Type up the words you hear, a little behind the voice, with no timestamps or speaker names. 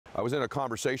I was in a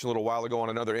conversation a little while ago on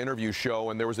another interview show,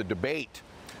 and there was a debate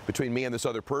between me and this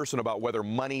other person about whether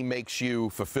money makes you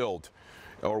fulfilled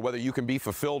or whether you can be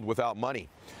fulfilled without money.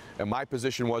 And my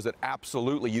position was that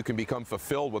absolutely you can become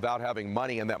fulfilled without having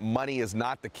money, and that money is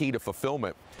not the key to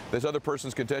fulfillment. This other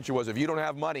person's contention was if you don't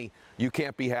have money, you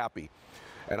can't be happy.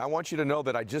 And I want you to know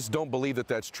that I just don't believe that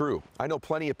that's true. I know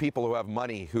plenty of people who have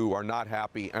money who are not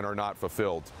happy and are not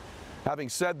fulfilled. Having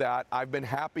said that, I've been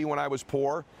happy when I was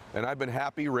poor, and I've been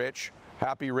happy rich.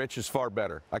 Happy rich is far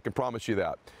better. I can promise you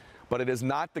that. But it is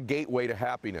not the gateway to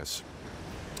happiness.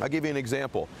 I'll give you an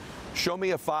example. Show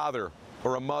me a father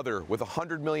or a mother with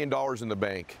 $100 million in the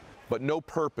bank, but no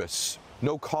purpose,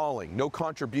 no calling, no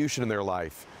contribution in their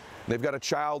life. And they've got a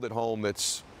child at home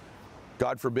that's,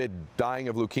 God forbid, dying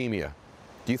of leukemia.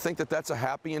 Do you think that that's a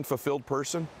happy and fulfilled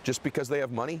person just because they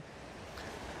have money?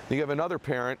 You have another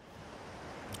parent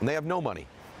and they have no money.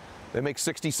 They make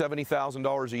 $60,000,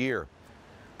 $70,000 a year,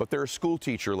 but they're a school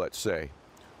teacher, let's say,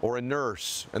 or a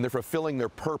nurse, and they're fulfilling their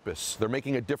purpose. They're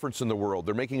making a difference in the world.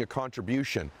 They're making a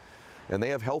contribution, and they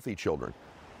have healthy children.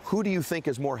 Who do you think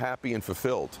is more happy and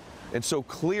fulfilled? And so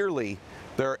clearly,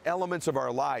 there are elements of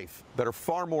our life that are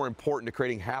far more important to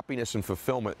creating happiness and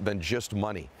fulfillment than just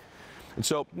money. And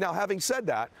so, now having said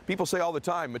that, people say all the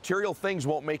time, material things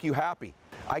won't make you happy.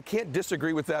 I can't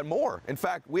disagree with that more. In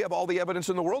fact, we have all the evidence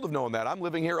in the world of knowing that. I'm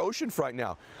living here oceanfront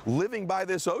now. Living by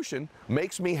this ocean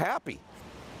makes me happy,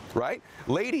 right?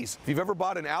 Ladies, if you've ever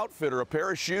bought an outfit or a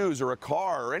pair of shoes or a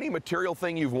car or any material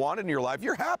thing you've wanted in your life,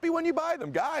 you're happy when you buy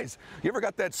them. Guys, you ever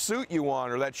got that suit you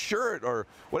want or that shirt or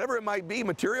whatever it might be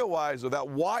material-wise, or that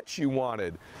watch you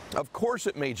wanted? Of course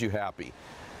it made you happy.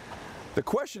 The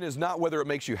question is not whether it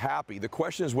makes you happy. The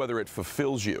question is whether it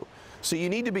fulfills you. So you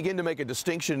need to begin to make a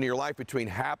distinction in your life between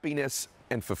happiness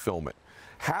and fulfillment.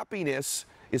 Happiness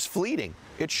is fleeting.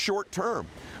 It's short term.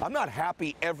 I'm not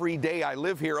happy every day I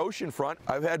live here oceanfront.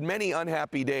 I've had many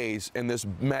unhappy days in this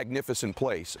magnificent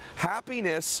place.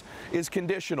 Happiness is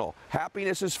conditional.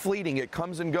 Happiness is fleeting. It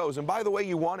comes and goes. And by the way,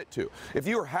 you want it to. If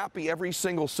you are happy every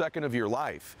single second of your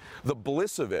life, the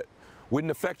bliss of it wouldn't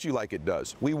affect you like it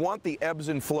does. We want the ebbs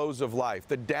and flows of life.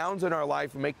 The downs in our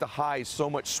life make the highs so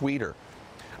much sweeter.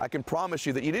 I can promise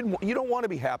you that you don't want to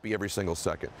be happy every single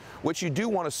second. What you do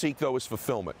want to seek, though, is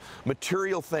fulfillment.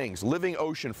 Material things, living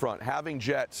oceanfront, having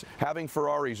jets, having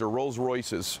Ferraris or Rolls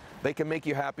Royces, they can make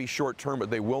you happy short term, but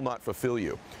they will not fulfill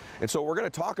you. And so what we're going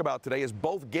to talk about today is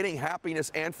both getting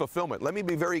happiness and fulfillment. Let me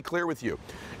be very clear with you.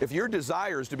 If your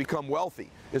desire is to become wealthy,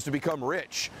 is to become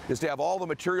rich, is to have all the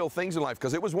material things in life,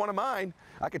 because it was one of mine,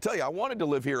 I can tell you, I wanted to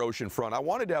live here oceanfront. I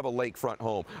wanted to have a lakefront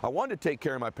home. I wanted to take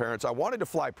care of my parents. I wanted to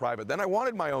fly private. Then I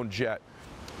wanted my own jet.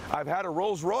 I've had a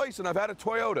Rolls Royce and I've had a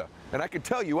Toyota. And I can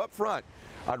tell you up front,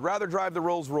 I'd rather drive the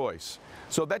Rolls Royce.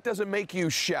 So that doesn't make you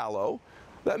shallow.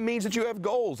 That means that you have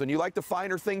goals and you like the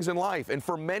finer things in life. And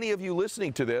for many of you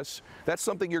listening to this, that's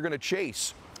something you're going to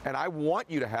chase. And I want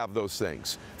you to have those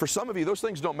things. For some of you, those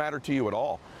things don't matter to you at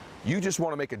all. You just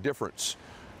want to make a difference.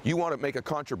 You want to make a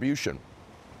contribution.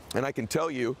 And I can tell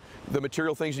you, the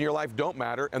material things in your life don't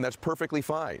matter, and that's perfectly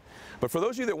fine. But for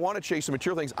those of you that want to chase the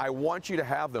material things, I want you to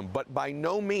have them. But by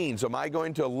no means am I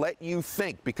going to let you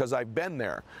think, because I've been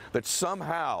there, that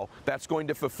somehow that's going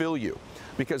to fulfill you.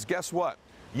 Because guess what?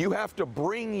 You have to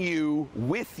bring you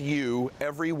with you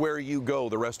everywhere you go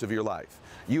the rest of your life.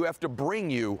 You have to bring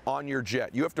you on your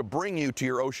jet. You have to bring you to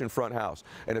your oceanfront house.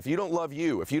 And if you don't love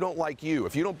you, if you don't like you,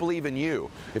 if you don't believe in you,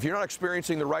 if you're not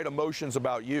experiencing the right emotions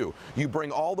about you, you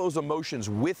bring all those emotions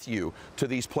with you to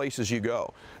these places you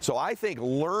go. So I think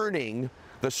learning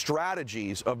the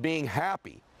strategies of being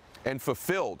happy and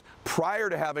fulfilled prior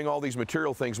to having all these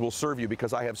material things will serve you,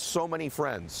 because I have so many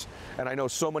friends and I know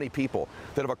so many people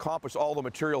that have accomplished all the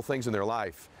material things in their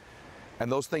life,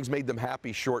 and those things made them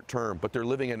happy short term, but they're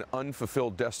living an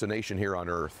unfulfilled destination here on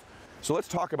earth. So let's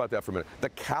talk about that for a minute. The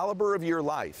caliber of your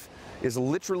life is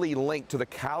literally linked to the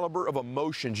caliber of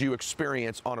emotions you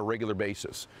experience on a regular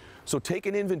basis. So take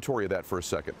an inventory of that for a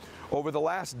second. Over the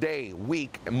last day,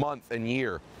 week, month, and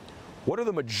year, what are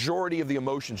the majority of the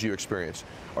emotions you experience?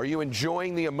 Are you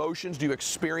enjoying the emotions? Do you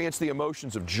experience the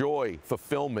emotions of joy,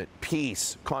 fulfillment,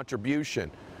 peace,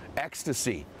 contribution,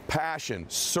 ecstasy, passion,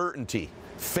 certainty,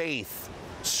 faith,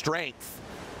 strength?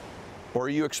 Or are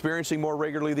you experiencing more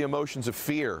regularly the emotions of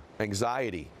fear,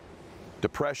 anxiety,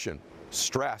 depression,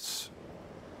 stress,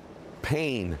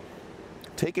 pain?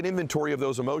 Take an inventory of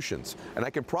those emotions. And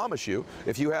I can promise you,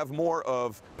 if you have more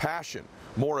of passion,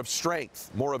 more of strength,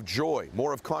 more of joy,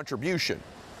 more of contribution,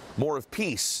 more of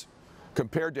peace,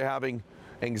 compared to having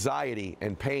anxiety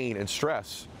and pain and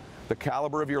stress, the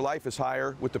caliber of your life is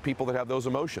higher with the people that have those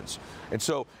emotions. And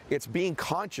so it's being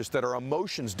conscious that our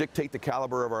emotions dictate the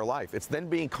caliber of our life. It's then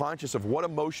being conscious of what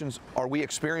emotions are we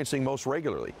experiencing most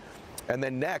regularly. And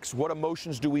then next, what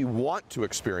emotions do we want to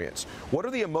experience? What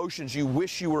are the emotions you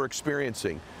wish you were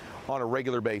experiencing on a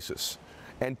regular basis?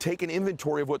 And take an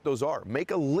inventory of what those are.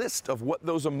 Make a list of what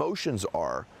those emotions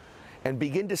are and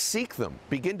begin to seek them,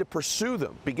 begin to pursue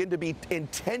them, begin to be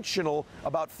intentional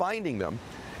about finding them.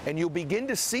 And you'll begin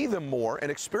to see them more and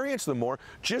experience them more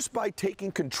just by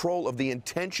taking control of the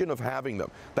intention of having them.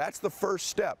 That's the first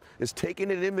step, is taking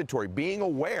an inventory, being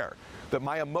aware that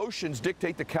my emotions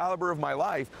dictate the caliber of my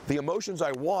life. The emotions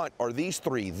I want are these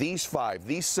 3, these 5,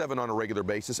 these 7 on a regular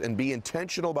basis, and be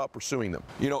intentional about pursuing them.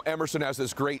 You know, Emerson has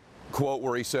this great quote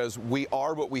where he says, "We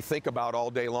are what we think about all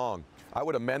day long." I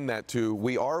would amend that to,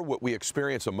 we are what we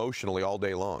experience emotionally all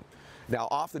day long. Now,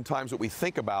 oftentimes what we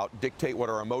think about dictate what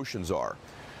our emotions are.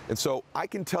 And so I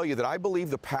can tell you that I believe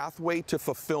the pathway to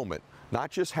fulfillment,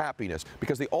 not just happiness,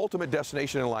 because the ultimate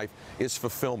destination in life is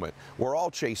fulfillment. We're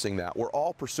all chasing that. We're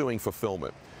all pursuing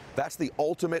fulfillment. That's the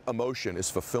ultimate emotion, is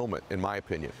fulfillment, in my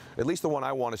opinion. At least the one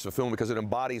I want is fulfillment, because it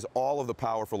embodies all of the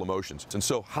powerful emotions. And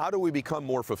so how do we become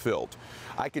more fulfilled?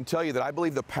 I can tell you that I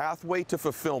believe the pathway to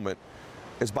fulfillment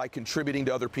is by contributing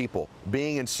to other people,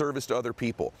 being in service to other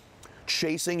people.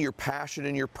 Chasing your passion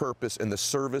and your purpose in the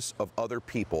service of other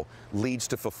people leads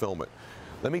to fulfillment.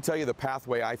 Let me tell you the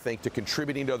pathway, I think, to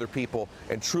contributing to other people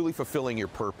and truly fulfilling your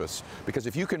purpose. Because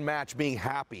if you can match being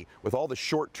happy with all the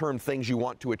short-term things you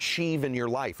want to achieve in your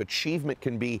life, achievement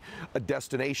can be a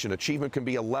destination, achievement can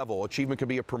be a level, achievement can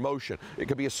be a promotion, it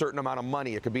could be a certain amount of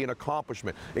money, it could be an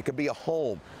accomplishment, it could be a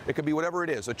home, it could be whatever it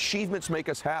is. Achievements make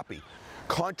us happy.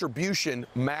 Contribution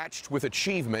matched with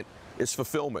achievement is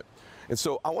fulfillment. And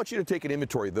so I want you to take an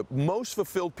inventory. The most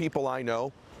fulfilled people I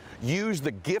know use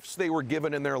the gifts they were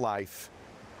given in their life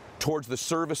towards the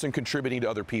service and contributing to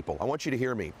other people. I want you to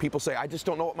hear me. People say, I just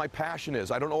don't know what my passion is.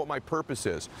 I don't know what my purpose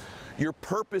is. Your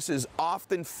purpose is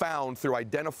often found through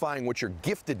identifying what your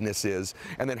giftedness is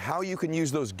and then how you can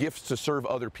use those gifts to serve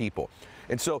other people.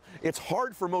 And so it's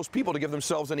hard for most people to give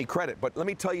themselves any credit, but let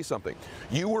me tell you something.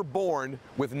 You were born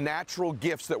with natural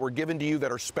gifts that were given to you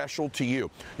that are special to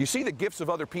you. You see the gifts of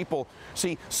other people.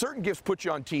 See, certain gifts put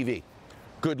you on TV.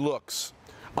 Good looks,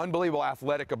 unbelievable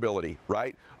athletic ability,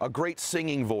 right? A great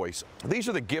singing voice. These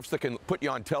are the gifts that can put you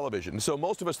on television. So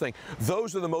most of us think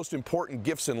those are the most important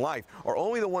gifts in life, are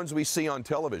only the ones we see on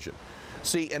television.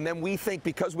 See, and then we think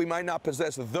because we might not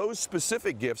possess those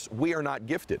specific gifts, we are not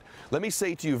gifted. Let me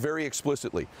say to you very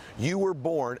explicitly, you were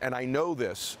born, and I know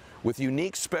this, with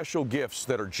unique special gifts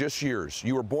that are just yours.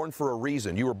 You were born for a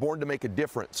reason. You were born to make a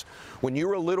difference. When you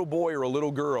were a little boy or a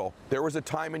little girl, there was a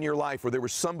time in your life where there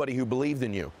was somebody who believed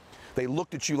in you. They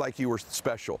looked at you like you were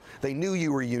special. They knew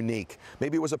you were unique.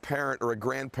 Maybe it was a parent or a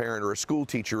grandparent or a school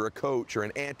teacher or a coach or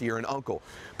an auntie or an uncle.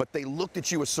 But they looked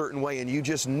at you a certain way and you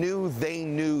just knew they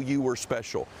knew you were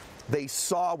special. They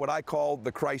saw what I call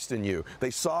the Christ in you.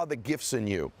 They saw the gifts in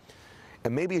you.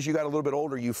 And maybe as you got a little bit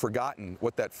older, you've forgotten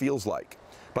what that feels like.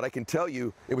 But I can tell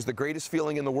you, it was the greatest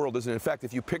feeling in the world, isn't it? In fact,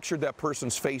 if you pictured that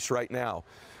person's face right now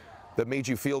that made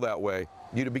you feel that way,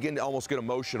 you'd begin to almost get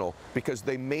emotional because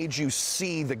they made you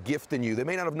see the gift in you. They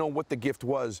may not have known what the gift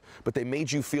was, but they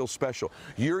made you feel special.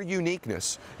 Your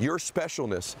uniqueness, your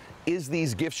specialness is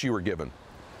these gifts you were given.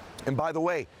 And by the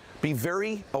way, be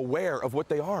very aware of what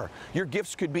they are. Your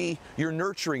gifts could be your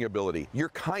nurturing ability, your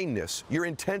kindness, your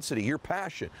intensity, your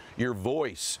passion, your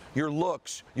voice, your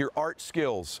looks, your art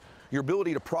skills, your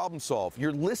ability to problem solve,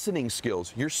 your listening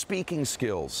skills, your speaking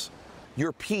skills,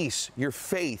 your peace, your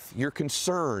faith, your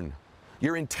concern,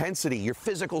 your intensity, your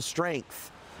physical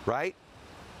strength, right?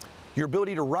 Your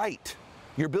ability to write,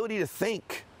 your ability to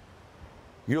think,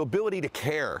 your ability to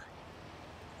care,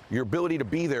 your ability to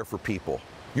be there for people,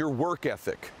 your work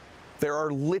ethic. There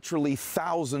are literally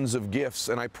thousands of gifts,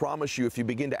 and I promise you, if you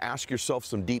begin to ask yourself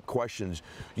some deep questions,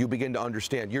 you begin to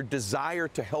understand your desire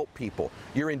to help people,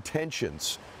 your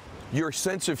intentions, your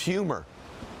sense of humor,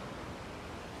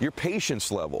 your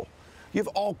patience level. You have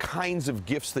all kinds of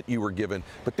gifts that you were given,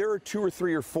 but there are 2 or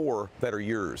 3 or 4 that are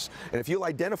yours. And if you'll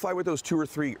identify what those 2 or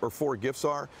 3 or 4 gifts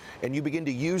are, and you begin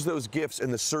to use those gifts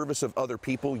in the service of other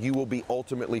people, you will be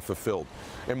ultimately fulfilled.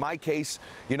 In my case,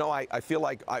 you know, I feel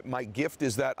like my gift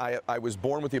is that I was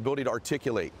born with the ability to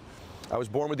articulate. I was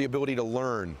born with the ability to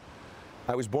learn.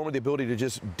 I was born with the ability to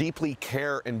just deeply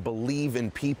care and believe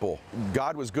in people.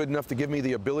 God was good enough to give me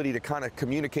the ability to kind of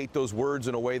communicate those words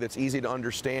in a way that's easy to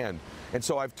understand. And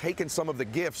so I've taken some of the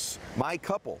gifts, my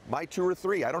 2 or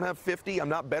 3. I don't have 50, I'm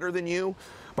not better than you,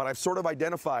 but I've sort of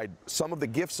identified some of the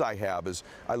gifts I have is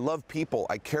I love people,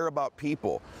 I care about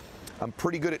people. I'm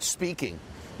pretty good at speaking,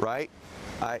 right?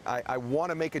 I want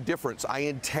to make a difference. I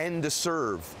intend to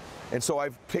serve. And so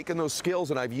I've taken those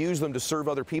skills and I've used them to serve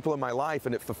other people in my life,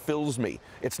 and it fulfills me.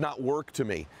 It's not work to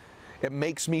me. It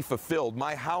makes me fulfilled.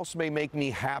 My house may make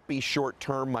me happy short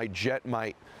term, my jet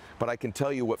might, but I can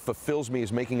tell you what fulfills me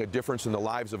is making a difference in the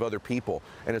lives of other people,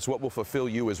 and it's what will fulfill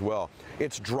you as well.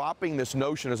 It's dropping this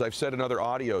notion, as I've said in other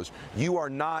audios, you are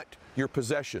not your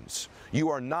possessions. You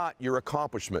are not your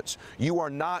accomplishments. You are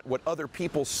not what other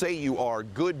people say you are,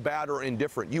 good, bad, or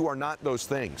indifferent. You are not those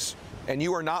things. And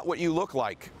you are not what you look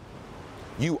like.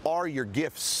 You are your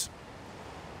gifts.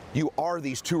 You are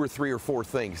these 2 or 3 or 4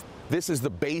 things. This is the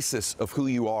basis of who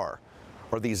you are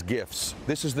these gifts.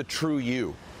 This is the true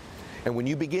you. And when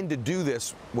you begin to do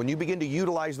this, when you begin to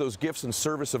utilize those gifts in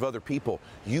service of other people,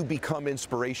 you become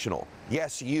inspirational.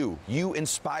 Yes, you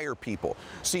inspire people.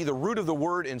 See, the root of the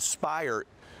word inspire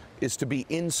is to be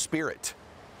in spirit.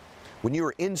 When you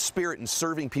are in spirit and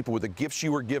serving people with the gifts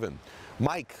you were given.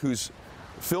 Mike, who's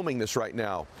filming this right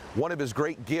now, one of his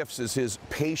great gifts is his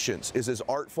patience, is his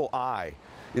artful eye,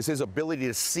 is his ability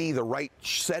to see the right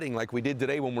setting like we did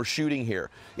today when we're shooting here.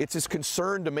 It's his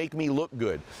concern to make me look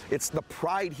good. It's the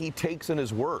pride he takes in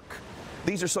his work.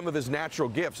 These are some of his natural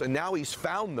gifts, and now he's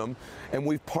found them, and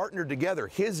we've partnered together,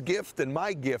 his gift and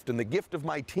my gift and the gift of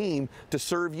my team to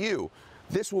serve you.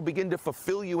 This will begin to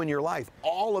fulfill you in your life.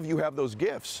 All of you have those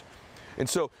gifts. And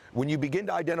so when you begin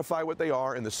to identify what they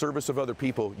are in the service of other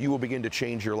people, you will begin to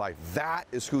change your life. That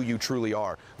is who you truly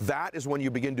are. That is when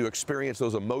you begin to experience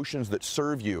those emotions that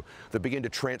serve you, that begin to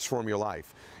transform your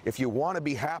life. If you want to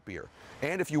be happier,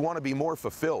 and if you want to be more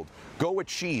fulfilled, go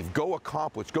achieve, go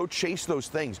accomplish, go chase those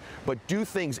things, but do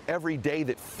things every day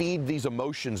that feed these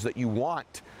emotions that you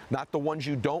want, not the ones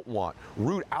you don't want.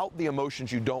 Root out the emotions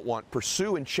you don't want.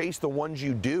 Pursue and chase the ones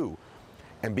you do.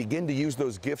 And begin to use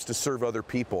those gifts to serve other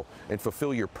people and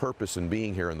fulfill your purpose in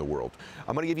being here in the world.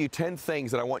 I'm going to give you 10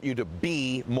 things that I want you to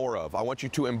be more of. I want you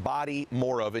to embody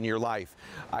more of in your life.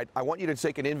 I want you to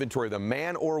take an inventory of them,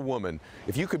 man or woman.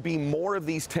 If you could be more of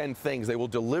these 10 things, they will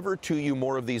deliver to you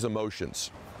more of these emotions.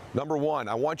 Number 1,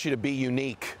 I want you to be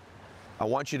unique. I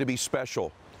want you to be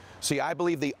special. See, I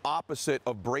believe the opposite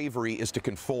of bravery is to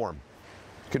conform.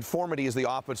 Conformity is the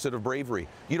opposite of bravery.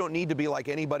 You don't need to be like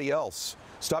anybody else.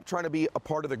 Stop trying to be a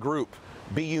part of the group.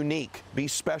 Be unique, be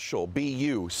special, be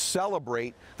you.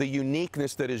 Celebrate the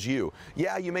uniqueness that is you.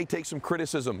 Yeah, you may take some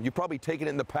criticism. You've probably taken it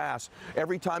in the past.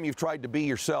 Every time you've tried to be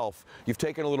yourself, you've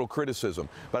taken a little criticism.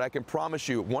 But I can promise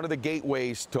you, one of the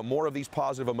gateways to more of these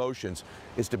positive emotions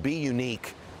is to be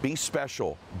unique, be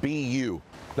special, be you.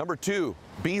 Number 2,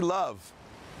 be love.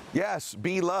 Yes,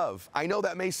 be love. I know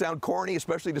that may sound corny,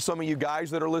 especially to some of you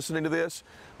guys that are listening to this,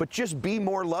 but just be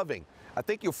more loving. I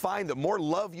think you'll find that more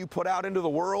love you put out into the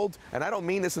world, and I don't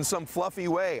mean this in some fluffy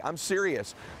way, I'm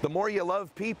serious. The more you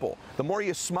love people, the more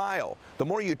you smile, the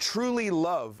more you truly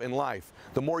love in life,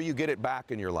 the more you get it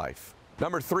back in your life.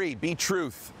 Number 3, be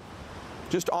truth.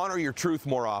 Just honor your truth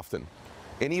more often.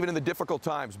 And even in the difficult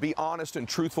times, be honest and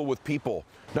truthful with people.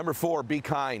 Number 4, be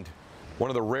kind. One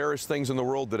of the rarest things in the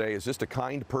world today is just a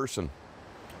kind person.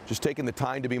 Just taking the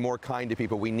time to be more kind to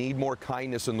people. We need more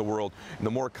kindness in the world. And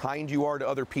the more kind you are to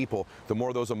other people, the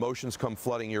more those emotions come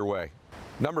flooding your way.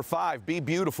 Number 5, be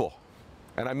beautiful.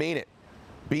 And I mean it.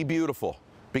 Be beautiful.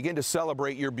 Begin to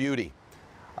celebrate your beauty.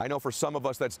 I know for some of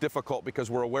us that's difficult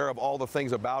because we're aware of all the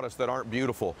things about us that aren't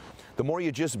beautiful. The more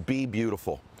you just be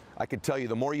beautiful, I can tell you,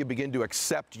 the more you begin to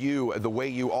accept you the way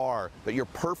you are, that you're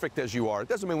perfect as you are. It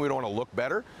doesn't mean we don't want to look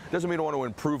better. It doesn't mean we don't want to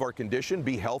improve our condition,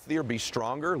 be healthier, be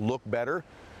stronger, look better.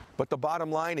 But the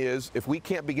bottom line is, if we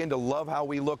can't begin to love how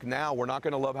we look now, we're not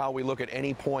going to love how we look at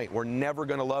any point. We're never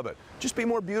going to love it. Just be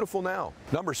more beautiful now.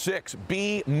 Number 6,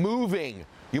 be moving.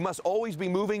 You must always be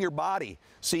moving your body.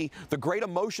 See, the great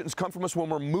emotions come from us when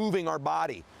we're moving our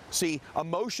body. See,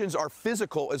 emotions are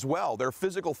physical as well. They're a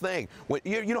physical thing.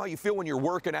 You know how you feel when you're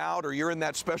working out or you're in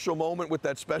that special moment with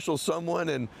that special someone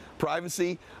in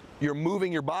privacy? You're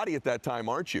moving your body at that time,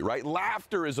 aren't you, right?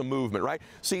 Laughter is a movement, right?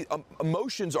 See,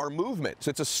 emotions are movements.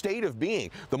 It's a state of being.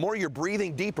 The more you're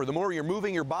breathing deeper, the more you're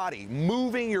moving your body.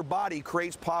 Moving your body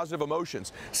creates positive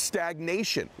emotions.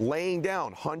 Stagnation, laying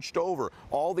down, hunched over,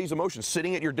 all these emotions.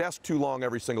 Sitting at your desk too long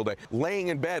every single day. Laying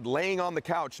in bed, laying on the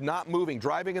couch, not moving,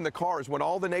 driving in the cars, when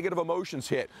all the negative emotions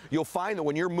hit, you'll find that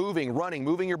when you're moving, running,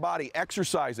 moving your body,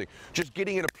 exercising, just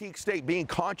getting in a peak state, being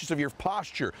conscious of your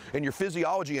posture and your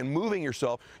physiology and moving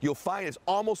yourself, you'll find it's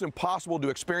almost impossible to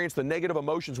experience the negative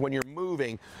emotions when you're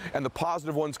moving and the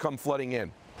positive ones come flooding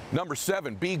in. Number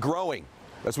 7, be growing.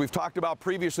 As we've talked about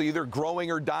previously, either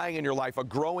growing or dying in your life. A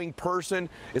growing person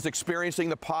is experiencing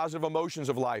the positive emotions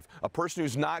of life. A person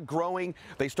who's not growing,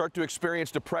 they start to experience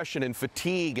depression and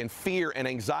fatigue and fear and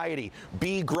anxiety.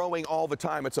 Be growing all the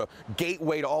time. It's a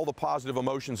gateway to all the positive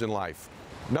emotions in life.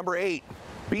 Number 8,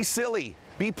 be silly,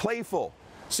 be playful.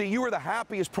 See, you were the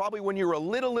happiest probably when you were a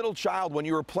little child, when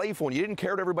you were playful and you didn't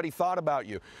care what everybody thought about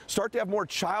you. Start to have more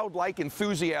childlike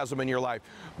enthusiasm in your life.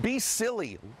 Be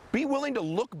silly. Be willing to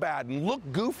look bad and look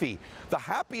goofy. The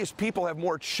happiest people have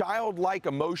more childlike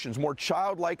emotions, more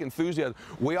childlike enthusiasm.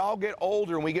 We all get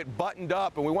older and we get buttoned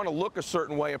up and we want to look a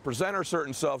certain way and present our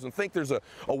certain selves and think there's a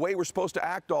way we're supposed to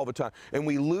act all the time. And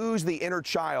we lose the inner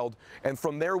child, and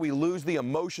from there we lose the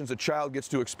emotions a child gets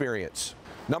to experience.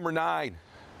 Number 9.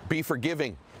 Be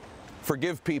forgiving.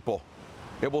 Forgive people.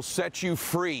 It will set you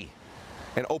free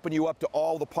and open you up to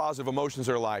all the positive emotions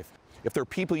in your life. If there are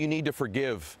people you need to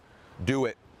forgive, do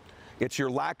it. It's your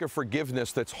lack of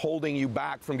forgiveness that's holding you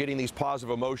back from getting these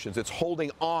positive emotions. It's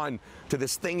holding on to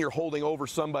this thing you're holding over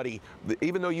somebody,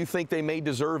 even though you think they may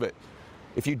deserve it.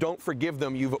 If you don't forgive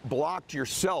them, you've blocked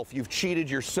yourself. You've cheated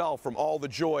yourself from all the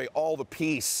joy, all the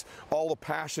peace, all the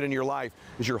passion in your life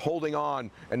as you're holding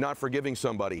on and not forgiving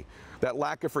somebody. That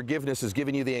lack of forgiveness is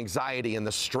giving you the anxiety and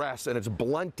the stress, and it's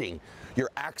blunting your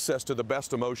access to the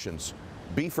best emotions.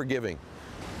 Be forgiving.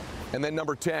 And then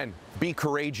number 10, be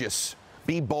courageous.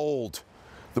 Be bold.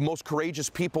 The most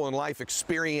courageous people in life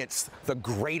experience the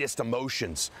greatest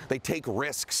emotions. They take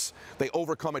risks. They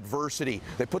overcome adversity.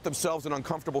 They put themselves in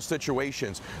uncomfortable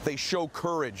situations. They show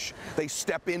courage. They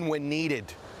step in when needed.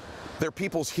 They're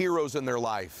people's heroes in their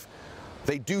life.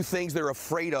 They do things they're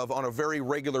afraid of on a very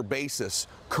regular basis.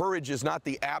 Courage is not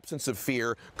the absence of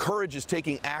fear. Courage is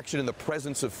taking action in the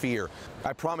presence of fear.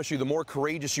 I promise you, the more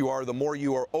courageous you are, the more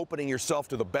you are opening yourself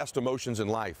to the best emotions in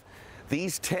life.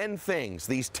 These 10 things,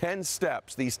 these 10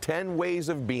 steps, these 10 ways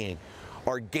of being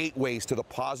are gateways to the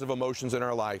positive emotions in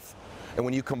our life. And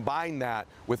when you combine that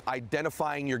with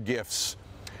identifying your gifts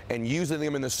and using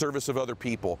them in the service of other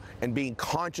people and being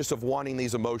conscious of wanting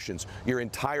these emotions, your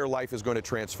entire life is going to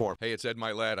transform. Hey, it's Ed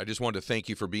Mylett. I just wanted to thank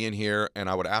you for being here, and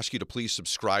I would ask you to please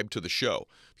subscribe to the show.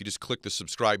 If you just click the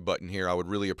subscribe button here, I would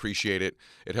really appreciate it.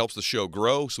 It helps the show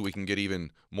grow so we can get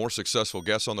even more successful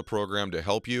guests on the program to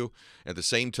help you. At the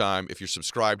same time, if you're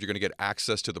subscribed, you're going to get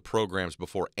access to the programs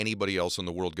before anybody else in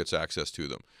the world gets access to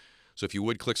them. So if you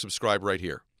would, click subscribe right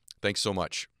here. Thanks so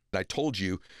much. I told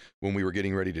you when we were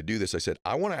getting ready to do this, I said,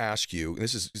 I want to ask you, and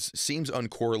this seems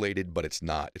uncorrelated, but it's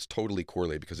not. It's totally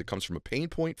correlated because it comes from a pain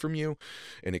point from you,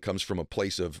 and it comes from a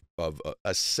place of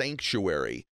a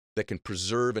sanctuary that can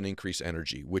preserve and increase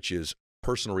energy, which is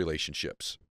personal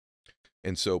relationships.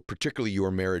 And so particularly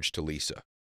your marriage to Lisa.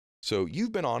 So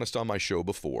you've been honest on my show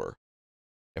before.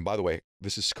 And by the way,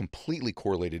 this is completely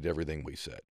correlated to everything we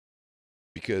said.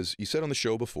 Because you said on the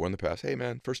show before in the past, hey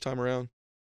man, first time around,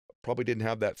 probably didn't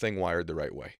have that thing wired the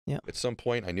right way. Yep. At some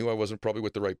point, I knew I wasn't probably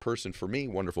with the right person for me,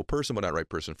 wonderful person, but not right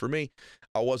person for me.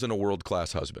 I wasn't a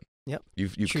world-class husband. Yep.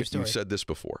 You've said this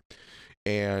before.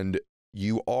 And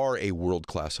you are a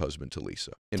world-class husband to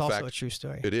Lisa. It's also a true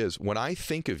story. It is. When I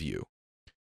think of you,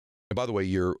 and by the way,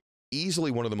 you're easily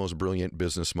one of the most brilliant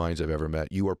business minds I've ever met.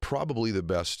 You are probably the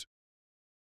best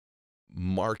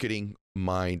marketing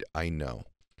mind I know.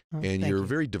 And you're a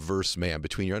very diverse man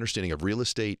between your understanding of real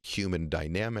estate, human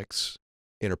dynamics,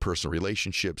 interpersonal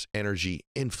relationships, energy,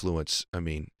 influence. I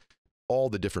mean, all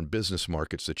the different business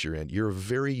markets that you're in. You're a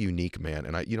very unique man.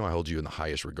 And I hold you in the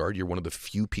highest regard. You're one of the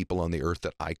few people on the earth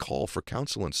that I call for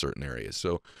counsel in certain areas.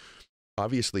 So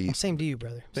obviously. Well, same to you,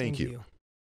 brother. Thank you.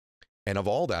 And of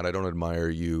all that, I don't admire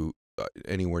you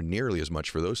anywhere nearly as much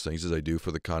for those things as I do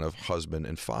for the kind of husband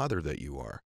and father that you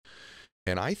are.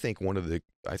 And I think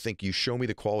I think you show me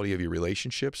the quality of your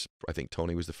relationships. I think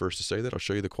Tony was the first to say that. I'll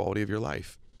show you the quality of your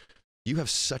life. You have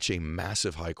such a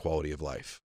massive high quality of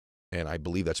life. And I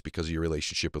believe that's because of your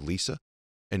relationship with Lisa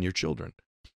and your children.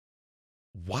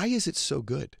 Why is it so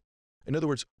good? In other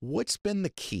words, what's been the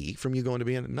key from you going to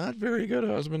being a not very good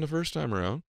husband the first time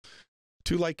around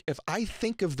to, like, if I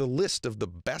think of the list of the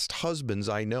best husbands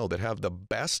I know that have the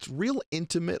best, real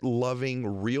intimate, loving,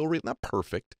 not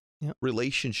perfect,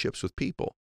 relationships with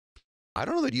people. I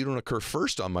don't know that you don't occur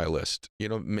first on my list. You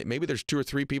know, maybe there's 2 or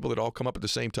 3 people that all come up at the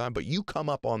same time, but you come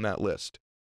up on that list.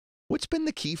 What's been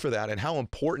the key for that, and how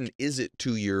important is it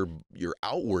to your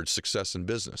outward success in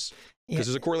business? Because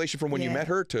there's a correlation from when you met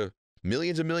her to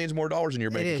millions and millions more dollars in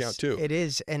your bank account too. It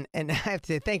is, and I have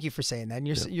to thank you for saying that. And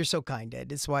you're so kind,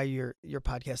 Ed. It's why your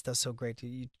podcast does so great.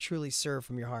 You truly serve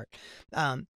from your heart.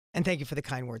 And thank you for the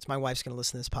kind words. My wife's going to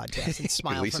listen to this podcast and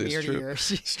smile from ear to ear.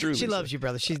 She loves you,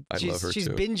 brother. She's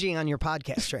binging on your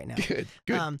podcast right now.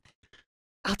 Good.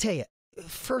 I'll tell you,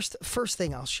 first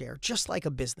thing I'll share, just like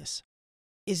a business,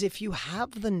 is if you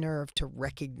have the nerve to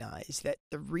recognize that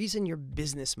the reason your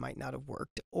business might not have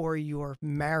worked, or your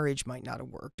marriage might not have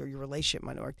worked, or your relationship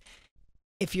might not have worked,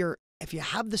 if you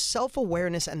have the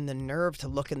self-awareness and the nerve to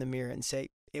look in the mirror and say,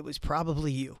 it was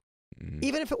probably you,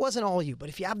 even if it wasn't all you, but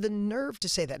if you have the nerve to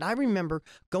say that. And I remember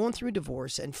going through a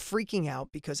divorce and freaking out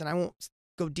because, and I won't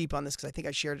go deep on this because I think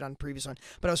I shared it on the previous one,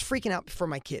 but I was freaking out for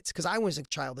my kids because I was a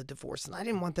child of divorce and I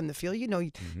didn't want them to feel, you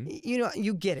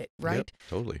get it, right? Yep,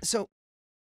 totally. So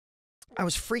I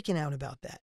was freaking out about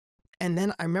that. And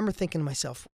then I remember thinking to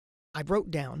myself, I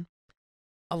wrote down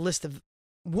a list of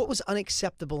what was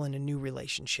unacceptable in a new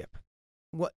relationship,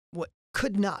 what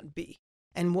could not be,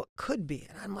 and what could be.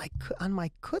 And on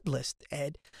my could list,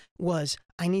 Ed, was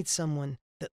I need someone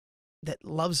that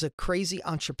loves a crazy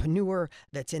entrepreneur,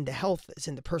 that's into health, that's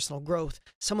into personal growth,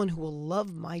 someone who will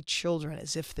love my children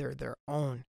as if they're their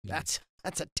own. That's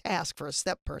a task for a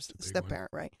step parent,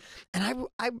 right? And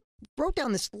I wrote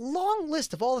down this long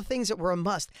list of all the things that were a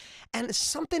must, and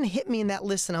something hit me in that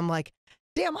list, and I'm like,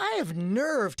 damn, I have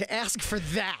nerve to ask for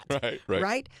that.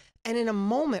 Right? And in a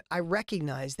moment, I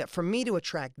recognized that for me to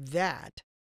attract that,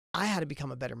 I had to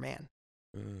become a better man.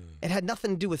 It had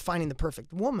nothing to do with finding the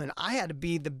perfect woman. I had to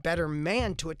be the better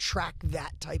man to attract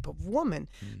that type of woman.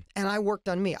 And I worked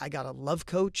on me. I got a love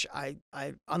coach. I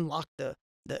unlocked the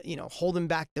holding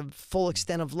back the full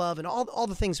extent of love and all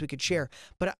the things we could share.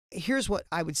 But here's what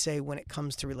I would say when it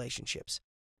comes to relationships.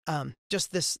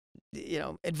 Just this,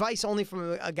 advice only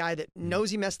from a guy that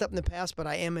knows he messed up in the past, but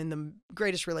I am in the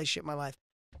greatest relationship in my life,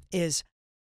 is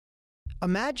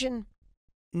imagine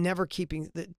never keeping,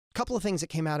 the couple of things that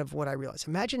came out of what I realized.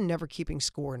 Imagine never keeping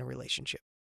score in a relationship.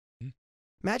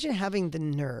 Imagine having the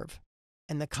nerve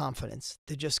and the confidence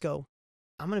to just go,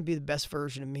 I'm going to be the best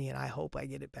version of me and I hope I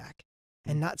get it back.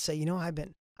 And not say,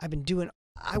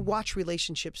 I watch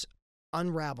relationships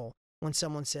unravel when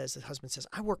the husband says,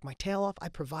 I work my tail off. I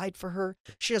provide for her.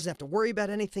 She doesn't have to worry about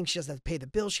anything. She doesn't have to pay the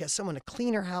bills. She has someone to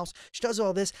clean her house. She does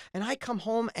all this. And I come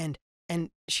home and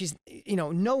she's,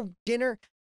 no dinner,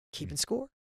 keeping score.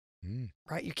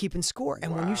 Right? You're keeping score.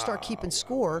 And when you start keeping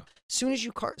score, as soon as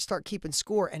you start keeping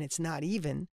score and it's not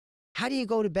even, how do you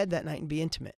go to bed that night and be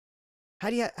intimate? How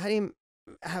do you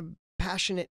have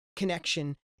passionate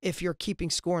connection if you're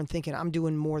keeping score and thinking I'm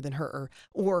doing more than her,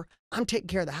 or I'm taking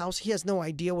care of the house? He has no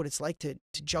idea what it's like to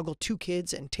juggle 2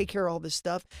 kids and take care of all this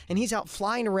stuff. And he's out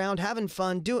flying around, having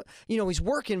fun, he's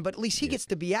working, but at least he gets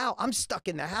to be out. I'm stuck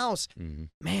in the house.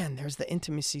 Man, there's the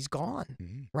intimacy's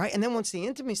gone, right? And then once the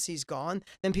intimacy's gone,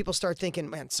 then people start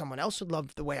thinking, man, someone else would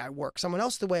love the way I work. Someone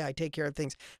else the way I take care of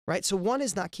things, right? So one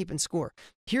is not keeping score.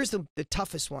 Here's the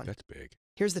toughest one. That's big.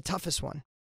 Here's the toughest one.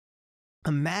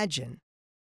 Imagine,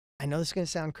 I know this is going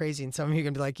to sound crazy, and some of you are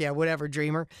going to be like, yeah, whatever,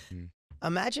 dreamer.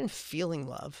 Imagine feeling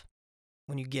love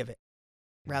when you give it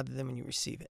rather than when you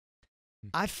receive it.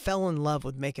 I fell in love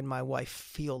with making my wife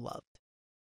feel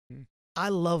loved. I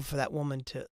love for that woman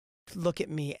to look at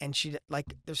me and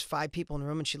there's 5 people in the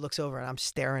room and she looks over and I'm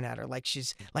staring at her like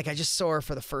I just saw her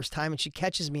for the first time, and she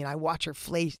catches me and I watch her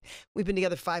face. We've been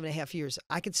together 5.5 years.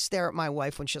 I could stare at my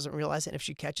wife when she doesn't realize it. And if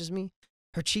she catches me,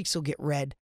 her cheeks will get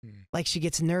red. Like she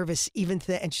gets nervous even to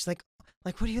that. And she's like,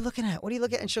 what are you looking at? What are you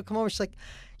looking at? And she'll come over. She's like,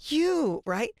 you,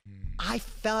 right?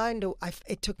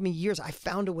 It took me years. I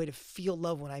found a way to feel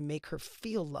love when I make her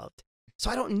feel loved. So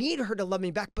I don't need her to love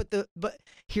me back. But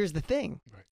here's the thing,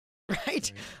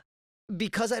 right?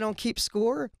 Because I don't keep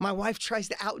score, my wife tries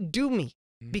to outdo me.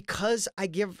 Because I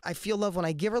feel love when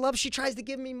I give her love, she tries to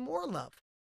give me more love.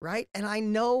 Right? And I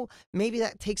know maybe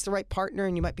that takes the right partner,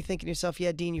 and you might be thinking to yourself,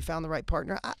 yeah, Dean, you found the right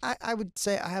partner. I would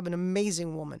say I have an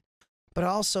amazing woman, but I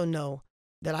also know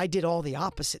that I did all the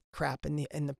opposite crap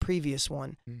in the previous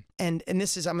one. And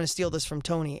this is, I'm going to steal this from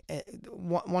Tony.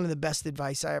 One of the best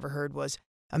advice I ever heard was,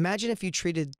 imagine if you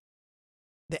treated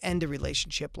the end of a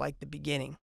relationship like the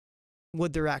beginning.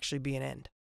 Would there actually be an end?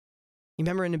 You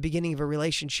remember in the beginning of a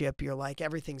relationship, you're like,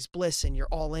 everything's bliss and you're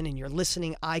all in and you're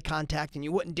listening, eye contact, and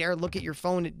you wouldn't dare look at your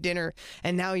phone at dinner.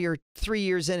 And now you're 3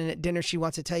 years in and at dinner, she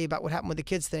wants to tell you about what happened with the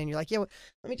kids today. And you're like, yeah,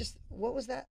 what was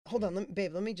that? Hold on,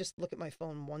 babe, let me just look at my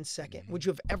phone 1 second. Would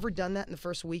you have ever done that in the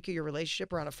first week of your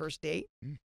relationship or on a first date?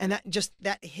 And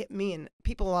that hit me. And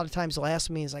people a lot of times will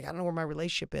ask me, I don't know where my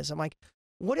relationship is. I'm like,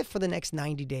 what if for the next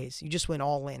 90 days, you just went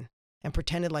all in and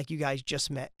pretended like you guys just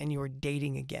met and you were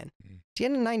dating again? At the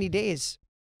end of 90 days,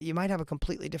 you might have a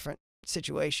completely different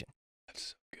situation. That's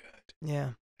so good. Yeah.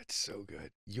 That's so good.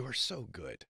 You're so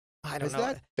good. I don't know.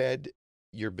 Has that fed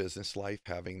your business life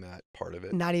having that part of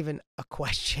it? Not even a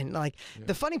question. Like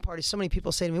the funny part is so many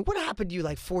people say to me, what happened to you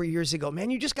like 4 years ago, man?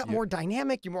 You just got more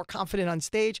dynamic. You're more confident on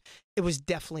stage. It was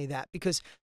definitely that, because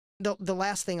the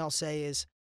last thing I'll say is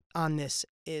on this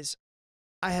is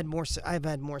I've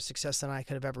had more success than I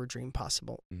could have ever dreamed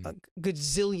possible. A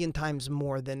gazillion times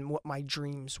more than what my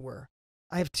dreams were.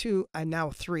 I'm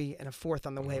now 3 and a 4th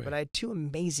on the way, but I had 2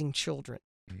 amazing children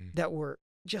that were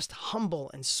just humble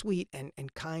and sweet and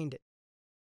kind.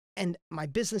 And my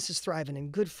business is thriving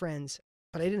and good friends,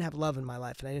 but I didn't have love in my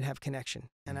life and I didn't have connection.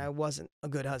 And I wasn't a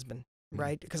good husband,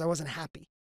 right? Because I wasn't happy.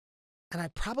 And I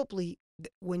probably,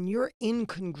 when you're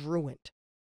incongruent,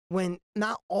 when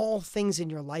not all things in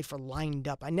your life are lined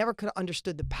up, I never could have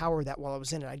understood the power of that while I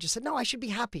was in it. I just said, no, I should be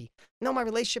happy. No, my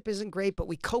relationship isn't great, but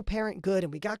we co-parent good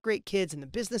and we got great kids and the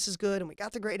business is good and we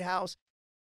got the great house.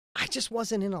 I just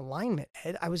wasn't in alignment,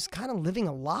 Ed. I was kind of living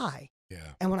a lie.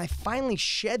 Yeah. And when I finally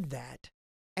shed that,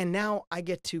 and now I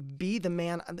get to be the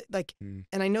man, like, and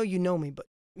I know you know me, but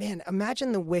man,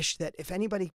 imagine the wish that if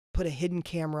anybody put a hidden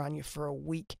camera on you for a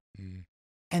week,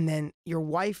 and then your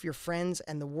wife, your friends,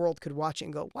 and the world could watch it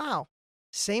and go, wow,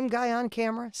 same guy on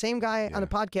camera, same guy on a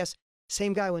podcast,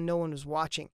 same guy when no one was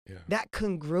watching. Yeah. That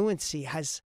congruency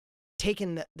has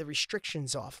taken the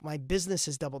restrictions off. My business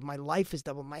has doubled. My life has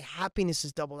doubled. My happiness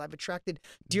has doubled. I've attracted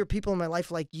dear people in my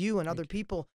life like you and other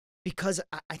people because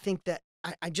I think that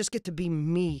I just get to be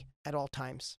me at all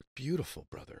times. Beautiful,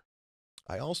 brother.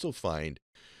 I also find,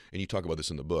 and you talk about this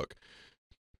in the book,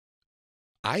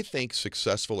 I think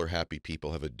successful or happy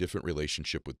people have a different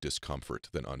relationship with discomfort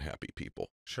than unhappy people.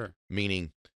 Sure.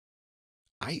 Meaning,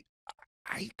 I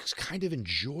kind of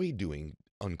enjoy doing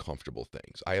uncomfortable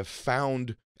things. I have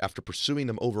found, after pursuing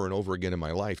them over and over again in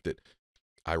my life, that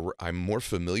I'm more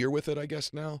familiar with it, I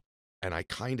guess, now. And I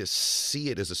kind of see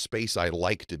it as a space I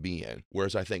like to be in.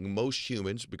 Whereas I think most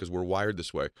humans, because we're wired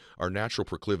this way, our natural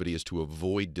proclivity is to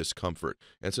avoid discomfort.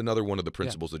 And it's another one of the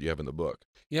principles that you have in the book.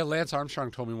 Yeah, Lance Armstrong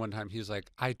told me one time, he was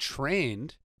like, I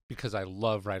trained because I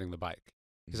love riding the bike.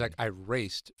 He's like, I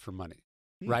raced for money,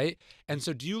 right? And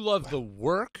so do you love the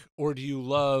work or do you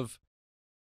love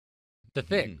the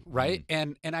thing, right?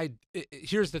 And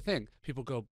here's the thing. People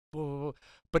go, blah, blah, blah.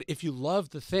 But if you love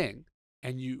the thing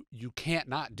and you can't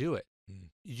not do it,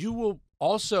 you will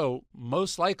also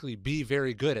most likely be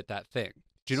very good at that thing.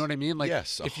 Do you know what I mean? Like,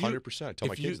 yes, 100%. Tell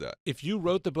my kids that. If you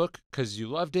wrote the book because you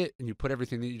loved it and you put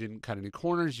everything that you didn't cut any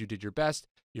corners, you did your best,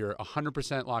 you're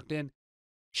 100% locked in,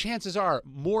 chances are,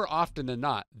 more often than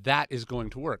not, that is going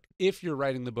to work. If you're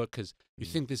writing the book because you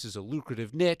think this is a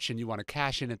lucrative niche and you want to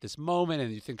cash in at this moment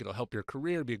and you think it'll help your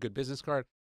career, be a good business card,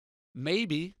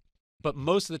 maybe, but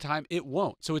most of the time it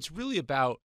won't. So it's really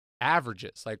about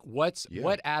averages, like what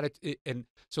attitude. And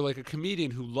so like a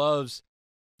comedian who loves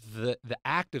the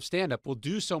act of stand-up will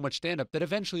do so much stand-up that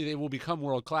eventually they will become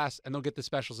world-class and they'll get the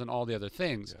specials and all the other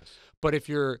things. Yes. But if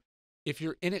you're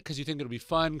in it because you think it'll be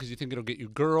fun, because you think it'll get you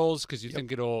girls, because you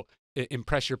think it'll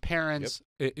impress your parents,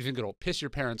 you think it'll piss your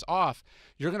parents off,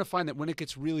 you're going to find that when it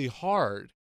gets really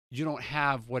hard, you don't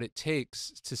have what it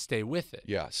takes to stay with it.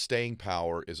 Yeah, staying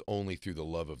power is only through the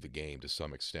love of the game to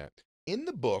some extent. In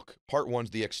the book, part 1's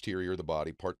the exterior of the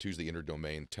body, part 2's the inner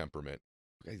domain, temperament.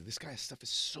 This guy's stuff is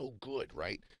so good,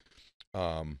 right?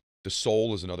 The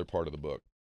soul is another part of the book.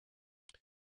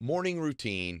 Morning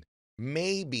routine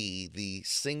may be the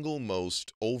single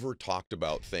most over-talked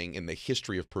about thing in the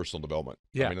history of personal development.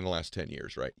 Yeah. I mean, in the last 10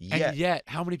 years, right? And yet,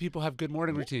 how many people have good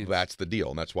morning routines? That's the deal,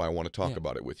 and that's why I want to talk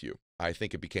about it with you. I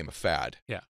think it became a fad.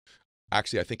 Yeah.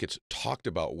 Actually, I think it's talked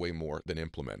about way more than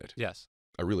implemented. Yes.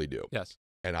 I really do. Yes.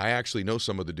 And I actually know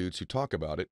some of the dudes who talk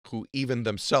about it who even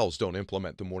themselves don't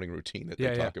implement the morning routine that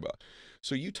they talk about.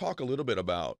 So you talk a little bit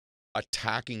about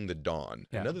attacking the dawn.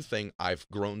 Yeah. Another thing I've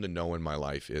grown to know in my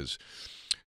life is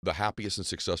the happiest and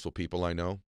successful people I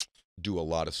know do a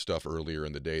lot of stuff earlier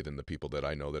in the day than the people that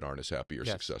I know that aren't as happy or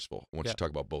successful. I want you to talk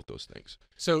about both those things.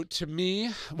 So to me,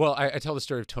 well, I tell the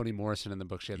story of Toni Morrison in the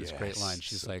book. She had this great line.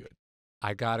 She's like, good.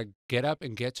 I got to get up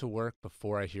and get to work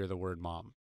before I hear the word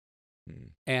mom.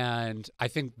 And I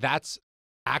think that's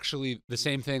actually the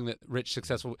same thing that rich,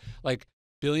 successful, like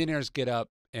billionaires get up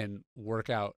and work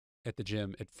out at the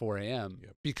gym at 4 a.m.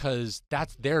 because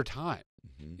that's their time.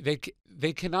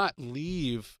 They cannot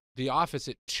leave the office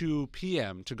at 2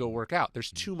 p.m. to go work out.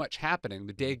 There's too much happening.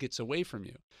 The day gets away from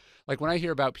you. Like when I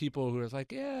hear about people who are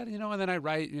like, yeah, and then I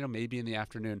write, maybe in the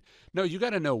afternoon. No, you got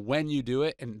to know when you do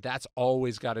it, and that's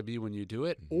always got to be when you do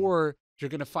it, or you're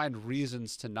going to find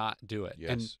reasons to not do it.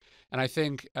 Yes. And I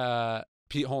think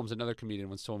Pete Holmes, another comedian,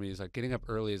 once told me, he's like, getting up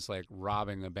early is like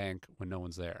robbing a bank when no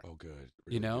one's there. Oh, good.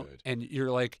 Really good. And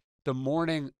you're like, the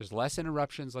morning, there's less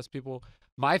interruptions, less people.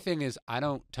 My thing is I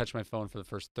don't touch my phone for the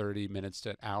first 30 minutes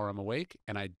to an hour I'm awake,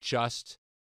 and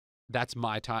that's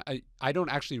my time. I don't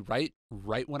actually write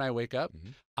right when I wake up.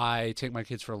 I take my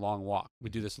kids for a long walk. We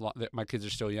do this a lot. My kids are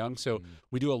still young, so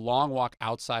we do a long walk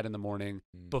outside in the morning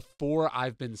before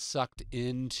I've been sucked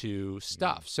into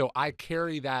stuff. So I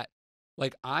carry that,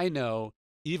 like, I know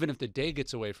even if the day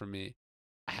gets away from me,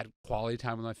 I had quality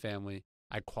time with my family.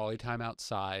 I had quality time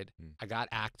outside. I got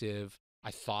active. I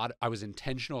thought I was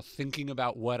intentional thinking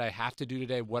about what I have to do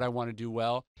today, what I want to do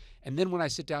well. And then when I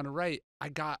sit down to write,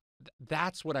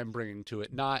 that's what I'm bringing to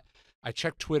it. Not, I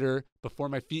check Twitter before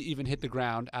my feet even hit the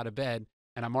ground out of bed,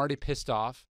 and I'm already pissed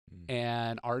off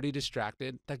and already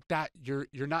distracted. Like that, you're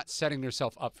not setting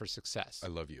yourself up for success. I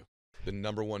love you. The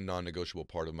number one non-negotiable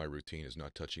part of my routine is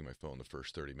not touching my phone the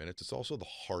first 30 minutes. It's also the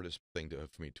hardest thing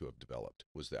for me to have developed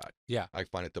was that. Yeah. I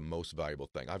find it the most valuable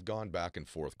thing. I've gone back and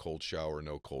forth, cold shower,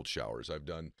 no cold showers. I've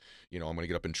done, I'm going to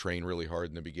get up and train really hard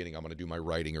in the beginning. I'm going to do my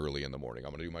writing early in the morning.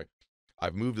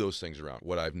 I've moved those things around.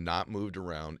 What I've not moved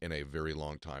around in a very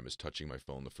long time is touching my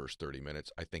phone the first 30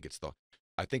 minutes. I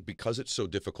think because it's so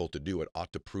difficult to do, it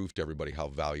ought to prove to everybody how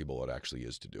valuable it actually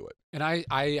is to do it. And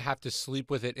I have to sleep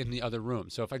with it in the other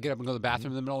room. So if I get up and go to the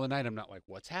bathroom in the middle of the night, I'm not like,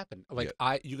 what's happened? Like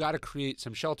you got to create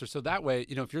some shelter. So that way,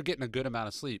 if you're getting a good amount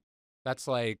of sleep, that's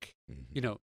like,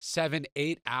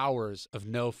 7-8 hours of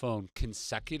no phone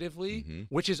consecutively,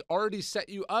 which has already set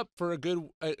you up for a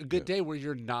good day where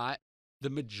you're not the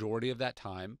majority of that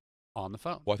time on the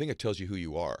phone. Well, I think it tells you who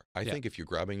you are. I think if you're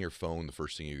grabbing your phone the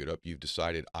first thing you get up, you've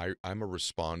decided I'm a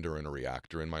responder and a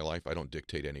reactor in my life. I don't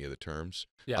dictate any of the terms.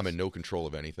 Yes. I'm in no control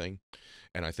of anything.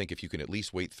 And I think if you can at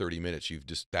least wait 30 minutes,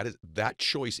 that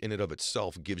choice in and of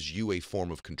itself gives you a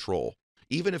form of control.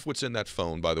 Even if what's in that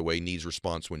phone, by the way, needs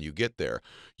response when you get there,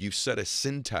 you've set a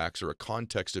syntax or a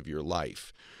context of your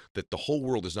life that the whole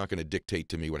world is not going to dictate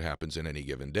to me what happens in any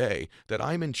given day, that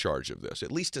I'm in charge of this,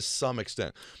 at least to some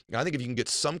extent. Now, I think if you can get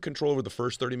some control over the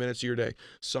first 30 minutes of your day,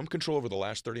 some control over the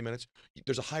last 30 minutes,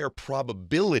 there's a higher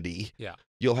probability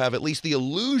you'll have at least the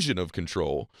illusion of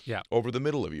control over the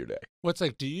middle of your day. Well, it's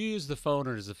like, do you use the phone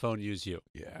or does the phone use you?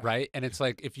 Yeah. Right? And it's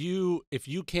like, if you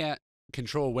can't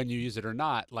control when you use it or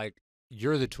not, like,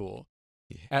 you're the tool.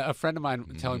 Yeah. A friend of mine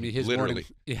telling me his literally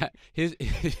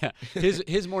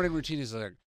his morning routine is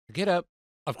like, get up.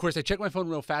 Of course, I check my phone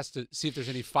real fast to see if there's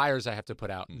any fires I have to put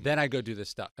out. Then I go do this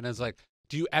stuff. And I was like,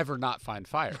 do you ever not find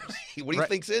fires? What do you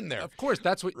think's in there? Of course,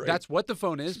 that's what the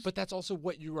phone is, but that's also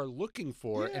what you are looking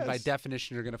for. Yes. And by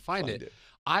definition, you're going to find it.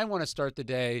 I want to start the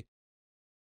day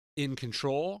in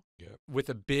control with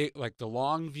a big, like the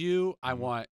long view. I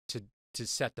want to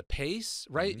set the pace,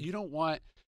 right? You don't want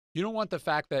the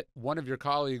fact that one of your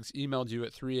colleagues emailed you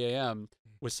at 3 a.m.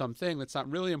 with something that's not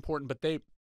really important, but they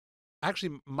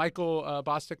actually, Michael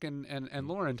Bostic and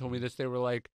Lauren told me this. They were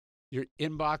like, your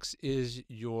inbox is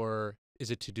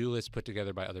a to-do list put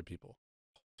together by other people.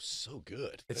 So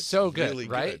good. It's so good, really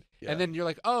right? Good. Yeah. And then you're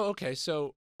like, oh, okay,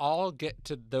 so I'll get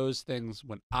to those things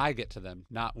when I get to them,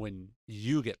 not when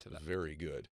you get to them. Very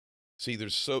good. See, let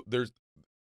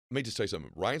me just tell you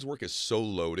something. Ryan's work is so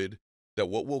loaded that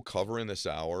what we'll cover in this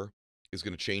hour is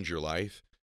going to change your life,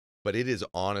 but it is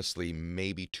honestly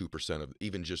maybe 2% of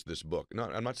even just this book. No,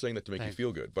 I'm not saying that to make you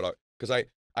feel good, but because I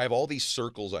have all these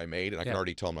circles I made, and I can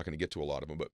already tell I'm not going to get to a lot of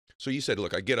them. But so you said,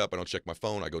 look, I get up, I don't check my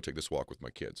phone, I go take this walk with my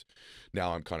kids.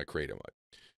 Now I'm kind of creative.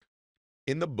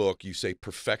 In the book, you say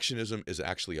perfectionism is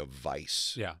actually a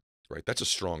vice. Yeah. Right. That's a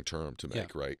strong term to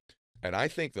make, right? And I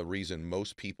think the reason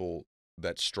most people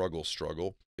that struggle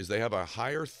is they have a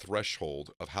higher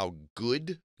threshold of how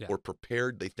good or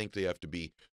prepared they think they have to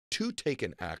be to take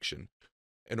an action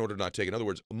in order to not take it. In other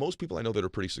words, most people I know that are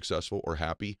pretty successful or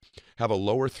happy have a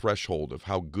lower threshold of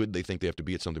how good they think they have to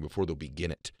be at something before they'll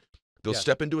begin it. They'll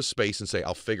step into a space and say,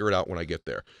 I'll figure it out when I get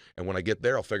there. And when I get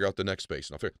there, I'll figure out the next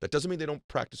space. And that doesn't mean they don't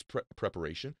practice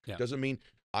preparation. It doesn't mean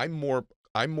I'm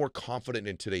more confident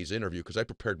in today's interview because I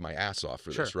prepared my ass off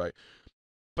for this, right?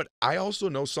 But I also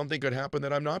know something could happen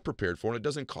that I'm not prepared for, and it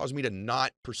doesn't cause me to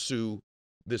not pursue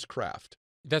this craft.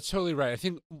 That's totally right. I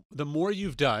think the more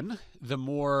you've done, the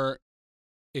more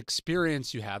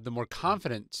experience you have, the more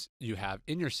confidence you have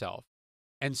in yourself.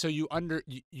 And so you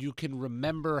can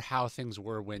remember how things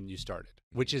were when you started,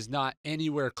 which is not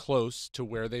anywhere close to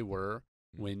where they were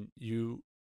when you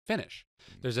finish.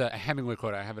 There's a Hemingway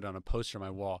quote. I have it on a poster on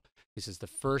my wall. He says, the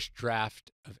first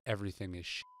draft of everything is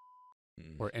shit.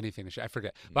 Or anything. I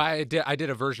forget, but I did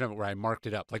a version of it where I marked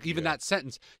it up. Like even that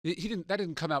sentence, that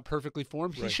didn't come out perfectly for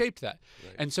him. He shaped that,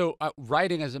 and so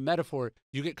writing as a metaphor,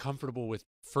 you get comfortable with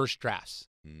first drafts.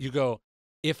 You go,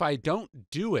 if I don't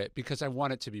do it because I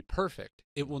want it to be perfect,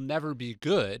 it will never be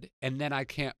good, and then I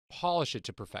can't polish it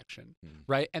to perfection,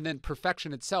 right? And then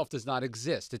perfection itself does not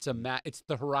exist. It's it's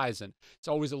the horizon. It's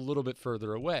always a little bit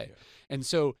further away. Yeah. And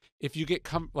so if you get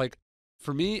like,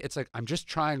 for me, it's like I'm just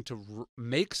trying to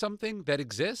make something that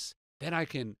exists, then I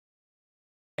can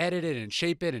edit it and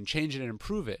shape it and change it and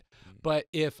improve it. But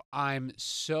if I'm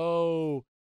so,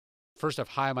 first off,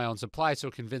 high on my own supply,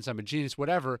 so convinced I'm a genius,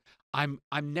 whatever, I'm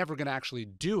never going to actually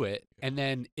do it. And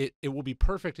then it will be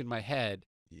perfect in my head,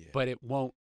 but it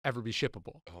won't ever be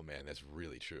shippable. Oh man, that's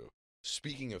really true.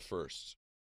 Speaking of firsts,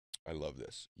 I love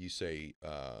this. You say,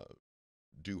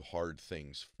 do hard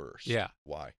things first. Yeah.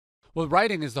 Why? Well,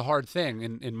 writing is the hard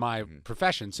thing in my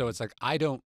profession. So it's like, I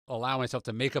don't allow myself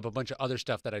to make up a bunch of other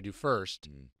stuff that I do first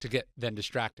to get then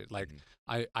distracted. Like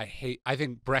I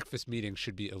think breakfast meetings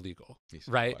should be illegal,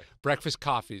 right? Why? Breakfast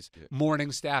coffees,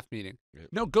 morning staff meeting.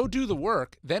 No, go do the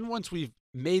work. Then once we've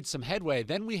made some headway,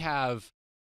 then we have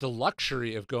the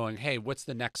luxury of going, hey, what's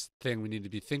the next thing we need to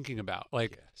be thinking about?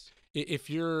 Like if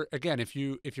you're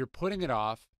putting it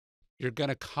off, you're going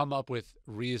to come up with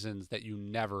reasons that you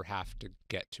never have to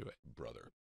get to it.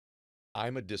 Brother,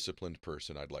 I'm a disciplined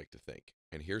person, I'd like to think.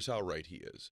 And here's how right he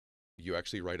is. You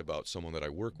actually write about someone that I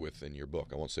work with in your book.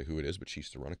 I won't say who it is, but she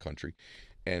used to run a country.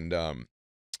 And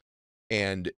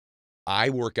I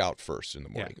work out first in the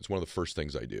morning. It's one of the first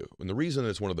things I do. And the reason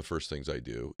it's one of the first things I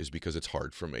do is because it's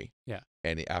hard for me. Yeah.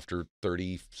 And after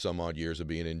 30 some odd years of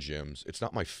being in gyms, it's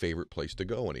not my favorite place to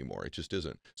go anymore. It just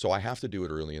isn't. So I have to do it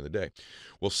early in the day.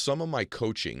 Well, some of my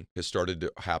coaching has started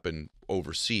to happen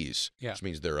overseas, which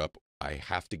means I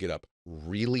have to get up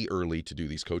really early to do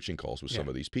these coaching calls with some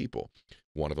of these people.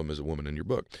 One of them is a woman in your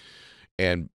book.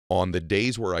 And on the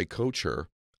days where I coach her,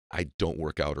 I don't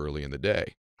work out early in the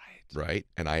day. Right.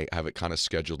 And I have it kind of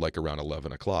scheduled like around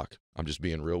 11 o'clock. I'm just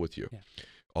being real with you. Yeah.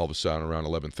 All of a sudden around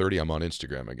 11:30, I'm on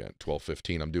Instagram again.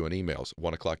 12:15, I'm doing emails.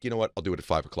 1 o'clock, you know what? I'll do it at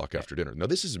 5 o'clock after dinner. Now,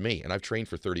 this is me, and I've trained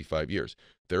for 35 years.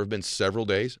 There have been several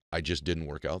days I just didn't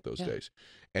work out those days.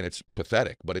 And it's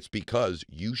pathetic, but it's because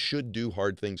you should do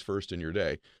hard things first in your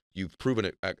day. You've proven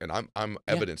it, and I'm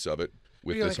evidence of it.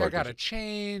 With you're this like, I got to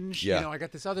change. You know, I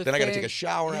got this other then thing. I got to take a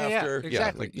shower after.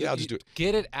 Exactly. I'll just do it.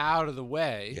 Get it out of the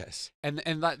way. Yes. And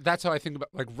that's how I think about,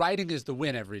 like, writing is the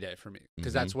win every day for me,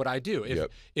 because that's what I do.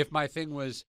 If my thing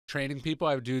was training people,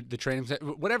 I would do the trainings.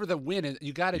 Whatever the win is,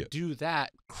 you got to do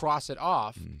that, cross it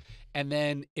off. And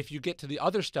then if you get to the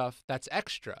other stuff, that's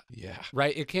extra. Yeah.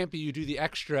 Right? It can't be you do the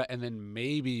extra and then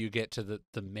maybe you get to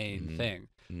the main thing.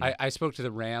 I spoke to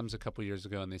the Rams a couple years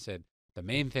ago, and they said, the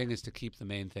main thing is to keep the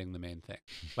main thing the main thing.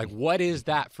 Like, what is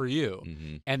that for you?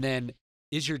 And then,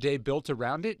 is your day built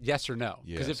around it? Yes or no?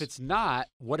 Because if it's not,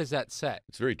 what does that say?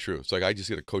 It's very true. It's like I just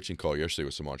did a coaching call yesterday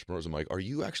with some entrepreneurs. I'm like, are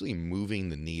you actually moving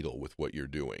the needle with what you're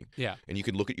doing? Yeah. And you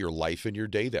can look at your life and your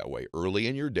day that way. Early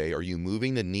in your day, are you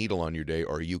moving the needle on your day,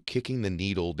 or are you kicking the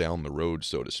needle down the road,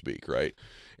 so to speak, right?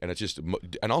 And it's just,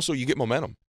 and also you get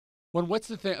momentum. Well, what's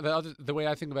the thing? The way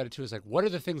I think about it too is like, what are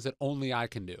the things that only I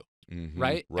can do?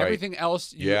 Right? Everything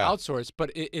else you outsource,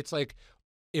 but it's like,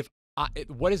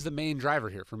 what is the main driver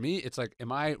here? For me, it's like,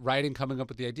 am I writing, coming up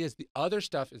with the ideas? The other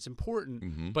stuff is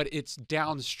important, but it's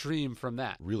downstream from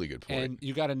that. Really good point. And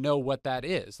you got to know what that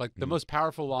is. Like, the most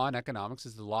powerful law in economics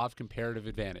is the law of comparative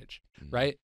advantage,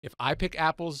 right? If I pick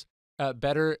apples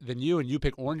better than you and you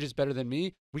pick oranges better than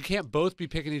me, we can't both be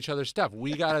picking each other's stuff.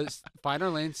 We got to find our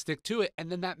lane, stick to it, and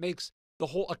then that makes the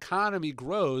whole economy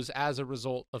grows as a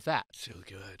result of that. So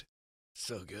good.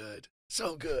 So good.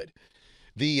 So good.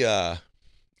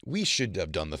 We should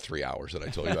have done the 3 hours that I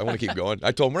told you. I want to keep going.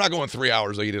 I told him we're not going 3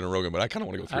 hours like you did in Rogan, but I kind of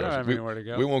want to go 3 hours. I don't have anywhere to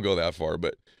go. We won't go that far.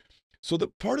 But so the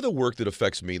part of the work that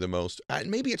affects me the most,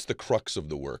 and maybe it's the crux of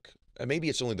the work, and maybe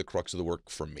it's only the crux of the work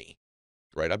for me,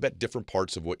 right? I bet different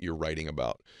parts of what you're writing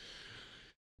about.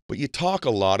 But you talk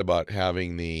a lot about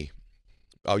having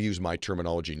I'll use my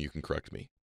terminology and you can correct me,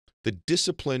 the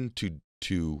discipline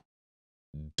to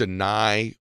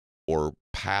deny or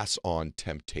pass on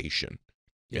temptation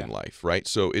in life, right?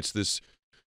 So it's this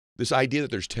idea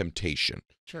that there's temptation.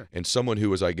 Sure. And someone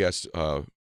who is, I guess,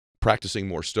 practicing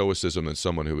more stoicism than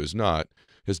someone who is not,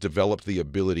 has developed the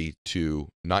ability to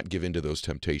not give in to those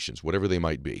temptations, whatever they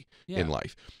might be in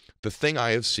life. The thing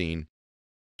I have seen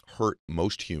hurt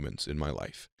most humans in my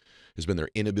life has been their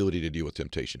inability to deal with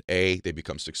temptation. They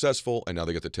become successful, and now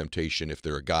they get the temptation, if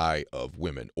they're a guy, of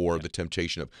women, or the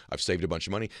temptation of, I've saved a bunch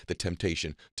of money, the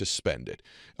temptation to spend it.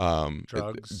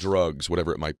 Drugs,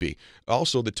 whatever it might be.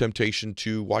 Also, the temptation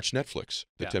to watch Netflix,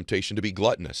 the temptation to be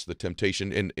gluttonous, the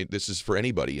temptation, and this is for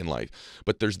anybody in life,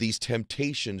 but there's these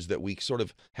temptations that we sort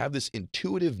of have this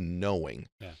intuitive knowing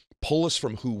pull us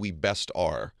from who we best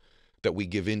are, that we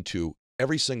give into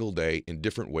every single day in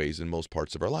different ways in most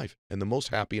parts of our life. And the most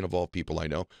happy and evolved people I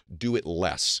know do it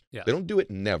less. Yes. They don't do it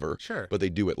never, Sure. but they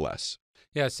do it less.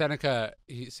 Yeah, Seneca,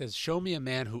 he says, show me a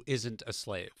man who isn't a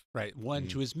slave, right? One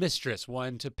to his mistress,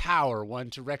 one to power, one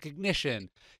to recognition.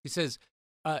 He says,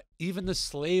 even the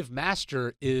slave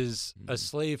master is a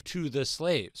slave to the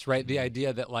slaves, right? The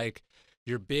idea that like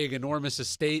your big, enormous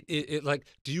estate, it like,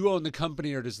 do you own the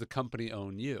company or does the company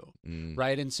own you,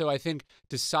 right? And so I think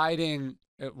deciding,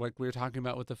 like we were talking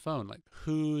about with the phone, like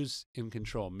who's in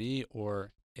control, me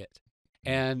or it?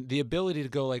 And the ability to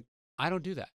go like, I don't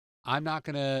do that. I'm not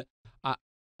going to,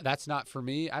 that's not for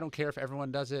me. I don't care if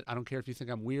everyone does it. I don't care if you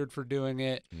think I'm weird for doing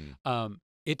it.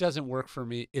 It doesn't work for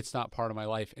me. It's not part of my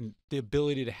life. And the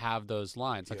ability to have those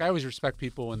lines. Like I always respect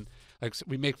people and like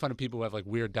we make fun of people who have like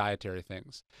weird dietary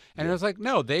things. And I was like,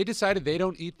 no, they decided they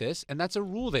don't eat this. And that's a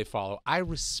rule they follow. I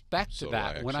respect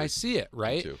that when I see it,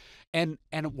 right? And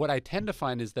what I tend to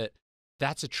find is that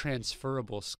that's a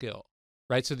transferable skill,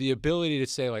 right? So the ability to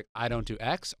say like, I don't do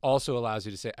X also allows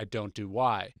you to say, I don't do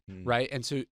Y, right? And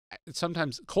so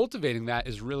sometimes cultivating that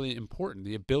is really important.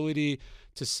 The ability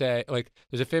to say, like,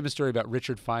 there's a famous story about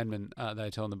Richard Feynman that I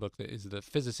tell in the book that is the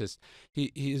physicist.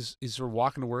 He's sort of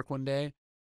walking to work one day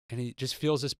and he just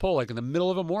feels this pull, like in the middle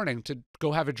of a morning, to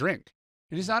go have a drink.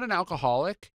 And he's not an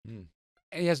alcoholic. And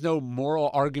he has no moral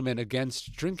argument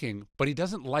against drinking, but he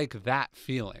doesn't like that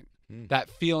feeling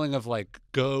of like,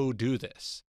 go do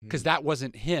this. Because that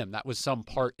wasn't him. That was some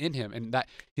part in him. And that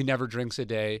he never drinks a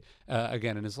day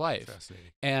again in his life. Fascinating.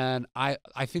 And I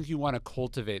think you want to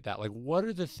cultivate that. Like, what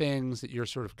are the things that you're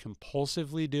sort of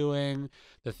compulsively doing,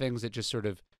 the things that just sort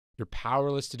of you're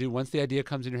powerless to do once the idea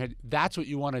comes in your head? That's what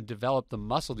you want to develop, the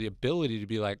muscle, the ability to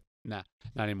be like, nah,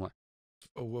 not anymore.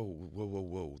 Oh,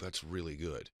 whoa. That's really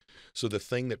good. So the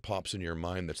thing that pops in your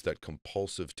mind that's that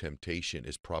compulsive temptation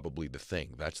is probably the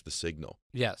thing. That's the signal.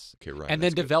 Yes. Okay, right. And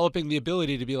then developing the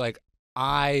ability to be like,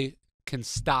 I can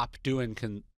stop doing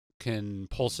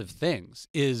compulsive things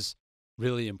is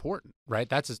really important, right?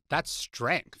 That's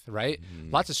strength, right?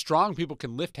 Lots of strong people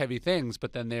can lift heavy things,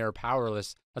 but then they are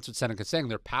powerless. That's what Seneca's saying.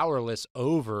 They're powerless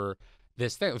over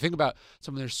this thing. Think about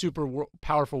someone, they're super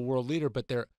powerful world leader, but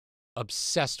they're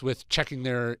obsessed with checking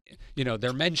their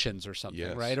mentions or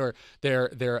something, right? Or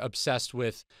they're obsessed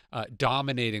with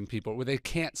dominating people, where they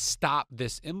can't stop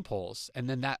this impulse, and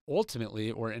then that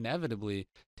ultimately or inevitably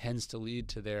tends to lead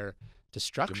to their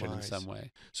destruction in some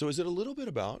way. So is it a little bit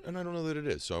about, and I don't know that it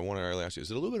is, so I want to really ask you, is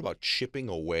it a little bit about chipping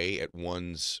away at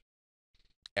one's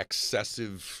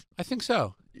excessive? I think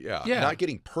so. Yeah. Not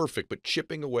getting perfect, but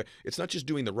chipping away. It's not just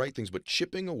doing the right things, but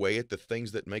chipping away at the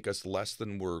things that make us less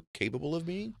than we're capable of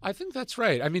being. I think that's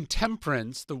right. I mean,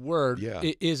 temperance, the word,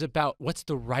 is about what's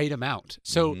the right amount.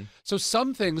 So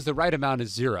some things, the right amount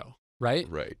is 0, right?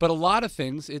 Right. But a lot of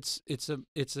things, it's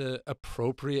a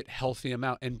appropriate, healthy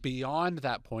amount, and beyond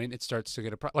that point, it starts to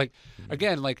get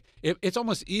again, like it's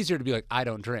almost easier to be like, I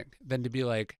don't drink, than to be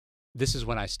like, this is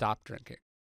when I stop drinking.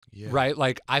 Yeah. Right?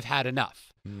 Like, I've had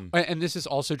enough. And this is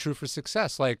also true for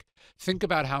success. Like, think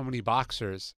about how many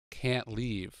boxers can't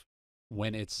leave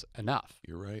when it's enough.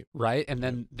 You're right. Right? And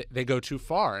then they go too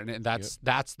far, and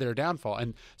that's their downfall.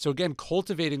 And so, again,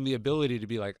 cultivating the ability to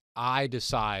be like, I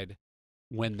decide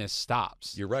when this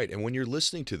stops. You're right. And when you're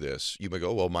listening to this, you might go,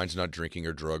 oh, well, mine's not drinking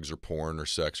or drugs or porn or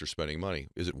sex or spending money.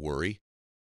 Is it worry?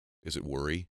 Is it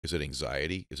worry? Is it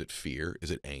anxiety? Is it fear? Is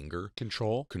it anger?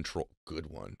 Control. Good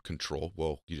one. Control.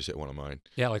 Well, you just hit one of mine.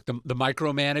 Yeah, like the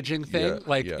micromanaging thing.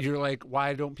 You're like,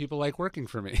 why don't people like working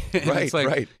for me? Right. It's like,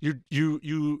 right.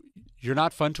 You're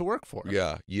not fun to work for.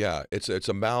 Yeah. It's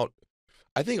about,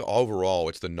 I think overall,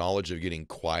 it's the knowledge of getting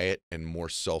quiet and more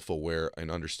self-aware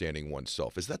and understanding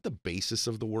oneself. Is that the basis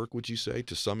of the work, would you say,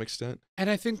 to some extent? And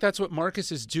I think that's what Marcus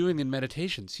is doing in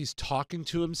meditations. He's talking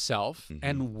to himself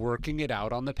and working it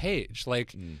out on the page.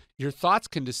 Like, your thoughts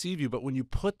can deceive you, but when you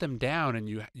put them down and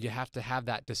you have to have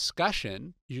that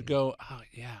discussion, you go, oh,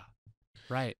 yeah,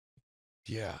 right.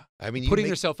 Yeah. I mean, putting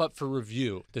yourself up for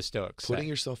review, the Stoics say. Putting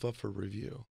yourself up for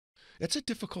review. That's a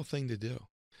difficult thing to do.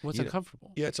 Well, it's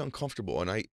uncomfortable. Yeah, it's uncomfortable,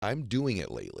 and I'm doing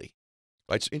it lately.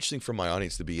 It's interesting for my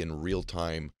audience to be in real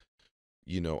time.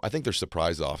 I think they're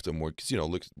surprised often because,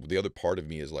 look, the other part of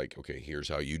me is like, okay, here's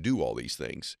how you do all these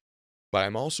things. But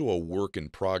I'm also a work in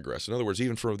progress. In other words,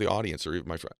 even for the audience or even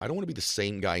my friend, I don't want to be the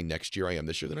same guy next year I am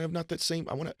this year. Then I have not that same.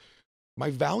 My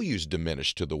values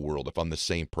diminish to the world if I'm the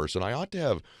same person. I ought to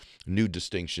have new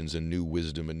distinctions and new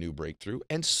wisdom and new breakthrough.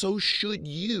 And so should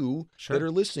you that are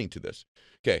listening to this.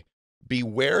 Okay.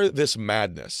 Beware this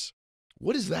madness.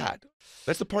 What is that?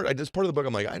 That's part of the book.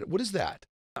 I'm like, what is that?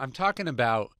 I'm talking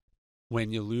about when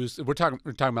you lose, we're talking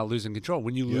about losing control.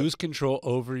 When you lose control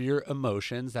over your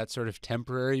emotions, that sort of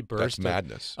temporary burst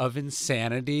madness of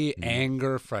insanity,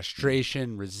 anger,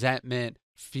 frustration, resentment,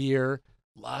 fear,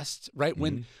 lust, right?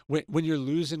 When you're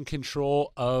losing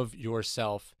control of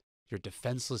yourself, you're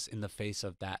defenseless in the face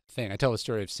of that thing. I tell the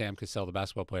story of Sam Cassell, the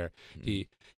basketball player. He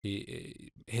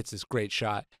hits this great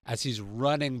shot. As he's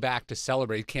running back to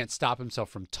celebrate, he can't stop himself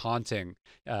from taunting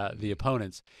the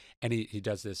opponents. And he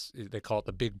does this, they call it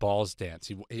the big balls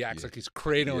dance. He acts like he's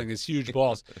cradling his huge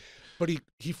balls. But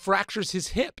he fractures his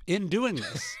hip in doing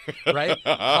this, right?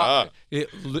 It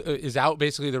is out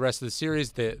basically the rest of the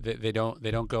series. They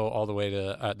don't go all the way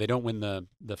to they don't win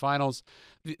the finals.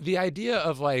 The idea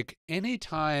of like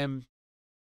anytime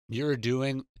you're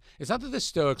doing, it's not that the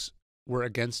Stoics were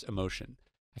against emotion.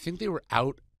 I think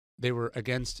they were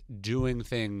against doing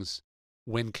things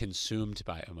when consumed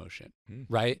by emotion,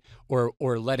 right?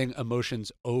 Or letting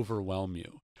emotions overwhelm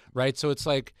you, right? So it's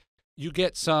like you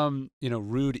get some,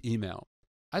 rude email.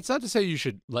 It's not to say you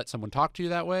should let someone talk to you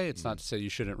that way. It's not to say you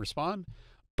shouldn't respond.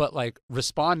 But like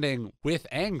responding with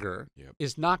anger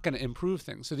is not going to improve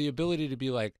things. So the ability to be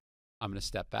like, I'm going to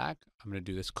step back. I'm going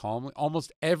to do this calmly.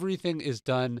 Almost everything is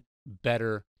done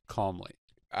better calmly.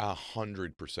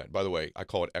 100%. By the way, I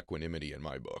call it equanimity in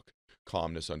my book.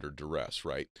 Calmness under duress,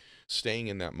 right? Staying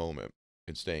in that moment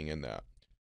and staying in that.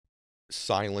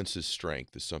 Silence is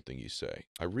strength is something you say.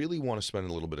 I really want to spend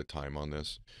a little bit of time on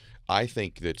this. I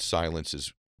think that silence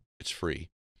it's free.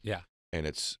 Yeah. And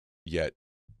it's yet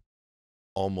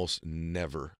almost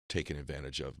never taken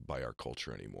advantage of by our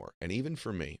culture anymore. And even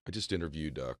for me, I just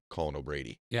interviewed Colin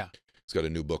O'Brady. Yeah. He's got a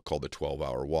new book called The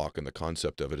 12-Hour Walk, and the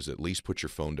concept of it is at least put your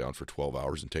phone down for 12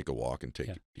 hours and take a walk and take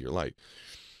your life.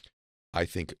 I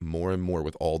think more and more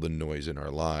with all the noise in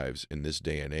our lives in this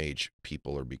day and age,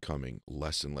 people are becoming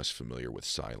less and less familiar with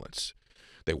silence.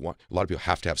 A lot of people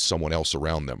have to have someone else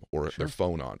around them, or their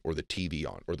phone on, or the TV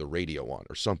on, or the radio on,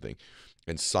 or something.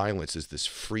 And silence is this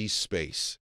free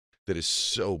space that is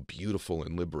so beautiful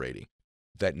and liberating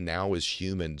that now as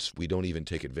humans, we don't even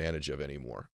take advantage of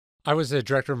anymore. I was a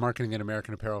director of marketing at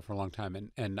American Apparel for a long time,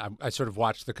 and I sort of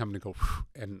watched the company go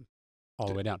and all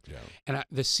the way down. Yeah. And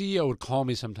the CEO would call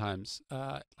me sometimes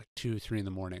like 2, 3 in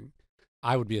the morning.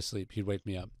 I would be asleep. He'd wake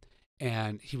me up,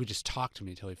 and he would just talk to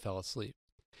me until he fell asleep.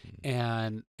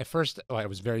 And at first, I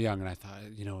was very young, and I thought,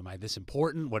 am I this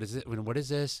important? What is it? What is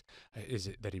this? Is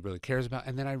it that he really cares about?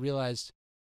 And then I realized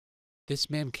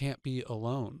this man can't be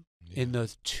alone in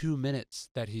those 2 minutes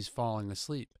that he's falling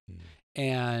asleep.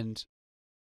 And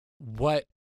what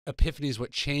epiphanies,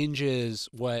 what changes,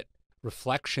 what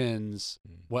reflections,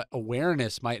 what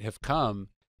awareness might have come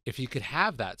if he could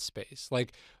have that space.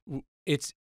 Like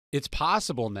it's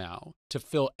possible now to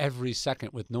fill every second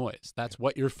with noise. That's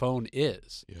what your phone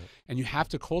is. Yeah. And you have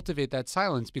to cultivate that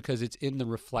silence because it's in the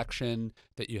reflection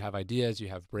that you have ideas, you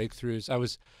have breakthroughs. I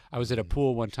was at a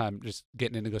pool one time just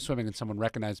getting in to go swimming, and someone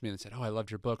recognized me and said, "Oh, I loved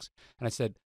your books." And I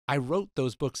said, "I wrote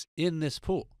those books in this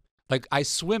pool. Like I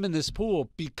swim in this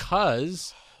pool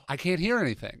because I can't hear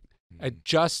anything.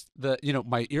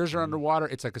 My ears are underwater.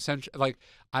 It's like essentially like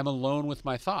I'm alone with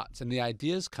my thoughts, and the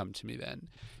ideas come to me then.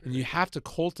 And you have to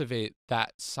cultivate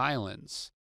that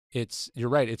silence. You're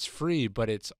right. It's free, but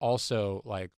it's also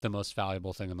like the most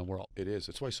valuable thing in the world. It is.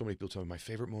 That's why so many people tell me my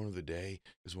favorite moment of the day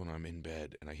is when I'm in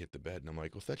bed and I hit the bed, and I'm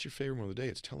like, well, if that's your favorite moment of the day,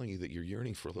 it's telling you that you're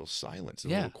yearning for a little silence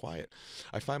and a little quiet.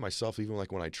 I find myself, even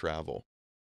like when I travel,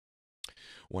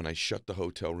 when I shut the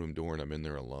hotel room door and I'm in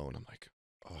there alone, I'm like,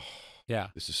 oh. Yeah,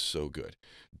 this is so good.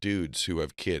 Dudes who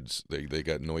have kids, they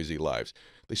got noisy lives.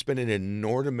 They spend an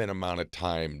inordinate amount of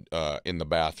time in the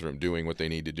bathroom doing what they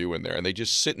need to do in there, and they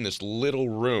just sit in this little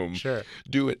room,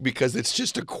 do it because it's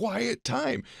just a quiet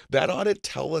time. That ought to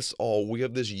tell us all we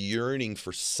have this yearning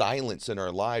for silence in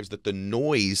our lives, that the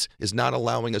noise is not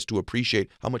allowing us to appreciate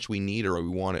how much we need or we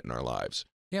want it in our lives.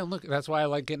 Yeah, look, that's why I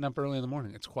like getting up early in the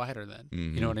morning. It's quieter then.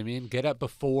 You know what I mean? Get up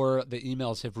before the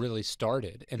emails have really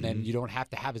started, and then you don't have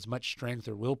to have as much strength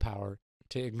or willpower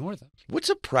to ignore them. What's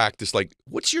a practice like?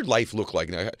 What's your life look like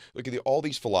now? Look at all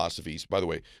these philosophies. By the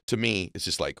way, to me, it's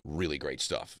just like really great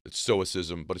stuff. It's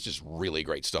stoicism, but it's just really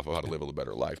great stuff about how to live a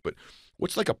better life. But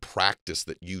what's like a practice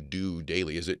that you do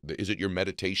daily? Is it your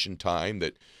meditation time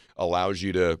that allows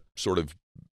you to sort of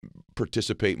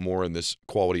participate more in this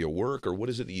quality of work, or what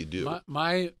is it that you do?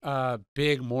 My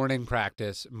big morning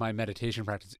practice, my meditation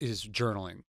practice, is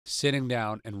journaling, sitting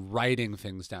down and writing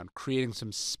things down, creating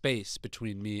some space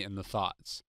between me and the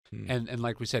thoughts, and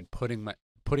like we said, putting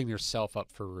yourself up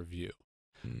for review.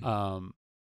 I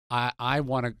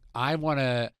don't want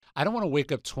to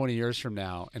wake up 20 years from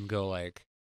now and go like,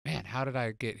 man, how did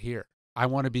I get here? I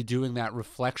want to be doing that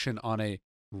reflection on a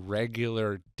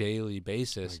regular daily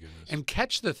basis and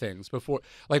catch the things before.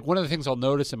 Like, one of the things I'll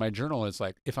notice in my journal is,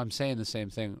 like, if I'm saying the same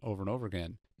thing over and over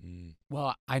again,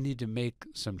 well, I need to make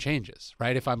some changes,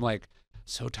 right? If I'm like,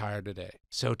 so tired today.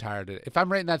 If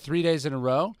I'm writing that 3 days in a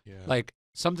row, like,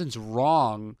 something's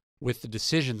wrong with the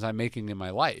decisions I'm making in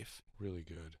my life. Really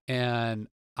good. And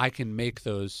I can make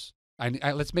those.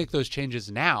 Let's make those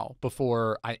changes now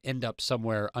before I end up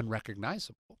somewhere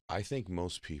unrecognizable. I think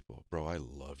most people, bro, I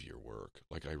love your work.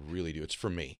 Like, I really do. It's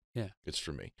for me. Yeah. It's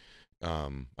for me.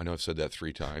 I know I've said that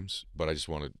 3 times, but I just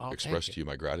want to express to you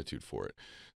my gratitude for it.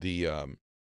 I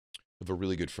have a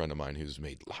really good friend of mine who's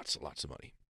made lots and lots of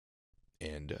money.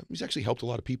 And he's actually helped a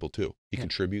lot of people, too. He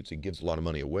contributes. He gives a lot of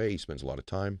money away. He spends a lot of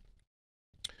time.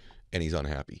 And he's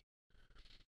unhappy.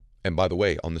 And by the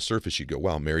way, on the surface, you go,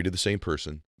 wow, married to the same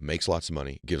person, makes lots of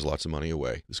money, gives lots of money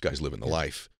away. This guy's living the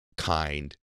life,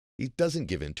 kind. He doesn't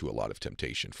give in to a lot of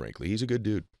temptation, frankly. He's a good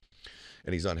dude.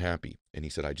 And he's unhappy. And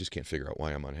he said, I just can't figure out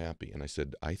why I'm unhappy. And I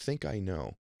said, I think I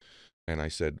know. And I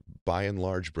said, by and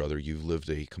large, brother, you've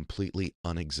lived a completely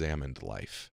unexamined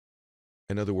life.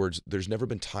 In other words, there's never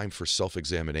been time for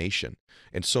self-examination.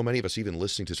 And so many of us, even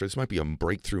listening to this might be a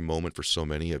breakthrough moment for so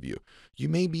many of you. You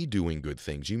may be doing good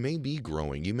things. You may be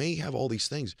growing. You may have all these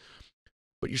things.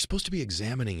 But you're supposed to be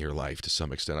examining your life to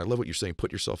some extent. I love what you're saying.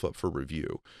 Put yourself up for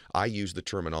review. I use the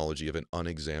terminology of an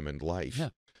unexamined life. Yeah.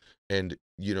 And,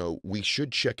 you know, we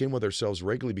should check in with ourselves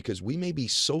regularly because we may be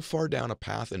so far down a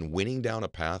path and winning down a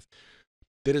path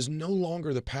that is no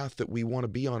longer the path that we want to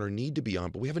be on or need to be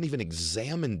on, but we haven't even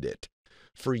examined it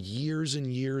for years and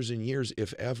years and years,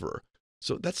 if ever.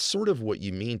 So that's sort of what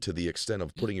you mean to the extent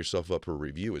of putting yourself up for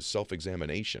review is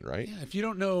self-examination, right? Yeah, if you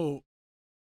don't know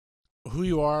who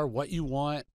you are, what you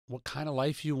want, what kind of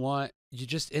life you want, you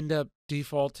just end up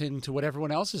defaulting to what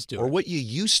everyone else is doing. Or what you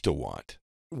used to want.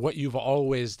 What you've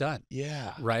always done.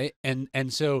 Yeah. Right? And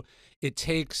so it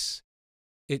takes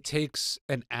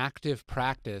an active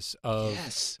practice of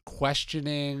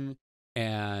questioning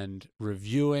and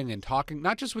reviewing and talking,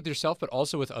 not just with yourself, but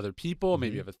also with other people.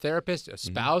 Maybe you have a therapist, a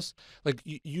spouse. Like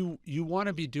you want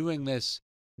to be doing this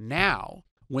now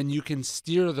when you can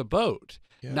steer the boat,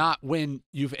 not when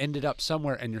you've ended up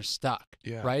somewhere and you're stuck.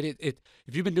 Right? If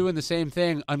you've been doing the same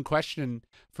thing unquestioned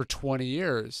for 20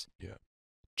 years,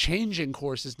 changing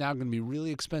course is now going to be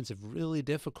really expensive, really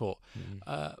difficult.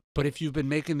 But if you've been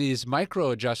making these micro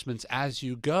adjustments as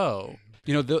you go,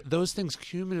 you know, those things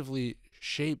cumulatively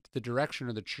shape the direction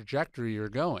or the trajectory you're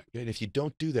going. And if you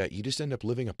don't do that, you just end up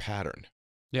living a pattern.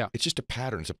 Yeah. It's just a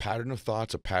pattern. It's a pattern of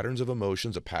thoughts, a pattern of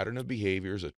emotions, a pattern of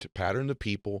behaviors, a pattern of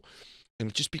people.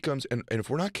 And it just becomes, and if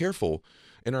we're not careful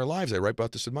in our lives, I write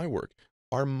about this in my work,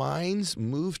 our minds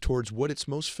move towards what it's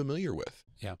most familiar with.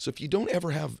 Yeah. So if you don't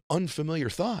ever have unfamiliar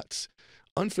thoughts,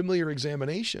 unfamiliar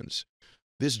examinations,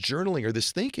 this journaling or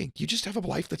this thinking, you just have a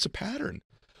life that's a pattern.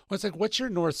 Well, it's like, what's your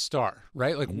North Star,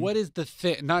 right? Like, what is the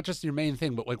thing, not just your main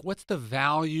thing, but like, what's the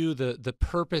value, the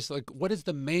purpose? Like, what is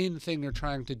the main thing you're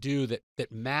trying to do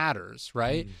that matters,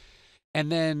 right? And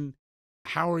then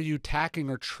how are you tacking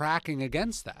or tracking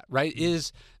against that, right?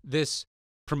 Is this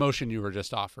promotion you were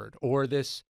just offered or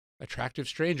this attractive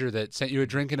stranger that sent you a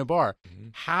drink in a bar,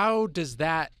 how does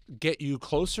that get you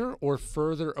closer or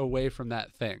further away from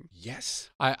that thing?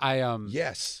 Yes.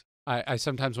 I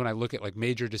sometimes when I look at like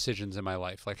major decisions in my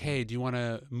life, like, hey, do you want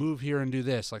to move here and do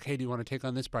this? Like, hey, do you want to take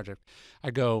on this project?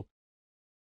 I go,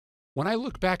 when I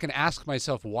look back and ask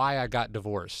myself why I got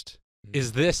divorced,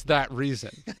 is this that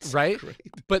reason? Right? Great.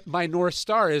 But my North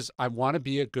Star is I want to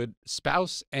be a good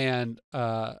spouse and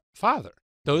father.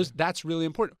 That's really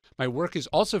important. My work is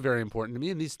also very important to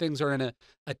me, and these things are in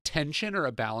a tension or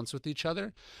a balance with each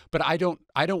other. But I don't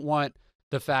want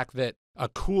the fact that a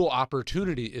cool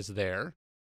opportunity is there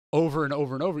over and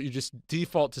over and over. You just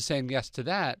default to saying yes to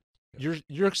that.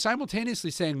 You're simultaneously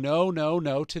saying no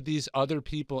to these other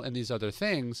people and these other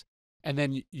things, and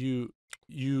then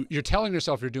you're telling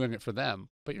yourself you're doing it for them,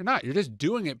 but you're not. You're just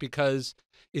doing it because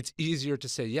it's easier to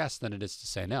say yes than it is to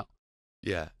say no.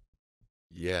 Yeah.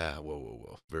 Yeah.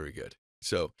 Whoa. Very good.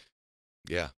 So,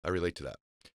 yeah, I relate to that.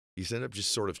 You end up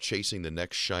just sort of chasing the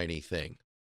next shiny thing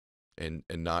and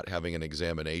not having an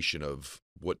examination of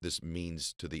what this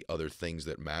means to the other things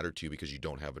that matter to you because you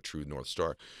don't have a true North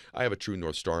Star. I have a true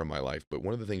North Star in my life, but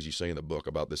one of the things you say in the book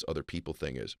about this other people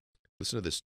thing is, listen to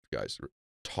this, guys,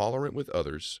 tolerant with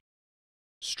others,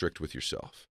 strict with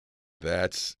yourself.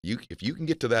 That's you. If you can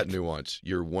get to that nuance,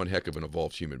 you're one heck of an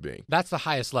evolved human being. That's the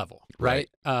highest level, right?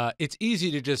 It's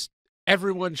easy to just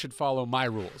everyone should follow my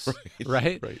rules,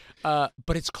 right? Right.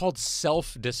 But it's called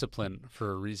self-discipline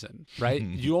for a reason, right?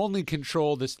 You only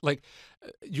control this, like,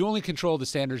 you only control the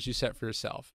standards you set for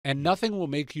yourself. And nothing will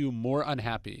make you more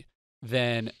unhappy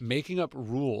than making up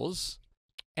rules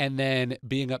and then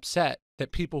being upset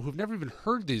that people who've never even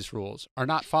heard these rules are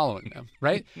not following them,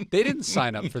 right? They didn't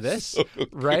sign up for this,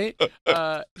 right?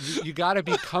 You got to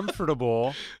be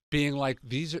comfortable being like,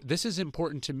 this is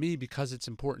important to me because it's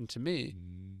important to me.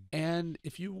 And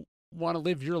if you want to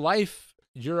live your life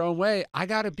your own way, I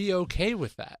got to be okay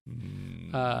with that.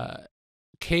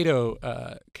 Cato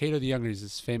the Younger, he's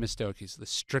this famous Stoic. He's the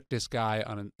strictest guy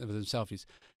with himself. He's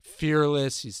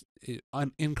fearless. He's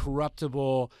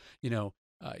incorruptible.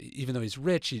 Even though he's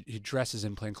rich, he dresses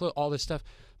in plain clothes, all this stuff.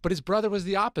 But his brother was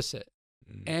the opposite.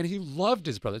 And he loved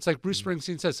his brother. It's like Bruce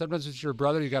Springsteen says, sometimes with your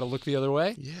brother, you got to look the other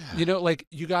way. Yeah. Like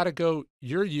you got to go,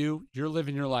 you're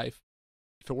living your life.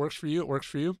 If it works for you, it works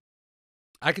for you.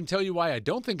 I can tell you why I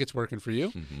don't think it's working for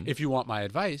you if you want my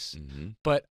advice,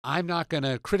 but I'm not going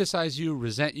to criticize you,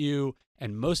 resent you,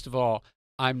 and most of all,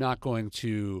 I'm not going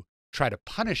to try to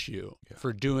punish you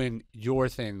for doing your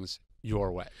things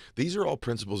your way. These are all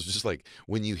principles, just like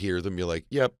when you hear them, you're like,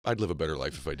 yep, I'd live a better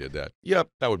life if I did that. Yep,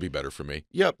 that would be better for me.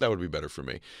 Yep, that would be better for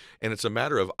me. And it's a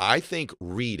matter of, I think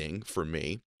reading for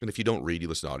me, and if you don't read, you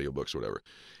listen to audiobooks or whatever,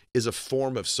 is a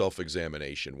form of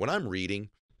self-examination. When I'm reading,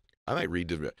 I might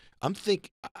read,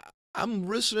 I'm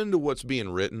listening to what's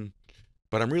being written,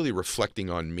 but I'm really reflecting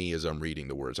on me as I'm reading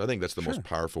the words. I think that's the most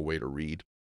powerful way to read.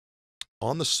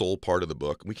 On the soul part of the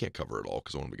book, we can't cover it all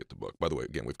because I want to get the book. By the way,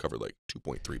 again, we've covered like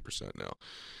 2.3% now.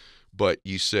 But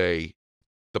you say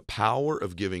the power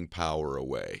of giving power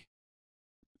away.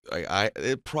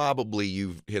 Probably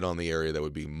you've hit on the area that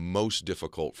would be most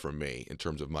difficult for me in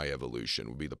terms of my evolution,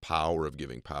 would be the power of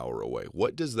giving power away.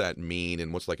 What does that mean,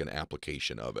 and what's like an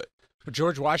application of it?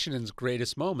 George Washington's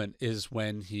greatest moment is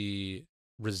when he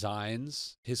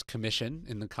resigns his commission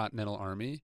in the Continental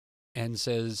Army and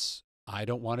says, I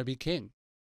don't want to be king.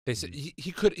 They said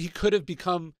he could have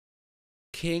become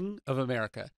king of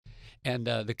America. And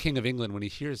the King of England, when he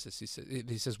hears this, he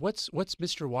says, what's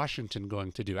Mr. Washington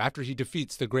going to do after he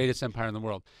defeats the greatest empire in the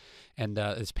world? And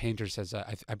this painter says,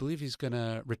 I believe he's going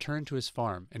to return to his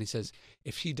farm. And he says,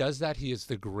 if he does that, he is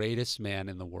the greatest man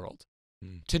in the world.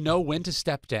 To know when to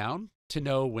step down, to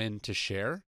know when to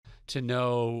share, to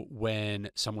know when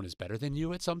someone is better than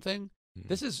you at something.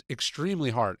 This is extremely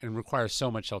hard and requires so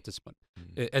much self-discipline.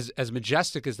 As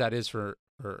majestic as that is for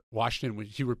Washington, when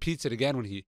he repeats it again when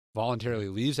he voluntarily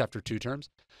leaves after 2 terms.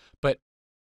 But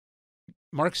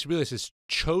Marcus Aurelius is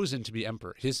chosen to be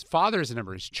emperor. His father is an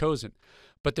emperor. He's chosen.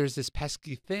 But there's this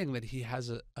pesky thing that he has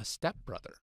a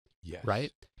stepbrother,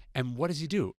 right? And what does he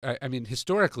do? I mean,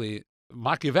 historically,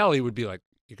 Machiavelli would be like,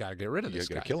 you got to get rid of this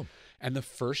guy. You got to kill him. And the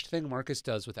first thing Marcus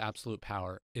does with absolute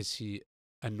power is he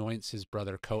anoints his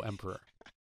brother co-emperor.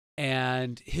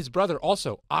 And his brother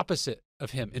also opposite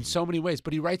of him in so many ways.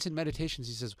 But he writes in Meditations,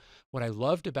 he says, what I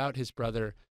loved about his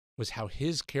brother was how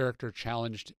his character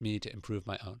challenged me to improve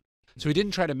my own. So he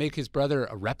didn't try to make his brother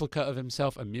a replica of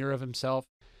himself, a mirror of himself.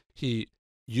 He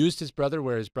used his brother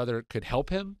where his brother could help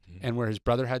him and where his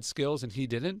brother had skills and he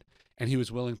didn't. And he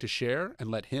was willing to share and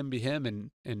let him be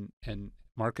him and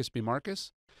Marcus be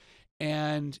Marcus.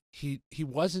 And he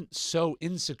wasn't so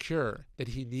insecure that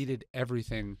he needed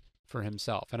everything for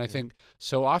himself. And I think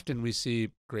so often we see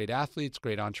great athletes,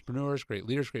 great entrepreneurs, great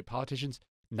leaders, great politicians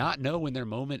not know when their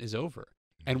moment is over.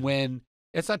 And when,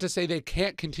 it's not to say they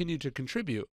can't continue to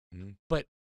contribute, but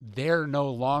they're no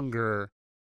longer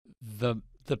the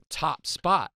top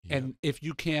spot. And if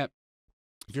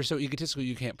you're so egotistical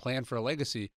you can't plan for a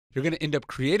legacy, you're going to end up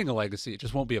creating a legacy. It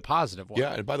just won't be a positive one.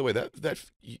 Yeah, and by the way, that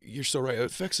you're so right. It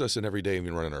affects us in every day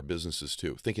when running our businesses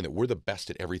too, thinking that we're the best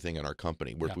at everything in our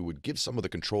company, where if we would give some of the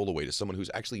control away to someone who's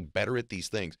actually better at these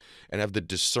things and have the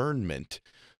discernment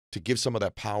to give some of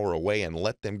that power away and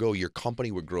let them go, your company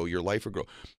would grow, your life would grow.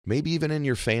 Maybe even in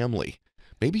your family.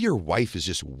 Maybe your wife is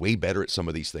just way better at some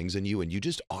of these things than you, and you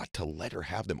just ought to let her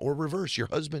have them. Or reverse, your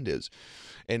husband is.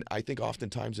 And I think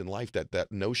oftentimes in life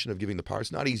that notion of giving the power,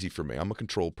 it's not easy for me. I'm a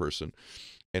control person.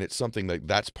 And it's something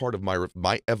that's part of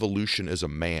my evolution as a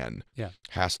man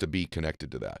has to be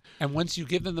connected to that. And once you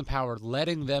give them the power,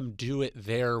 letting them do it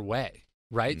their way,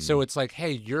 right? So it's like,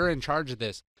 hey, you're in charge of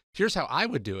this. Here's how I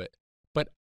would do it. But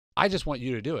I just want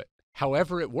you to do it.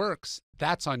 However it works,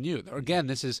 that's on you. Again,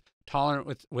 this is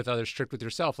tolerant with others, strict with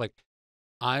yourself. Like,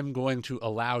 I'm going to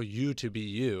allow you to be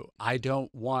you.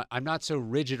 I'm not so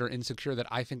rigid or insecure that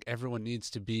I think everyone needs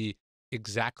to be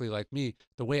exactly like me.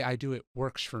 The way I do it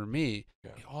works for me.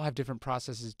 We all have different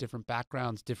processes, different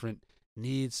backgrounds, different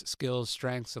needs, skills,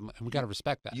 strengths, and we got to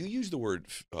respect that. You use the word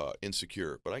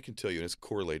insecure, but I can tell you, and it's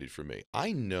correlated for me.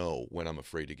 I know when I'm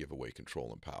afraid to give away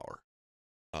control and power.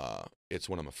 It's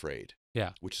when I'm afraid.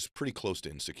 Yeah. Which is pretty close to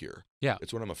insecure. Yeah.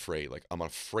 It's when I'm afraid. Like, I'm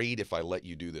afraid if I let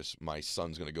you do this, my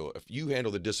son's going to go. If you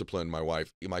handle the discipline, my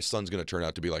wife, my son's going to turn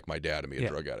out to be like my dad and be a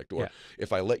drug addict. Or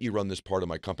if I let you run this part of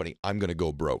my company, I'm going to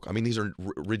go broke. I mean, these are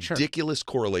ridiculous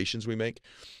correlations we make.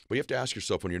 But you have to ask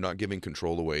yourself, when you're not giving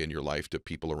control away in your life to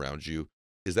people around you,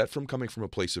 is that coming from a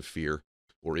place of fear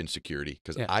or insecurity?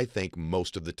 Because I think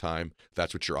most of the time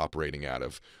that's what you're operating out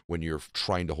of when you're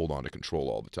trying to hold on to control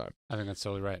all the time. I think that's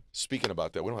totally right. Speaking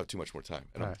about that, we don't have too much more time,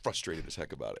 and I'm frustrated as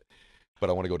heck about it. But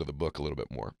I want to go to the book a little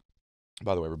bit more.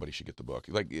 By the way, everybody should get the book.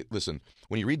 Listen,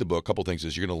 when you read the book, a couple things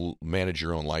is you're going to manage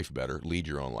your own life better, lead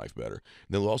your own life better. And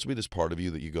there'll also be this part of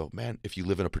you that you go, man, if you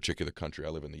live in a particular country, I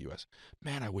live in the U.S.,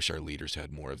 man, I wish our leaders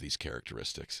had more of these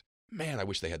characteristics. Man, I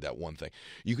wish they had that one thing.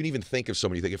 You can even think of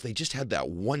somebody, you think if they just had that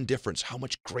one difference, how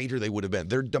much greater they would have been.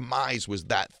 Their demise was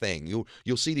that thing.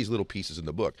 You'll see these little pieces in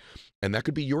the book. And that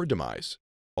could be your demise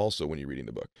also when you're reading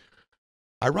the book.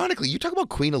 Ironically, you talk about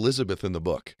Queen Elizabeth in the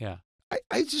book. Yeah.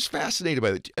 I'm just fascinated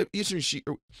by it.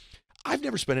 I've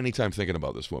never spent any time thinking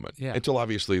about this woman until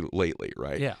obviously lately,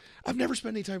 right? Yeah. I've never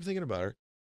spent any time thinking about her.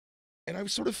 And I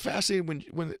was sort of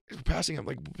fascinated when passing. I'm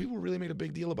like, people really made a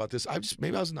big deal about this.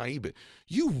 Maybe I was naive, but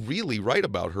you really write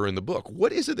about her in the book.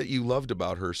 What is it that you loved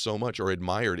about her so much, or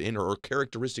admired in her, or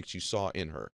characteristics you saw in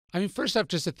her? I mean, first off,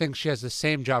 just to think she has the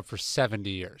same job for 70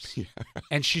 years.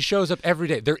 And she shows up every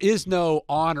day. There is no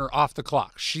on or off the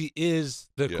clock. She is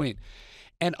the queen.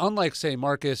 And unlike, say,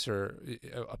 Marcus or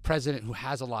a president who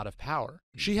has a lot of power,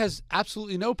 she has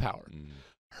absolutely no power.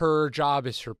 Her job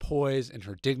is her poise and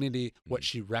her dignity, what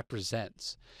she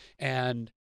represents.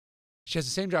 And she has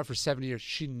the same job for 70 years.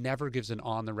 She never gives an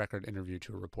on-the-record interview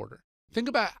to a reporter. Think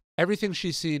about everything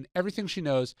she's seen, everything she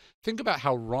knows. Think about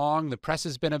how wrong the press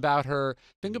has been about her.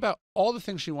 Think about all the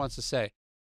things she wants to say.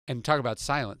 And talk about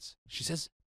silence. She says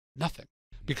nothing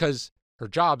because her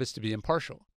job is to be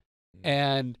impartial.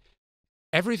 And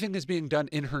everything is being done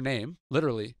in her name,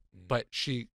 literally, but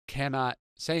she cannot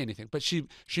say anything. But she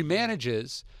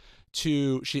manages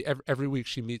to every week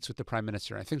she meets with the prime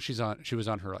minister. I think she was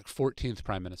on her like 14th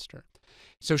prime minister.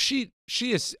 So she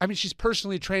is, I mean, she's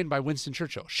personally trained by Winston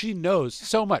Churchill. She knows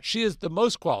so much. She is the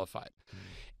most qualified.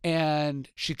 And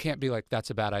she can't be like,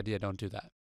 that's a bad idea, don't do that.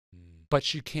 But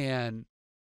she can,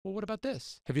 well, what about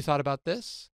this? Have you thought about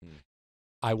this?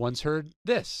 I once heard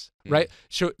this, right?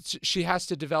 So she has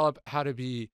to develop how to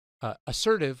be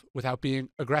assertive without being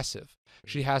aggressive.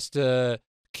 She has to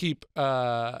she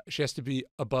has to be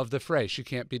above the fray. She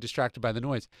can't be distracted by the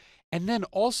noise. And then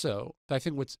also, I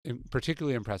think what's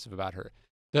particularly impressive about her,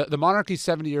 the monarchy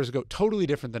 70 years ago, totally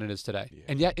different than it is today,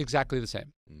 and yet exactly the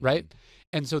same, right?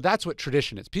 And so that's what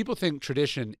tradition is. People think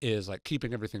tradition is like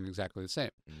keeping everything exactly the same.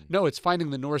 No, it's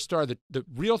finding the North Star, the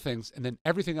real things, and then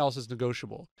everything else is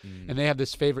negotiable. And they have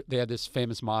this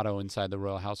famous motto inside the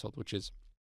royal household, which is,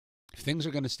 if things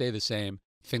are going to stay the same,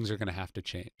 things are going to have to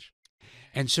change.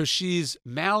 And so she's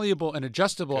malleable and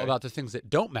adjustable about the things that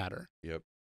don't matter.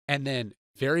 And then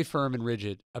very firm and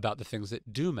rigid about the things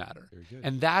that do matter.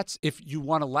 And that's, if you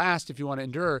want to last, if you want to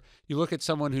endure, you look at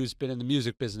someone who's been in the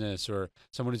music business, or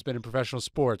someone who's been in professional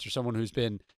sports, or someone who's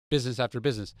been business after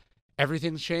business.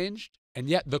 Everything's changed. And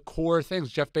yet the core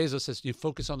things, Jeff Bezos says, you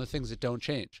focus on the things that don't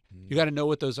change. You got to know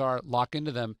what those are, lock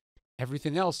into them.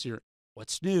 Everything else,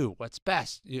 what's new, what's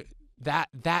best.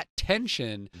 That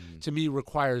tension to me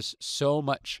requires so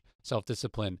much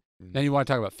self-discipline. Then you want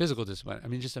to talk about physical discipline. I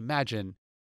mean, just imagine,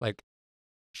 like,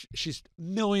 she's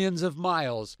millions of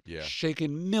miles,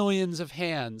 shaking millions of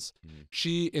hands.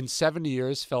 She, in 70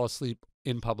 years, fell asleep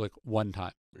in public one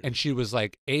time. And she was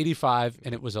like 85,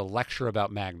 and it was a lecture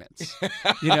about magnets.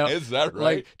 Is that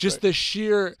right? Like, just the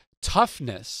sheer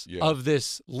toughness of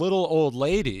this little old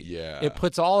lady. It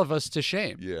puts all of us to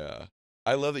shame.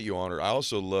 I love that you honor. I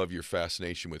also love your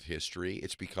fascination with history.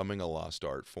 It's becoming a lost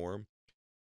art form.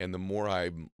 And the more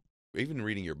even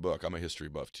reading your book, I'm a history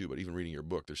buff too, but even reading your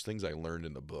book, there's things I learned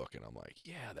in the book, and I'm like,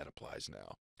 yeah, that applies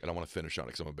now. And I want to finish on it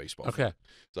because I'm a baseball fan.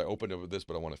 So I opened up with this,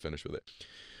 but I want to finish with it.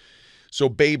 So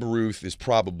Babe Ruth is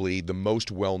probably the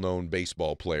most well-known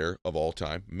baseball player of all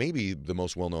time, maybe the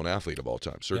most well-known athlete of all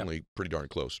time, certainly pretty darn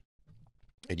close.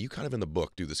 And you kind of in the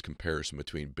book do this comparison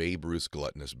between Babe Ruth's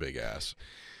gluttonous big ass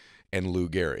and Lou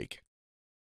Gehrig.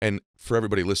 And for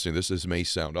everybody listening, this may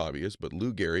sound obvious, but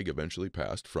Lou Gehrig eventually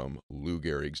passed from Lou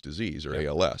Gehrig's disease, or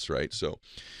ALS, right? So,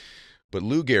 but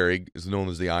Lou Gehrig is known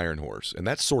as the Iron Horse, and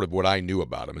that's sort of what I knew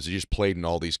about him, is he just played in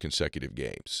all these consecutive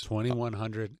games.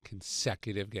 2,100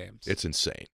 consecutive games. It's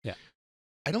insane.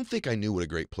 I don't think I knew what a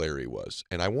great player he was.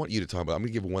 And I want you to talk about, I'm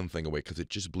going to give one thing away because it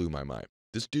just blew my mind.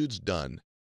 This dude's done.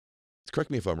 Correct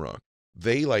me if I'm wrong.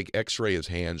 They like x-ray his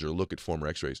hands or look at former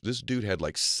x-rays. This dude had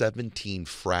like 17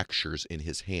 fractures in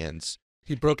his hands.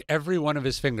 He broke every one of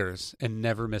his fingers and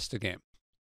never missed a game.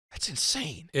 That's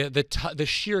insane. The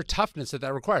sheer toughness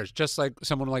that requires, just like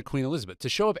someone like Queen Elizabeth, to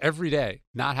show up every day,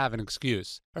 not have an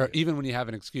excuse, or even when you have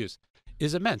an excuse,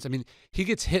 is immense. I mean, he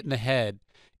gets hit in the head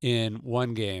in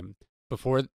one game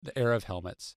before the era of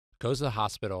helmets, goes to the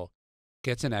hospital,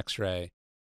 gets an x-ray.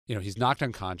 You know, he's knocked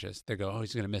unconscious. They go, oh,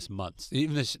 he's going to miss months.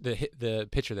 Even the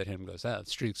pitcher that hit him goes, the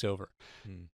streak's over.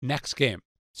 Next game,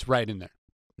 it's right in there.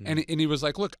 And he was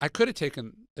like, look, I could have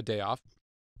taken a day off.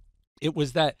 It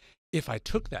was that if I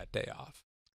took that day off,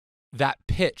 that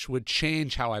pitch would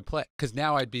change how I play. Because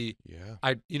now I'd be,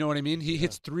 you know what I mean? He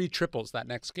hits 3 triples that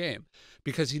next game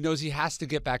because he knows he has to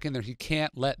get back in there. He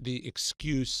can't let the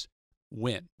excuse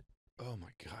win. Oh, my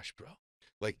gosh, bro.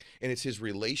 Like, and it's his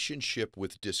relationship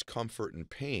with discomfort and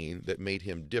pain that made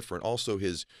him different. Also,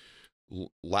 he's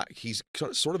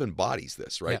sort of embodies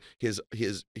this, right? Yeah.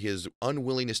 His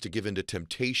unwillingness to give in to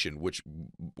temptation, which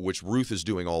Ruth is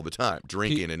doing all the time,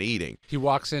 drinking and eating. He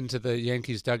walks into the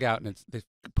Yankees dugout and they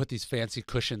put these fancy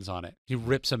cushions on it. He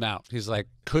rips them out. He's like,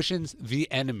 cushions,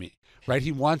 the enemy, right?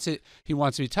 He wants it. He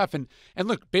wants to be tough. And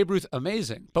look, Babe Ruth,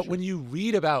 amazing. But when you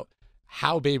read about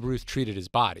how Babe Ruth treated his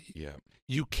body,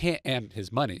 you can't, and his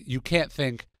money, you can't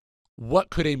think, what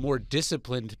could a more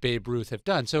disciplined Babe Ruth have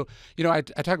done? So, you know, I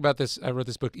talk about this. I wrote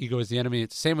this book, Ego is the Enemy.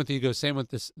 It's same with ego, same with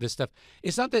this stuff.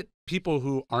 It's not that people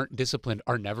who aren't disciplined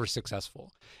are never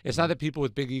successful. It's not that people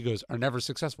with big egos are never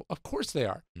successful. Of course they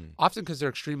are. Often because they're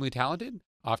extremely talented,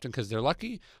 often because they're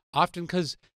lucky, often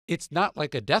because it's not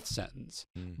like a death sentence,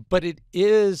 but it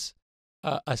is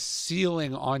a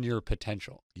ceiling on your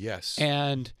potential. Yes.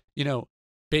 And, you know,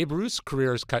 Babe Ruth's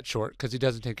career is cut short because he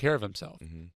doesn't take care of himself.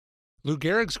 Lou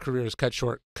Gehrig's career is cut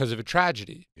short because of a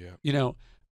tragedy. You know,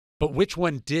 but which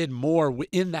one did more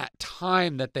in that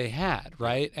time that they had,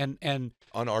 right? And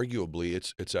unarguably,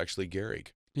 it's actually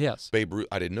Gehrig. Yes. Babe Ruth,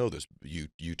 I didn't know this.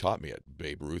 You taught me it.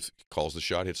 Babe Ruth calls the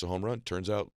shot, hits a home run. Turns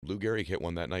out Lou Gehrig hit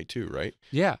one that night too, right?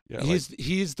 Yeah.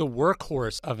 He's the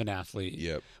workhorse of an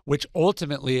athlete. Which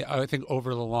ultimately, I think,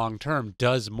 over the long term,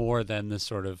 does more than the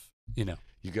sort of, you know.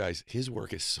 You guys, his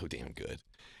work is so damn good.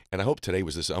 And I hope today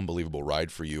was this unbelievable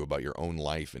ride for you about your own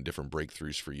life and different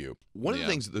breakthroughs for you. One of the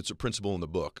things that's a principle in the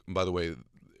book, and by the way,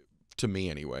 to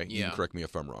me anyway, you can correct me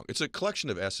if I'm wrong. It's a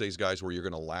collection of essays, guys, where you're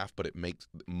going to laugh, but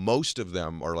most of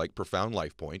them are like profound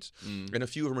life points, and a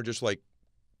few of them are just like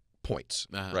points,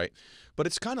 right? But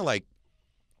it's kind of like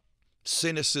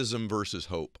cynicism versus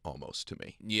hope almost to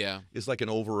me. It's like an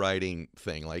overriding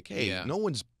thing. Like, hey, no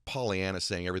one's Pollyanna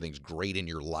saying everything's great in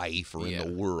your life or in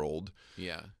the world.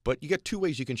 But you got 2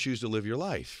 ways you can choose to live your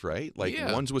life, right? Like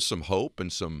one's with some hope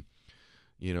and some,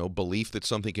 you know, belief that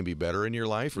something can be better in your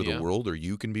life or the world or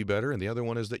you can be better, and the other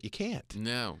one is that you can't.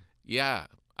 No.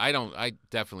 I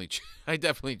definitely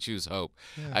choose hope.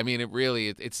 I mean,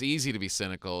 it's easy to be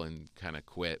cynical and kind of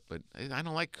quit, but I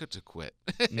don't like to quit.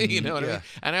 You know what I mean?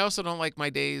 And I also don't like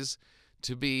my days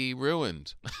to be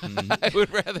ruined.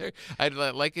 I'd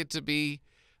like it to be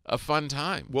a fun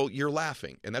time. Well, you're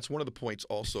laughing, and that's one of the points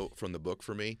also from the book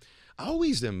for me. I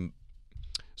always am,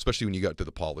 especially when you got to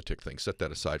the politic thing, set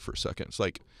that aside for a second. It's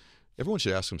like everyone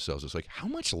should ask themselves, it's like, how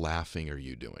much laughing are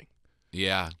you doing?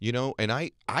 You know, and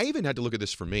I even had to look at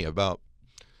this for me about,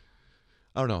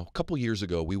 I don't know, a couple years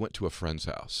ago, we went to a friend's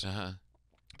house.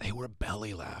 They were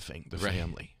belly laughing, the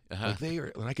family. Like they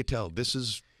are, and I could tell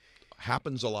this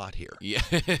happens a lot here.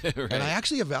 And I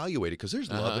actually evaluated because there's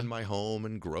love in my home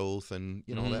and growth and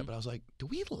you know all that. But I was like, do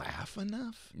we laugh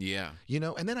enough? You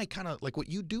know, and then I kind of like what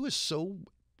you do is so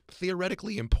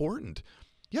theoretically important.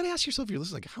 You got to ask yourself, if you're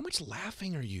listening, like, how much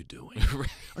laughing are you doing?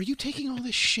 Are you taking all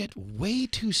this shit way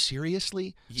too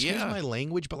seriously? Excuse my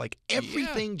language, but like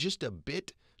everything just a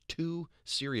bit too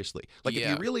seriously. Like if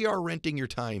you really are renting your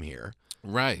time here,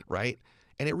 right?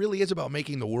 And it really is about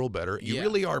making the world better. You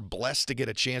really are blessed to get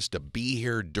a chance to be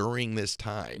here during this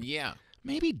time.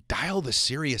 Maybe dial the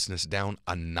seriousness down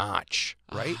a notch,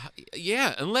 right?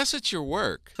 Unless it's your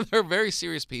work. There are very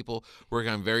serious people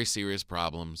working on very serious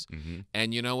problems.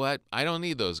 And you know what? I don't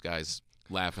need those guys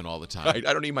laughing all the time.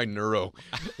 I don't need my neuro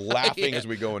laughing as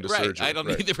we go into surgery. I don't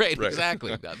need the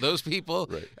exactly. Those people,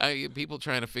 people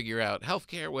trying to figure out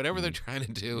healthcare, whatever they're trying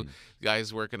to do,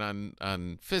 guys working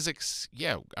on physics.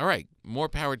 All right, more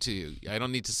power to you. I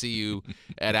don't need to see you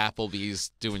at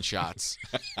Applebee's doing shots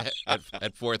at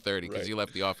 4:30 because you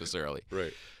left the office early.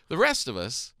 The rest of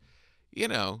us, you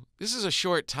know, this is a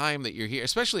short time that you're here,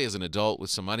 especially as an adult with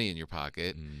some money in your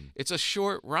pocket. It's a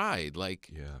short ride.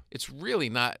 Like, it's really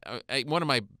not. One of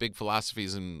my big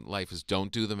philosophies in life is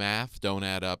don't do the math. Don't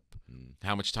add up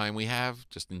how much time we have.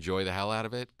 Just enjoy the hell out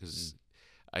of it, because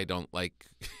I don't like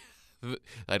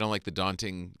the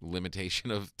daunting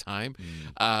limitation of time.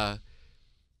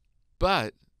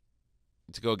 But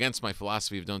to go against my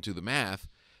philosophy of don't do the math,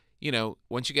 you know,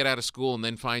 once you get out of school and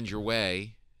then find your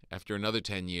way after another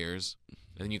 10 years,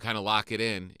 and then you kind of lock it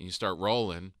in and you start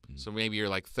rolling. So maybe you're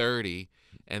like 30,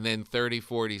 and then 30,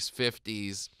 40s,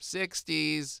 50s,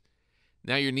 60s.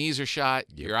 Now your knees are shot,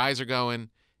 your eyes are going,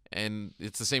 and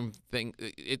it's the same thing.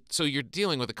 So you're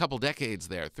dealing with a couple decades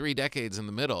there, 3 decades in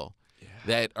the middle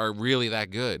that are really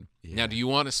that good. Now, do you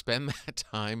want to spend that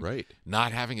time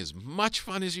not having as much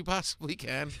fun as you possibly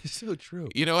can? It's so true.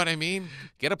 You know what I mean?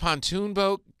 Get a pontoon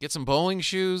boat, get some bowling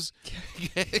shoes,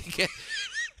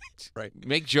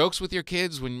 make jokes with your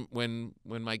kids when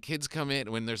my kids come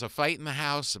in, when there's a fight in the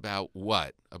house about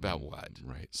what?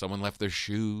 Right. Someone left their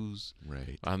shoes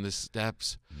on the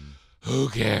steps. Who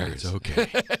cares? It's okay.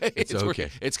 It's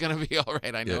okay. It's going to be all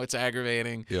right. I know it's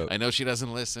aggravating. I know she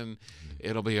doesn't listen.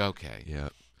 It'll be okay. Yeah.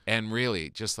 And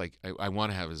really, just like I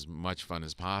want to have as much fun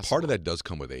as possible. Part of that does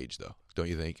come with age, though, don't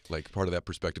you think? Like, part of that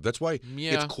perspective. That's why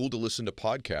it's cool to listen to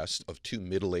podcasts of 2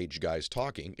 middle-aged guys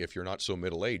talking if you're not so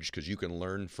middle-aged, because you can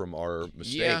learn from our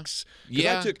mistakes.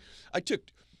 I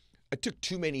took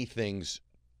too many things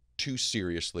too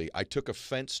seriously. I took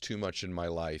offense too much in my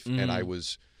life, and I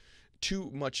was too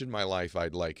much in my life.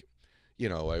 I'd like, you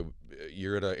know,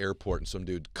 you're at an airport and some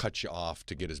dude cuts you off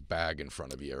to get his bag in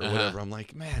front of you or whatever. I'm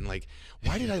like, man, like,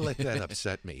 why did I let that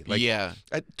upset me? Like,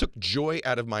 I took joy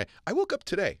out of my. I woke up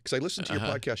today because I listened to your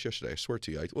podcast yesterday. I swear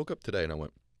to you, I woke up today and I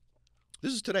went,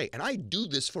 this is today, and I do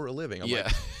this for a living. I'm like,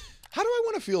 how do I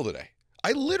want to feel today?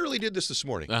 I literally did this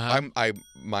morning.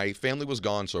 My family was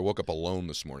gone, so I woke up alone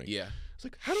this morning. It's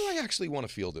like, how do I actually want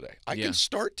to feel today? I can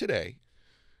start today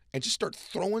and just start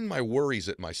throwing my worries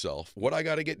at myself, what I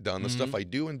got to get done, the stuff I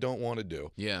do and don't want to do.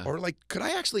 Or like, could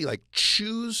I actually like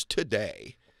choose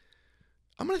today?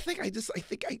 I'm going to think,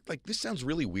 this sounds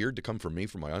really weird to come from me,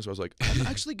 from my eyes. So I was like, I'm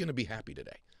actually going to be happy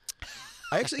today.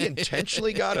 I actually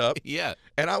intentionally got up,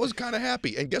 and I was kind of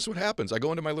happy. And guess what happens? I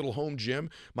go into my little home gym.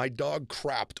 My dog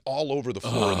crapped all over the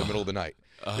floor in the middle of the night.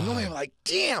 And normally I'm like,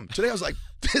 damn. Today I was like,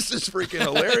 this is freaking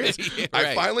hilarious.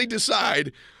 I finally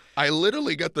decide. I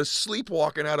literally got the sleep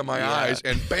walking out of my eyes,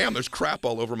 and bam, there's crap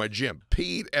all over my gym.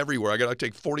 Peed everywhere. I got to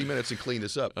take 40 minutes and clean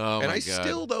this up. And I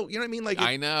still, though, you know what I mean? Like,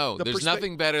 I know. There's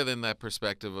nothing better than that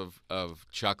perspective of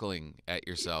chuckling at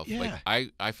yourself. Like,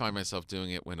 I find myself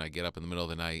doing it when I get up in the middle of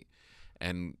the night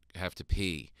and have to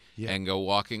pee and go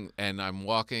walking, and I'm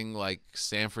walking like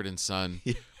Sanford and Son.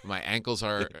 My ankles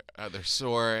are they're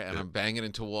sore, and I'm banging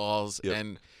into walls,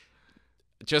 and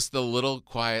just the little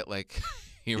quiet, like,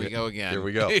 here we go again. Here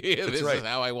we go. This is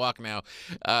how I walk now.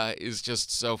 Is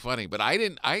just so funny. But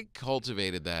I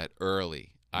cultivated that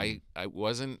early. I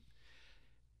wasn't.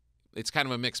 It's kind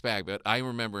of a mixed bag. But I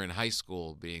remember in high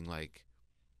school being like,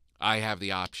 I have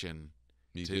the option.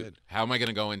 How am I going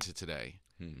to go into today?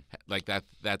 Like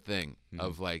that thing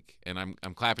of like, and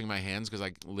I'm clapping my hands because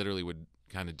I literally would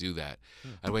kind of do that.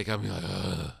 I'd wake up and be like,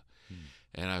 ugh.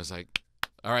 And I was like,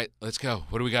 all right, let's go.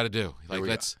 What do we got to do? Like,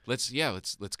 let's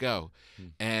go.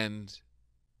 And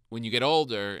when you get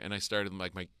older, and I started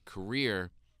like my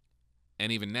career,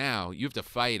 and even now, you have to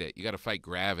fight it. You got to fight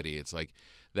gravity. It's like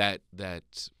that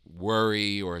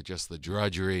worry or just the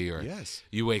drudgery, or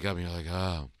you wake up and you're like,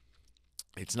 oh,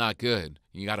 it's not good.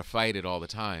 You got to fight it all the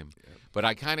time. But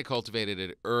I kind of cultivated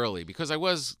it early because I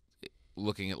was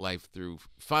looking at life through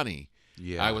funny.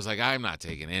 I was like, I'm not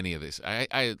taking any of this.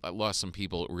 I lost some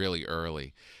people really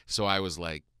early. So I was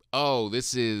like, oh,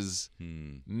 this is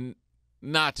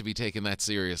not to be taken that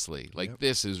seriously. Like,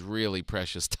 this is really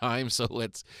precious time, so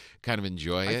let's kind of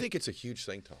enjoy it. I think it's a huge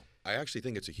thing, Tom. I actually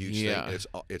think it's a huge thing.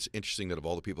 It's interesting that of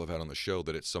all the people I've had on the show,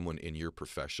 that it's someone in your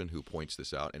profession who points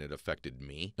this out, and it affected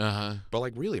me. But,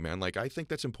 like, really, man, like, I think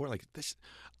that's important. Like, this,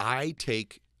 I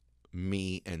take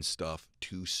me and stuff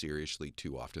too seriously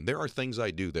too often. There are things I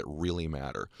do that really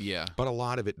matter. But a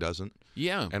lot of it doesn't.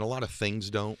 And a lot of things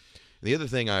don't. And the other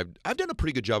thing, I've done a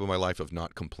pretty good job in my life of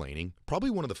not complaining. Probably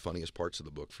one of the funniest parts of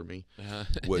the book for me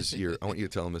was I want you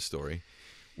to tell them this story,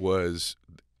 was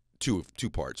two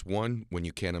parts. One, when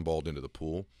you cannonballed into the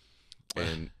pool,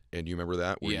 and you remember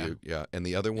that? Where and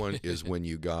the other one is when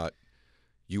you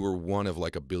were one of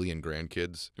like 1 billion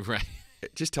grandkids. Right.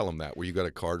 Just tell them that, where you got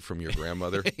a card from your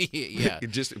grandmother.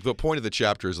 Just the point of the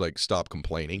chapter is like, stop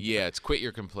complaining. It's quit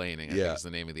your complaining. I think is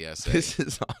the name of the essay. This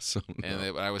is awesome.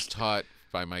 And I was taught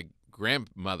by my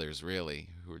grandmothers, really,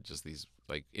 who were just these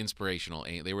like inspirational.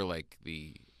 They were like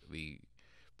the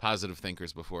positive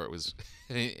thinkers before it was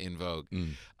in vogue.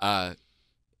 And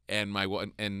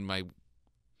the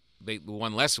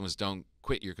one lesson was, don't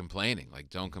quit your complaining.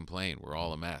 Like, don't complain. We're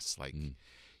all a mess. Like,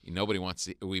 nobody wants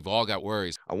to, we've all got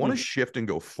worries. I want to shift and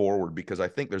go forward, because I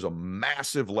think there's a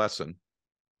massive lesson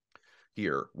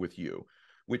here with you,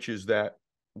 which is that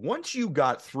once you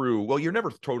got through, well, you're never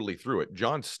totally through it.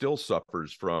 John still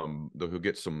suffers from who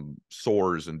gets some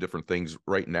sores and different things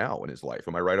right now in his life.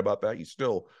 Am I right about that? You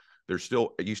still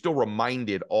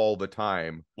reminded all the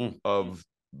time of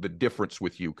the difference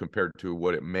with you compared to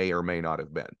what it may or may not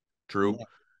have been. True?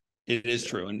 Yeah, it is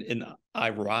true. And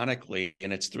ironically,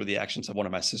 and it's through the actions of one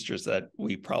of my sisters that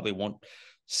we probably won't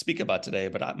speak about today,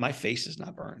 but my face is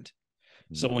not burned.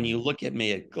 So when you look at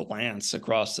me at glance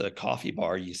across a coffee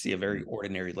bar, you see a very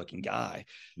ordinary looking guy.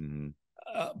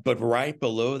 But right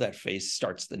below that face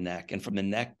starts the neck. And from the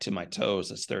neck to my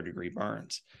toes, it's 3rd-degree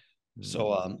burns.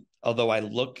 So although I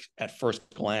look at first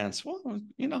glance, well,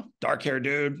 dark haired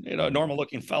dude, normal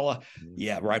looking fella.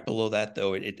 Yeah, right below that,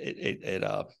 though, it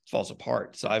falls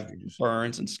apart. So I've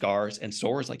burns and scars and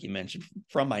sores, like you mentioned,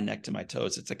 from my neck to my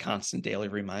toes. It's a constant daily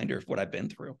reminder of what I've been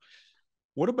through.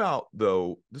 What about,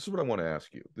 though, this is what I want to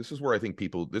ask you. This is where I think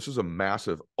this is a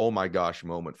massive, oh my gosh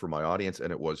moment for my audience,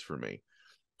 and it was for me.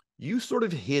 You sort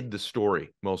of hid the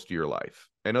story most of your life.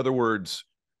 In other words,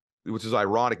 which is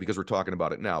ironic because we're talking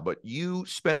about it now, but you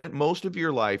spent most of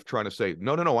your life trying to say,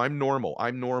 no, I'm normal.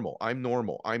 I'm normal. I'm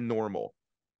normal. I'm normal.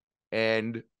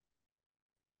 And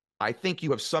I think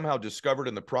you have somehow discovered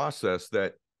in the process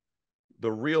that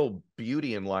the real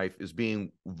beauty in life is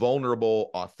being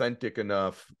vulnerable, authentic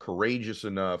enough, courageous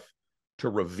enough to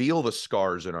reveal the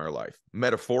scars in our life,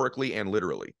 metaphorically and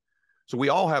literally. So we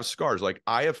all have scars. Like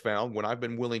I have found when I've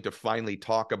been willing to finally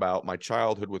talk about my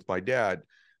childhood with my dad,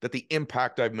 that the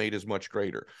impact I've made is much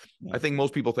greater. I think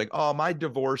most people think, oh, my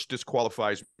divorce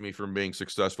disqualifies me from being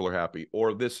successful or happy,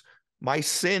 or my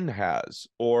sin has,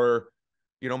 or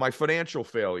my financial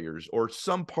failures, or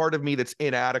some part of me that's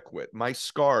inadequate, my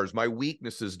scars, my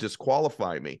weaknesses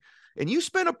disqualify me. And you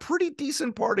spent a pretty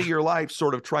decent part of your life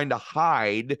sort of trying to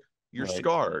hide your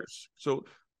scars. So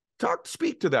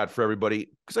speak to that for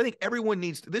everybody, because I think everyone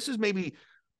needs this is maybe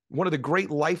one of the great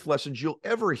life lessons you'll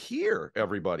ever hear,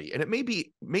 everybody. And it may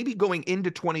be going into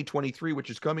 2023,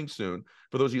 which is coming soon,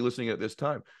 for those of you listening at this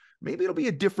time, maybe it'll be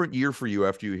a different year for you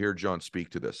after you hear John speak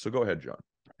to this. So go ahead, John.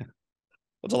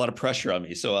 It's a lot of pressure on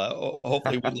me. So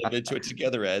hopefully we live into it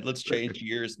together, Ed. Let's change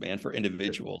gears, man, for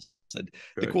individuals. And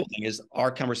the cool thing is our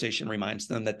conversation reminds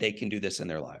them that they can do this in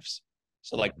their lives.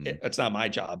 So like, it's not my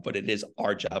job, but it is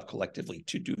our job collectively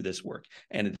to do this work.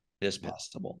 And it is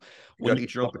possible. You got to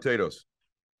eat your own potatoes.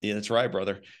 Yeah, that's right,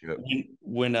 brother.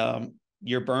 When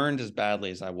you're burned as badly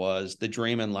as I was, the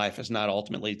dream in life is not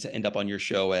ultimately to end up on your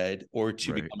show, Ed, or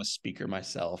to become a speaker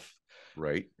myself.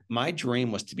 Right. My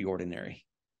dream was to be ordinary.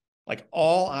 Like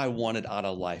all I wanted out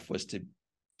of life was to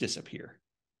disappear.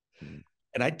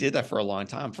 And I did that for a long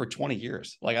time, for 20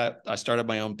 years. Like I started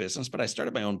my own business, but I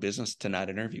started my own business to not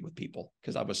interview with people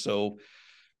because I was so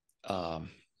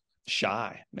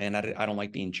shy, man. I don't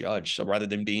like being judged. So rather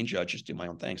than being judged, just do my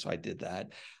own thing. So I did that.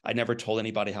 I never told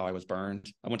anybody how I was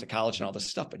burned. I went to college and all this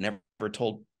stuff, but never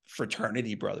told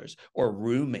fraternity brothers or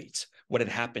roommates what had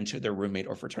happened to their roommate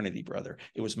or fraternity brother.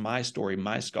 It was my story,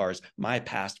 my scars, my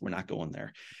past. We're not going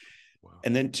there. Wow.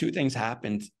 And then 2 things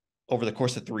happened over the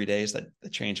course of 3 days that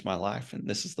changed my life. And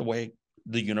this is the way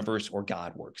the universe or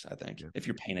God works, I think, if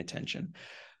you're paying attention.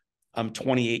 I'm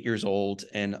 28 years old,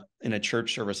 and in a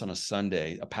church service on a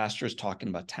Sunday, a pastor is talking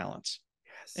about talents.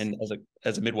 Yes. And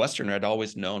as a Midwesterner, I'd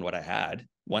always known what I had,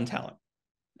 one talent.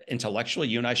 Intellectually,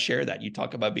 you and I share that. You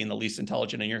talk about being the least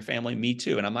intelligent in your family. Me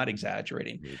too. And I'm not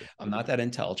exaggerating. I'm not that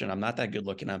intelligent. I'm not that good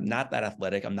looking. I'm not that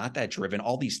athletic. I'm not that driven.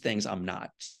 All these things I'm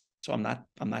not. So I'm not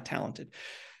talented.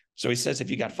 So he says, if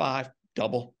you got 5,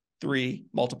 double, 3,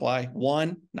 multiply,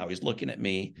 1. Now he's looking at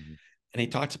me and he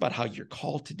talks about how you're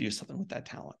called to do something with that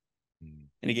talent.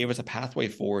 And he gave us a pathway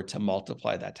forward to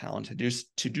multiply that talent,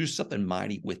 to do something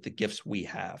mighty with the gifts we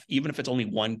have. Even if it's only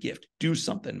one gift, do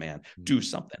something, man, do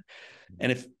something.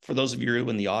 And if, for those of you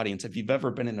in the audience, if you've ever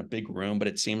been in a big room, but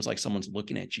it seems like someone's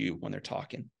looking at you when they're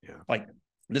talking, like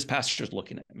this pastor's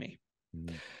looking at me.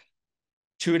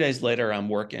 2 days later, I'm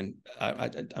working.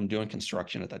 I'm doing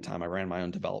construction at that time. I ran my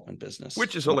own development business.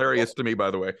 Which is hilarious to me,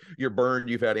 by the way. You're burned.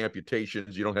 You've had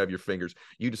amputations. You don't have your fingers.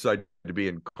 You decide to be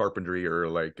in carpentry or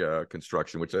like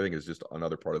construction, which I think is just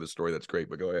another part of the story that's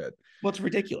great. But go ahead. Well, it's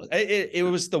ridiculous. It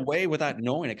was the way without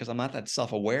knowing it, because I'm not that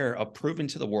self-aware of proving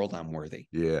to the world I'm worthy.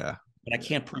 Yeah. but I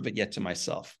can't prove it yet to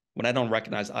myself. When I don't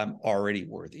recognize I'm already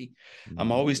worthy, I'm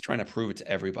Mm. always trying to prove it to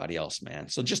everybody else, man.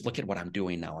 So just look at what I'm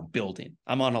doing now. I'm building.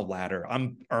 I'm on a ladder.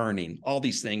 I'm earning all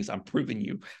these things. I'm proving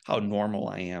you how normal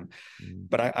I am. Mm.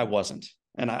 But I wasn't,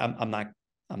 and I'm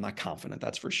not confident.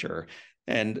 That's for sure.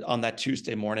 And on that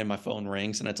Tuesday morning, my phone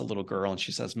rings, and it's a little girl, and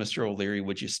she says, "Mr. O'Leary,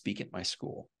 would you speak at my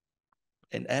school?"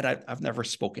 And Ed, I've never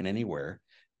spoken anywhere,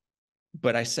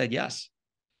 but I said yes.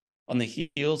 On the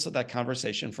heels of that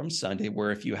conversation from Sunday,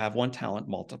 where if you have one talent,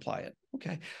 multiply it.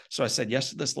 Okay. So I said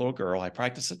yes to this little girl. I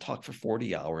practiced a talk for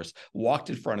 40 hours, walked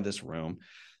in front of this room,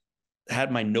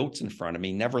 had my notes in front of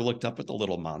me, never looked up at the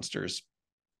little monsters.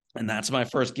 And that's my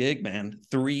first gig, man.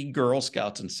 3 Girl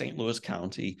Scouts in St. Louis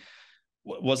County.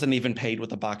 Wasn't even paid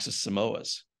with a box of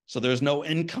Samoas. So there's no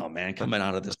income, man, coming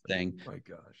out of this thing. My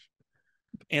gosh.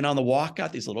 And on the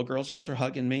walkout, these little girls are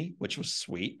hugging me, which was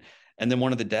sweet. And then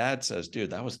one of the dads says, "Dude,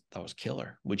 that was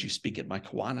killer. Would you speak at my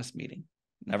Kiwanis meeting?"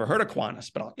 Never heard of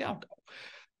Kiwanis, but I'll go.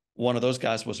 One of those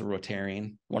guys was a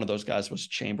Rotarian. One of those guys was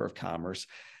Chamber of Commerce.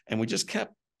 And we just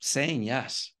kept saying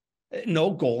yes.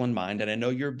 No goal in mind. And I know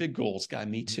you're a big goals guy,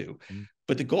 me too. Mm-hmm.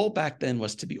 But the goal back then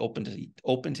was to be open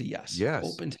to yes. Yes.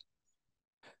 Open to,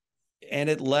 and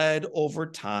it led over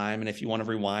time. And if you want to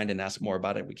rewind and ask more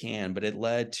about it, we can, but it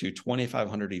led to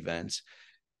 2,500 events,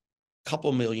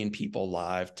 couple million people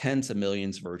live, tens of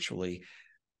millions virtually,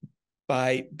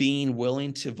 by being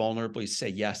willing to vulnerably say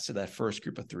yes to that first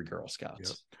group of 3 Girl Scouts.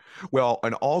 Yep. Well,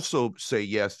 and also say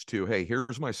yes to, hey,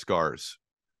 here's my scars.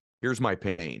 Here's my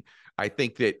pain. I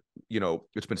think that,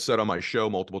 it's been said on my show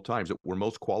multiple times that we're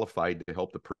most qualified to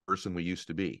help the person we used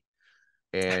to be.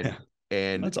 And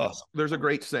and that's awesome. There's a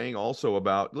great saying also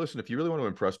about, listen, if you really want to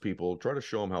impress people, try to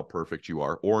show them how perfect you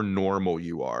are or normal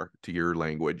you are, to your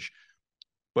language.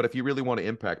 But if you really want to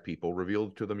impact people, reveal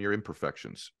to them your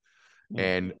imperfections. Mm-hmm.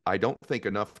 And I don't think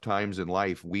enough times in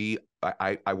life,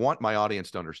 I want my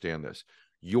audience to understand this.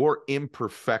 Your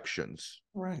imperfections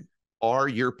are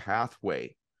your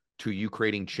pathway to you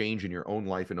creating change in your own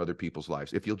life and other people's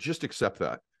lives. If you'll just accept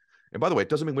that. And by the way, it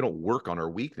doesn't mean we don't work on our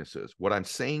weaknesses. What I'm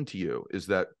saying to you is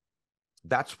that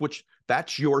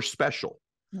that's your special.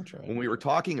 That's right. When we were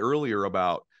talking earlier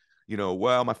about,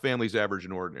 well, my family's average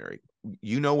and ordinary.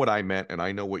 You know what I meant, and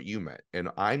I know what you meant. And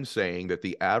I'm saying that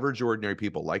the average, ordinary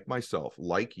people like myself,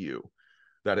 like you,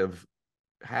 that have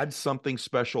had something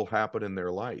special happen in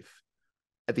their life,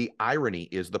 the irony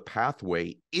is the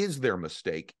pathway is their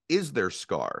mistake, is their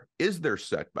scar, is their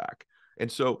setback.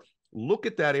 And so look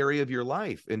at that area of your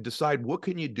life and decide, what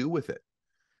can you do with it?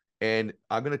 And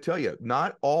I'm going to tell you,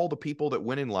 not all the people that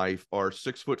win in life are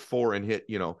 6'4" and hit,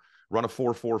 run a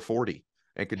 4.40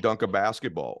 and could dunk a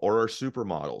basketball or are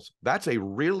supermodels. That's a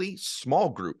really small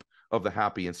group of the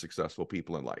happy and successful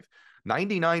people in life.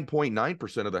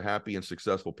 99.9% of the happy and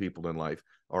successful people in life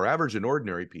are average and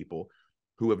ordinary people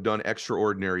who have done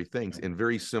extraordinary things in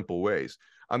very simple ways.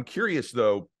 I'm curious,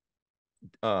 though,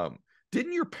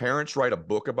 didn't your parents write a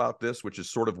book about this, which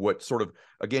is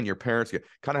again, your parents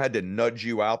kind of had to nudge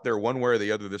you out there one way or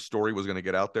the other, this story was going to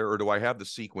get out there? Or do I have the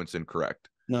sequence incorrect?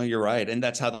 No, you're right. And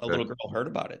that's how the little girl heard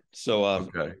about it. So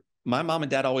my mom and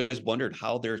dad always wondered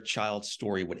how their child's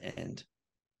story would end.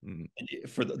 Mm-hmm.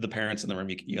 For the parents in the room,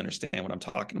 you understand what I'm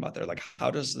talking about. They're like, how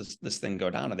does this thing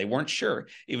go down? And they weren't sure,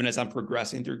 even as I'm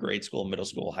progressing through grade school, middle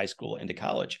school, high school, into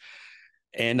college.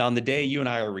 And on the day you and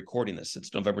I are recording this,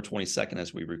 it's November 22nd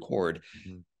as we record.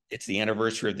 Mm-hmm. It's the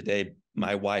anniversary of the day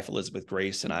my wife, Elizabeth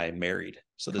Grace, and I married.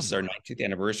 So this is our 19th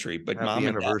anniversary. But Happy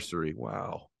anniversary.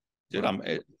 Wow. Dude, I'm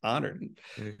honored.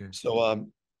 So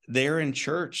they're in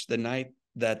church the night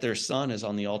that their son is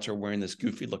on the altar wearing this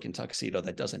goofy looking tuxedo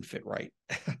that doesn't fit right.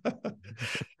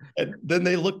 And then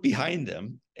they look behind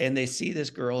them and they see this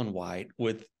girl in white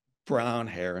with brown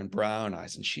hair and brown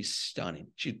eyes, and she's stunning.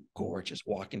 She's gorgeous,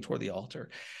 walking toward the altar.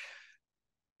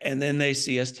 And then they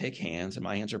see us take hands, and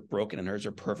my hands are broken and hers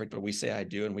are perfect, but we say I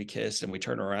do, and we kiss, and we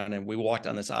turn around and we walk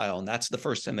down this aisle. And that's the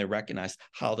first time they recognize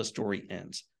how the story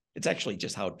ends. It's actually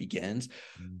just how it begins.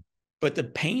 Mm-hmm. But the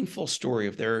painful story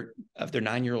of their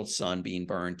 9-year-old son being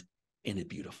burned ended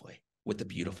beautifully with the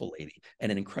beautiful lady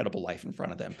and an incredible life in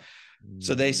front of them. Mm-hmm.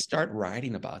 So they start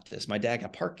writing about this. My dad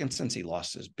got Parkinson's. He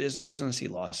lost his business. He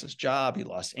lost his job. He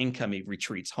lost income. He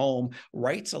retreats home,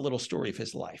 writes a little story of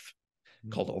his life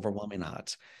called Overwhelming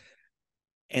Odds.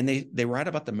 And they write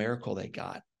about the miracle they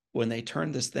got when they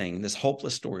turned this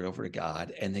hopeless story over to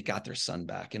God, and they got their son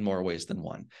back in more ways than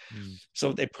one.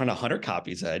 So they print 100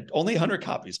 copies, Ed, only 100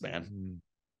 copies, man.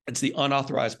 It's the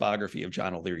unauthorized biography of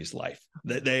John O'Leary's life.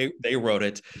 They wrote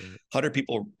it. 100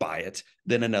 people buy it,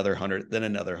 then another 100, then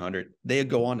another 100. They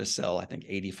go on to sell, I think,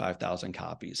 85,000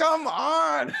 copies. Come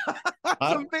on.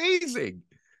 That's amazing.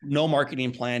 No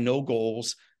marketing plan, no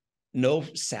goals, no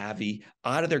savvy,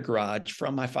 out of their garage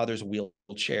from my father's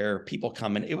wheelchair, people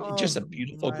coming. It was just a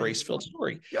beautiful, grace-filled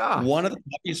story. Yeah. One of the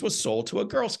puppies was sold to a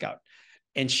Girl Scout.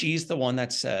 And she's the one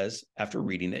that says, after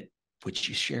reading it, would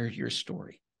you share your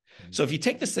story? Mm-hmm. So if you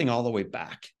take this thing all the way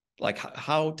back, like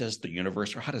how does the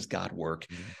universe or how does God work?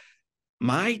 Mm-hmm.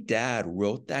 My dad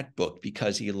wrote that book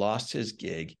because he lost his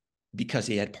gig because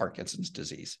he had Parkinson's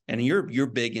disease. And you're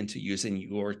big into using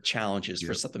your challenges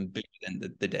for something bigger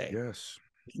than the day. Yes.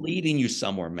 It's leading you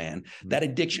somewhere, man. That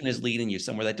addiction is leading you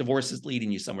somewhere. That divorce is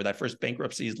leading you somewhere. That first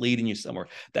bankruptcy is leading you somewhere.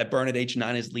 That burn at age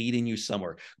 9 is leading you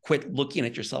somewhere. Quit looking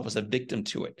at yourself as a victim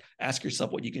to it. Ask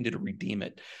yourself what you can do to redeem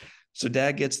it. So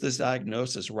dad gets this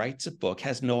diagnosis, writes a book,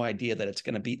 has no idea that it's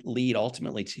going to lead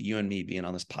ultimately to you and me being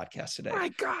on this podcast today. My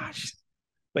gosh.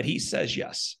 But he says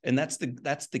yes. And that's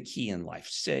the key in life.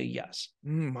 Say yes.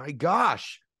 My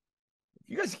gosh.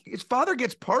 You guys, his father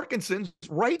gets Parkinson's,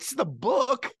 writes the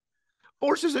book,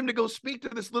 forces him to go speak to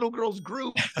this little girl's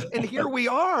group. And here we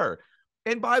are.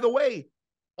 And by the way,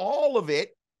 all of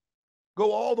it,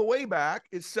 go all the way back,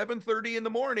 is 7:30 in the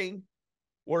morning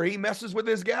where he messes with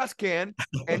his gas can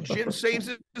and Jim saves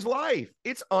his life.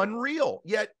 It's unreal.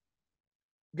 Yet,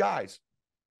 guys,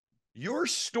 your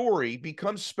story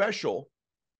becomes special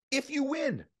if you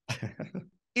win.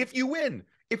 If you win.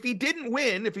 If he didn't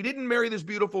win, if he didn't marry this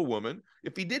beautiful woman,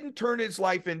 if he didn't turn his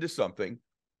life into something,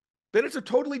 then it's a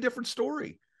totally different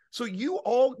story. So you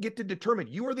all get to determine.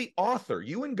 You are the author.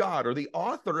 You and God are the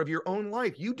author of your own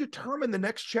life. You determine the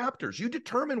next chapters. You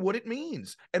determine what it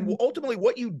means. And ultimately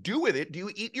what you do with it. Do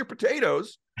you eat your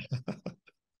potatoes?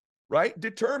 Right?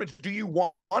 Determines, do you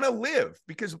want to live?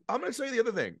 Because I'm going to say the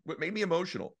other thing, what made me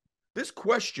emotional. This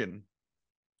question,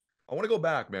 I want to go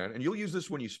back, man, and you'll use this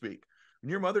when you speak. When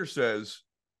your mother says,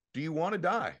 do you want to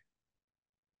die?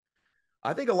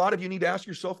 I think a lot of you need to ask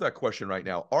yourself that question right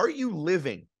now. Are you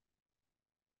living?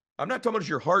 I'm not talking about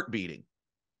your heart beating.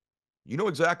 You know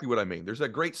exactly what I mean. There's that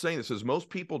great saying that says most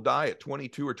people die at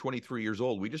 22 or 23 years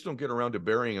old. We just don't get around to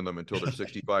burying them until they're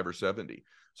 65 or 70.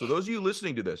 So those of you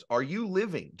listening to this, are you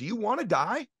living? Do you want to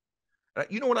die?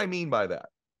 You know what I mean by that?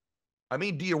 I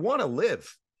mean, do you want to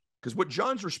live? Because what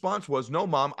John's response was, no,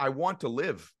 Mom, I want to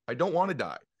live. I don't want to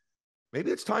die. Maybe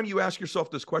it's time you ask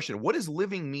yourself this question. What does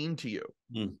living mean to you?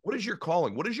 What is your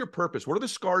calling? What is your purpose? What are the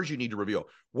scars you need to reveal?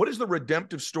 What is the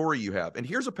redemptive story you have? And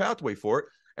here's a pathway for it.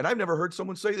 And I've never heard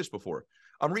someone say this before.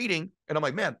 I'm reading and I'm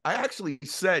like, man, I actually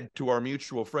said to our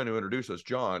mutual friend who introduced us,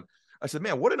 John, I said,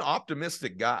 man, what an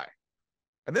optimistic guy.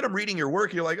 And then I'm reading your work.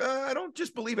 And you're like, I don't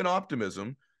just believe in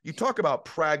optimism. You talk about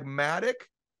pragmatic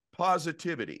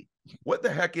positivity. What the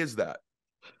heck is that?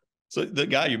 So the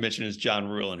guy you mentioned is John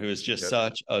Ruhlin, who is just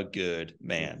such a good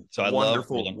man. So I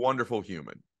wonderful, love wonderful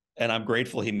human. And I'm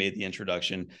grateful he made the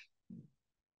introduction.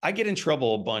 I get in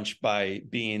trouble a bunch by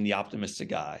being the optimistic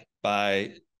guy,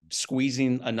 by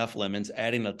squeezing enough lemons,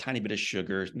 adding a tiny bit of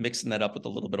sugar, mixing that up with a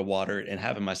little bit of water, and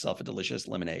having myself a delicious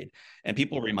lemonade. And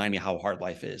people remind me how hard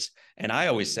life is. And I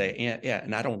always say, yeah,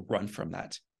 and I don't run from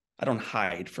that. I don't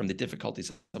hide from the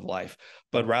difficulties of life,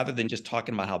 but rather than just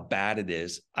talking about how bad it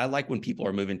is, I like when people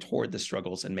are moving toward the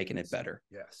struggles and making it better.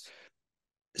 Yes.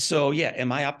 So yeah,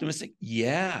 am I optimistic?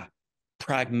 Yeah,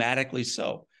 pragmatically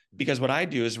so. Because what I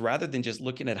do is rather than just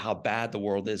looking at how bad the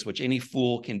world is, which any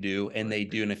fool can do, and they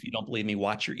do. And if you don't believe me,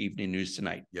 watch your evening news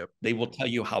tonight. They will tell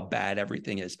you how bad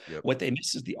everything is. What they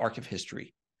miss is the arc of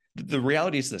history. The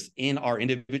reality is this: in our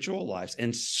individual lives,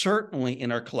 and certainly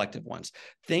in our collective ones,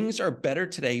 things are better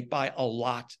today by a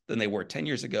lot than they were 10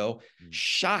 years ago,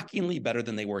 shockingly better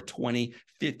than they were 20,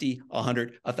 50,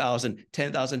 100, 1,000,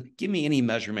 10,000. Give me any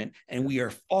measurement. And we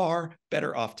are far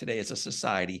better off today as a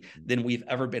society than we've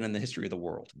ever been in the history of the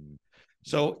world.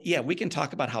 So yeah, we can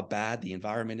talk about how bad the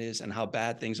environment is and how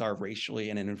bad things are racially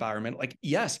and in environment. Like,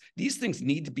 yes, these things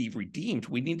need to be redeemed.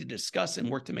 We need to discuss and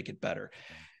work to make it better.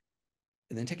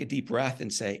 And then take a deep breath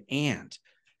and say, and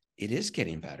it is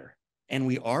getting better. And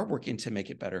we are working to make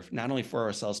it better, not only for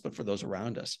ourselves, but for those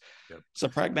around us. So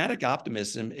pragmatic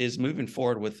optimism is moving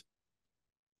forward with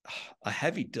a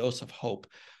heavy dose of hope,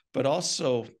 but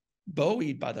also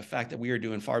buoyed by the fact that we are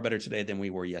doing far better today than we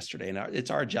were yesterday. And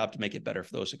it's our job to make it better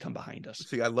for those who come behind us.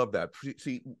 See, I love that.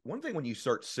 See, one thing when you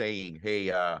start saying,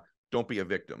 hey, don't be a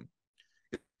victim,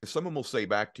 someone will say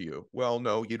back to you, well,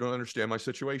 no, you don't understand my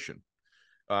situation.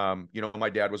 My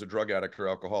dad was a drug addict or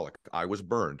alcoholic. I was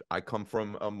burned. I come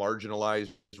from a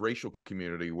marginalized racial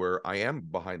community where I am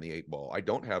behind the 8 ball. I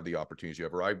don't have the opportunities you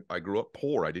have, or I grew up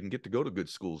poor. I didn't get to go to good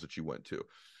schools that you went to,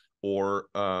 or,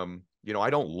 I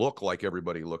don't look like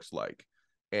everybody looks like,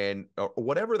 and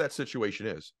whatever that situation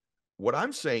is. What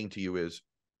I'm saying to you is,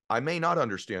 I may not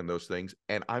understand those things,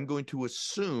 and I'm going to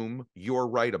assume you're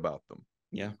right about them.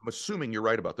 Yeah. I'm assuming you're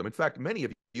right about them. In fact, many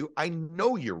of you, I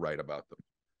know you're right about them.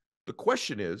 The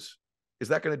question is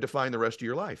that going to define the rest of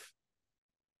your life?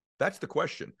 That's the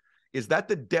question. Is that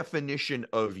the definition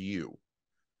of you?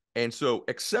 And so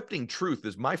accepting truth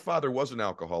is, my father was an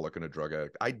alcoholic and a drug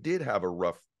addict. I did have a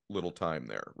rough little time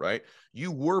there, right?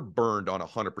 You were burned on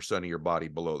 100% of your body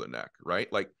below the neck,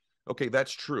 right? Like, okay,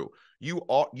 that's true. You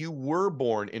were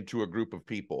born into a group of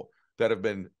people that have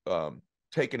been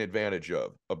taken advantage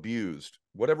of, abused,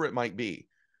 whatever it might be.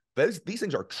 These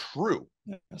things are true.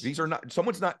 Yes. These are not,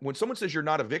 when someone says you're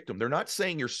not a victim, they're not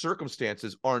saying your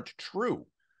circumstances aren't true.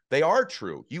 They are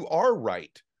true. You are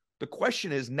right. The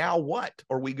question is, now what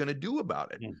are we going to do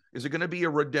about it? Is it going to be a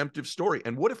redemptive story?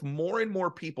 And what if more and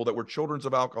more people that were children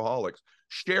of alcoholics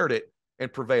shared it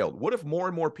and prevailed? What if more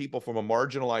and more people from a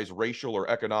marginalized racial or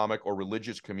economic or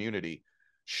religious community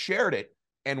shared it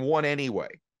and won anyway?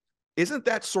 Isn't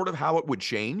that sort of how it would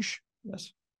change?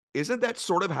 Yes. Isn't that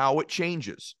sort of how it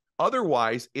changes?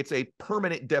 Otherwise, it's a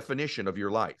permanent definition of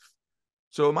your life.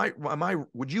 So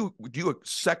would you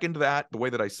second that, the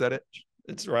way that I said it?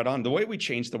 It's right on. The way we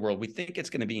change the world, we think it's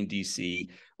going to be in DC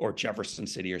or Jefferson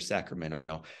City or Sacramento.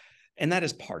 And that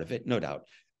is part of it, no doubt.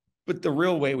 But the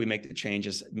real way we make the change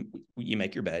is you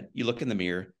make your bed, you look in the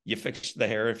mirror, you fix the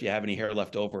hair if you have any hair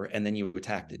left over, and then you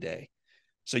attack the day.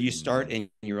 So you start in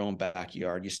your own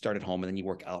backyard, you start at home, and then you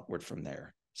work outward from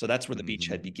there. So that's where the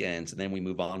beachhead begins. And then we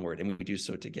move onward, and we do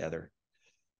so together.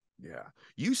 Yeah.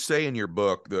 You say in your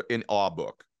book, in Awe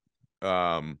book,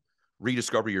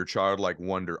 rediscover your childlike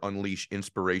wonder, unleash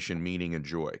inspiration, meaning, and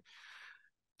joy.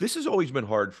 This has always been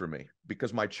hard for me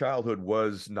because my childhood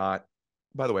was not,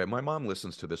 by the way, my mom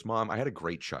listens to this. Mom, I had a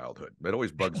great childhood. It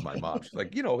always bugs my mom. She's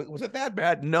like, was it that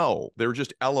bad? No, there were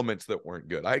just elements that weren't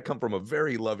good. I come from a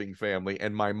very loving family,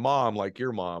 and my mom, like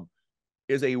your mom,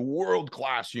 is a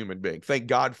world-class human being. Thank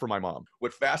God for my mom.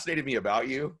 What fascinated me about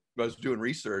you, I was doing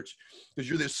research, because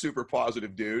you're this super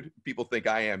positive dude. People think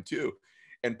I am too.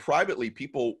 And privately,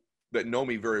 people that know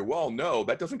me very well know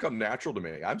that doesn't come natural to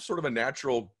me. I'm sort of a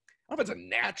natural, I don't know if it's a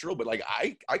natural, but like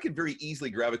I can very easily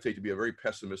gravitate to be a very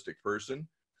pessimistic person.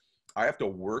 I have to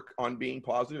work on being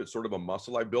positive. It's sort of a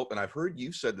muscle I built. And I've heard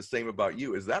you said the same about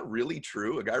you. Is that really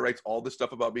true? A guy writes all this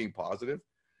stuff about being positive?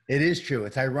 It is true.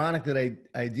 It's ironic that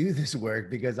I do this work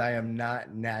because I am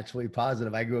not naturally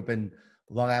positive. I grew up in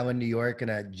Long Island, New York, in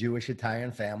a Jewish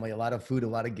Italian family, a lot of food, a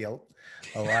lot of guilt,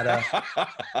 a lot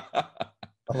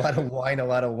of wine, a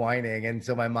lot of whining. And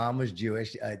so my mom was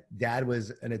Jewish. Dad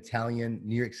was an Italian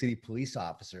New York City police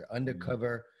officer,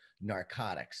 undercover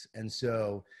narcotics. And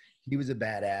so he was a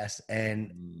badass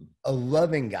and a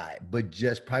loving guy, but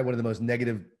just probably one of the most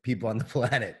negative people on the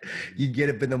planet. You'd get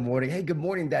up in the morning, hey, good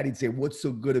morning, Dad. He'd say, what's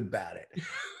so good about it?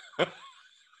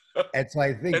 And so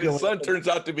I think, and his son turns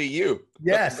out to be you.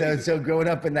 Yeah. So growing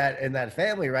up in that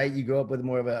family, right, you grow up with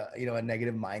more of a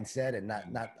negative mindset and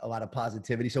not a lot of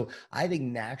positivity. So I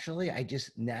think I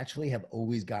just naturally have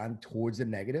always gone towards the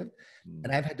negative,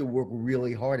 and I've had to work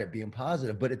really hard at being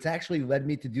positive. But it's actually led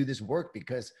me to do this work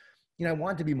because I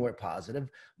want to be more positive.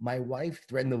 My wife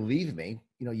threatened to leave me,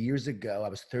 years ago. I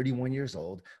was 31 years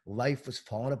old. Life was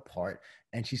falling apart.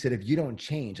 And she said, if you don't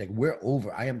change, like, we're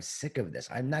over. I am sick of this.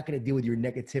 I'm not going to deal with your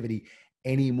negativity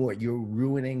anymore. You're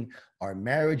ruining our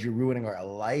marriage. You're ruining our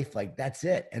life. Like, that's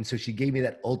it. And so she gave me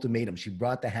that ultimatum. She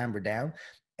brought the hammer down.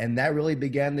 And that really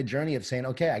began the journey of saying,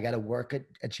 okay, I got to work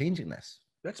at changing this.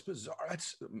 That's bizarre.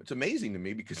 It's amazing to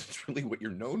me because it's really what you're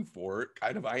known for.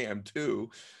 Kind of, I am too.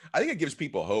 I think it gives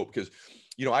people hope because,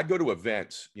 I'd go to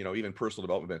events, even personal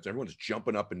development events. Everyone's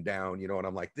jumping up and down, and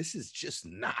I'm like, this is just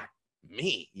not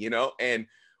me, And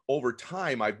over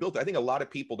time, I think a lot of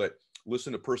people that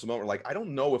listen to personal development are like, I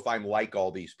don't know if I'm like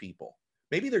all these people.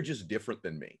 Maybe they're just different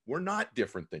than me. We're not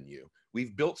different than you.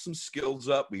 We've built some skills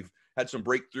up. We've had some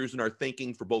breakthroughs in our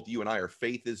thinking. For both you and I, our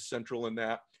faith is central in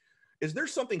that. Is there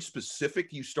something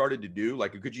specific you started to do?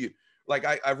 Like, could you, like,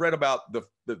 I've read about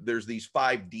there's these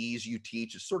 5 Ds you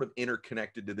teach. It's sort of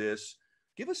interconnected to this.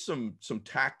 Give us some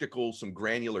tactical, some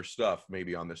granular stuff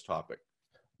maybe on this topic.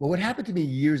 Well, what happened to me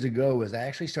years ago was I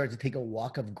actually started to take a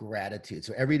walk of gratitude.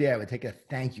 So every day I would take a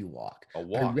thank you walk. A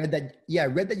walk. I read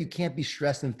that you can't be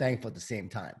stressed and thankful at the same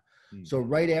time. So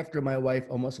right after my wife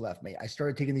almost left me, I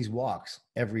started taking these walks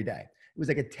every day. It was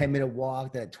like a 10-minute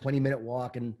walk, then a 20-minute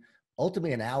walk, and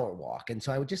ultimately an hour walk. And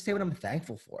so I would just say what I'm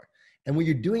thankful for. And when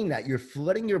you're doing that, you're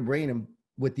flooding your brain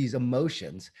with these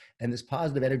emotions and this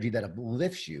positive energy that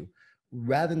uplifts you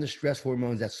rather than the stress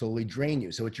hormones that slowly drain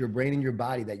you. So it's your brain and your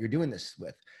body that you're doing this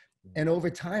with. And over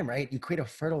time, right, you create a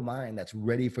fertile mind that's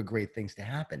ready for great things to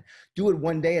happen. Do it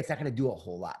one day, it's not going to do a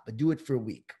whole lot, but do it for a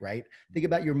week, right? Think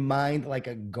about your mind like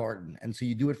a garden. And so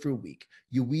you do it for a week.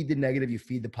 You weed the negative, you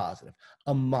feed the positive.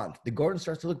 A month, the garden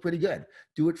starts to look pretty good.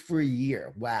 Do it for a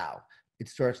year. Wow, it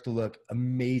starts to look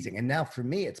amazing. And now for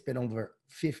me, it's been over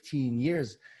 15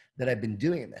 years that I've been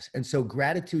doing this. And so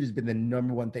gratitude has been the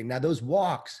number one thing. Now, those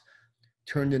walks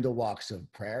turned into walks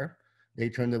of prayer. They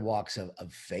turned into walks of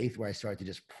faith, where I started to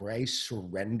just pray,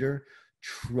 surrender,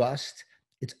 trust.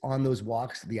 It's on those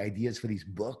walks the ideas for these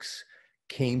books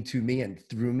came to me, and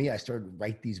through me, I started to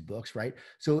write these books, right?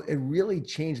 So it really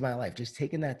changed my life, just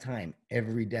taking that time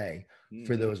every day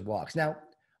for those walks. Now,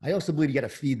 I also believe you got to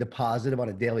feed the positive on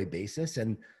a daily basis.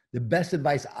 And the best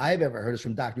advice I've ever heard is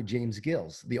from Dr. James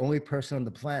Gills, the only person on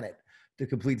the planet to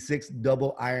complete 6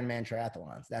 double Ironman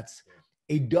triathlons. That's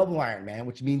a double Ironman,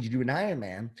 which means you do an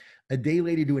Ironman, a day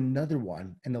later do another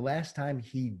one. And the last time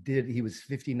he did it, he was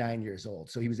 59 years old.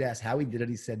 So he was asked how he did it.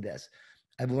 He said this: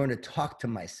 I've learned to talk to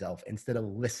myself instead of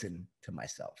listen to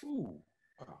myself. Ooh.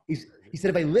 He said,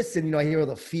 if I listen, I hear all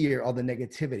the fear, all the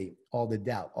negativity, all the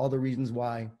doubt, all the reasons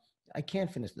why I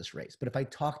can't finish this race. But if I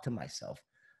talk to myself,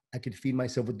 I could feed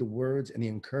myself with the words and the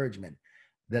encouragement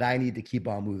that I need to keep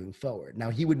on moving forward. Now,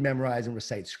 he would memorize and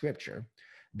recite scripture.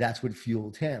 That's what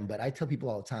fueled him. But I tell people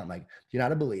all the time, like, if you're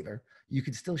not a believer, you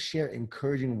can still share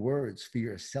encouraging words for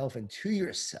yourself and to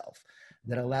yourself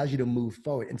that allows you to move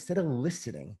forward instead of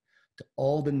listening to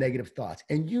all the negative thoughts.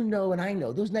 And and I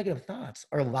know those negative thoughts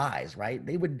are lies, right?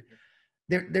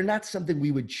 They're not something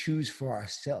we would choose for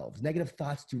ourselves. Negative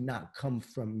thoughts do not come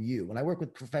from you. When I work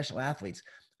with professional athletes,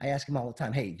 I ask them all the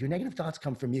time, hey, do your negative thoughts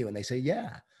come from you? And they say,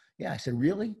 yeah. I said,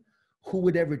 really? Who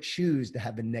would ever choose to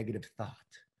have a negative thought?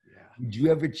 Would you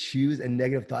ever choose a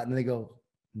negative thought? And they go,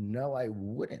 no, I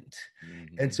wouldn't.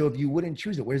 And so if you wouldn't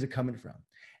choose it, where's it coming from?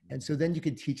 And so then you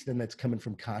can teach them that's coming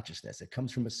from consciousness. It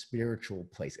comes from a spiritual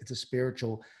place. It's a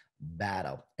spiritual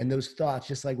battle. And those thoughts,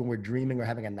 just like when we're dreaming or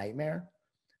having a nightmare,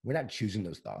 we're not choosing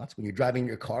those thoughts. When you're driving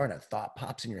your car and a thought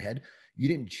pops in your head, you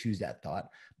didn't choose that thought.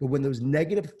 But when those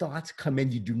negative thoughts come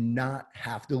in, you do not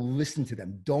have to listen to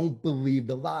them. Don't believe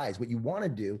the lies. What you want to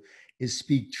do is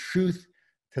speak truth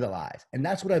to the lies. And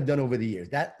that's what I've done over the years.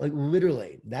 That, like,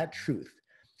 literally, that truth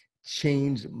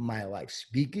changed my life.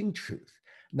 Speaking truth,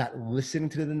 not listening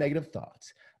to the negative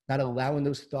thoughts, not allowing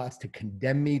those thoughts to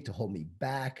condemn me, to hold me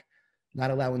back, not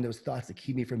allowing those thoughts to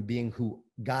keep me from being who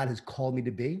God has called me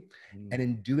to be. And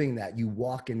in doing that, you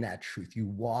walk in that truth, you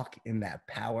walk in that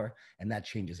power, and that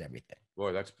changes everything. Boy,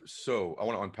 I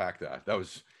want to unpack that.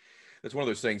 That's one of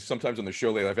those things. Sometimes on the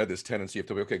show lately, I've had this tendency of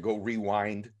to be, okay, go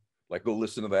rewind, like go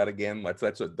listen to that again.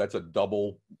 That's a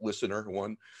double listener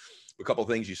one. A couple of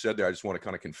things you said there, I just want to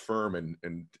kind of confirm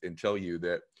and tell you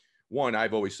that, one,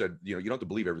 I've always said, you don't have to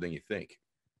believe everything you think.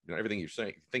 Everything you're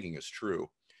thinking is true.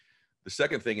 The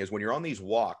second thing is, when you're on these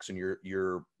walks and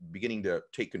you're beginning to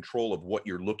take control of what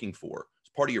you're looking for,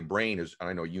 it's part of your brain is, and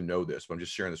I know you know this, but I'm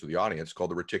just sharing this with the audience,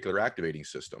 called the reticular activating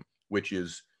system, which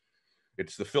is,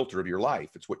 it's the filter of your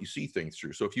life. It's what you see things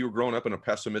through. So if you were growing up in a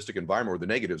pessimistic environment where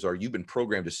the negatives are, you've been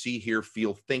programmed to see, hear,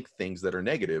 feel, think things that are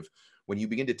negative. When you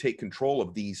begin to take control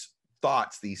of these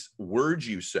thoughts, these words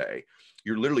you say,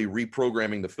 you're literally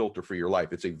reprogramming the filter for your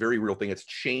life. It's a very real thing. It's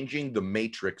changing the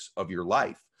matrix of your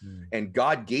life. And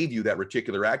God gave you that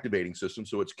reticular activating system,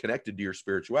 so it's connected to your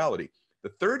spirituality.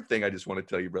 The third thing I just want to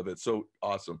tell you, brother, it's so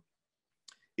awesome,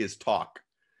 is talk.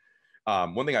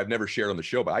 One thing I've never shared on the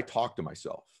show, but I talk to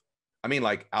myself. I mean,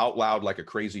 like out loud, like a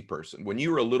crazy person. When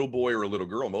you were a little boy or a little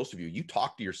girl, most of you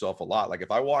talk to yourself a lot. Like if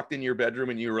I walked in your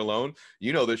bedroom and you were alone,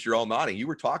 this, you're all nodding. You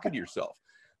were talking to yourself.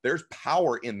 There's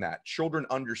power in that. Children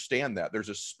understand that. There's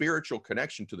a spiritual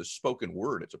connection to the spoken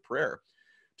word. It's a prayer.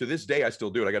 To this day, I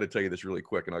still do it. I got to tell you this really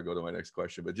quick, and I'll go to my next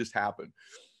question, but it just happened.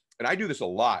 And I do this a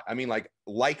lot. I mean, like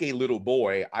a little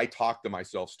boy, I talk to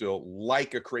myself still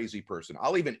like a crazy person.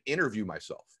 I'll even interview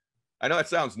myself. I know that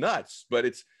sounds nuts, but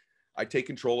I take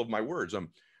control of my words.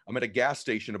 I'm at a gas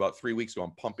station about 3 weeks ago.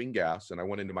 I'm pumping gas, and I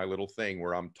went into my little thing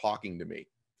where I'm talking to me.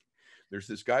 There's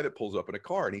this guy that pulls up in a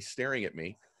car, and he's staring at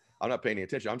me. I'm not paying any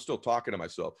attention. I'm still talking to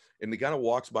myself. And the guy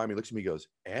walks by me, looks at me, goes,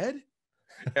 Ed?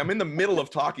 I'm in the middle of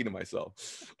talking to myself,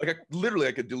 literally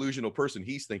like a delusional person.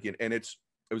 He's thinking, and it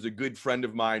was a good friend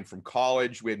of mine from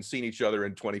college. We hadn't seen each other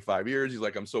in 25 years. He's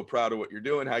like, I'm so proud of what you're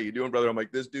doing. How you doing, brother? I'm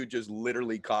like, this dude just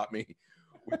literally caught me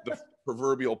with the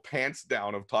proverbial pants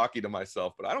down of talking to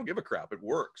myself, but I don't give a crap. It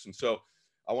works. And so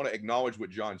I want to acknowledge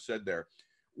what John said there.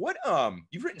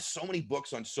 You've written so many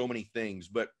books on so many things,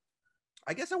 but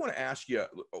I guess I want to ask you,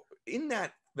 in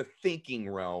the thinking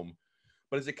realm,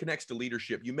 but as it connects to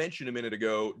leadership, you mentioned a minute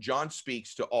ago, John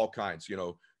speaks to all kinds,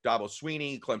 Dabo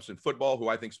Sweeney, Clemson football, who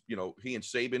I think, he and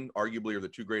Saban arguably are the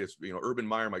two greatest, Urban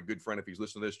Meyer, my good friend, if he's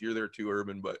listening to this, you're there too,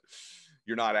 Urban, but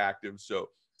you're not active. So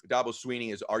Dabo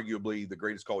Sweeney is arguably the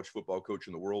greatest college football coach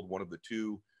in the world, one of the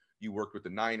two. You worked with the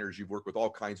Niners. You've worked with all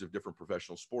kinds of different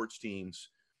professional sports teams.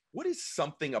 What is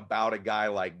something about a guy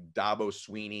like Dabo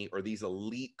Sweeney or these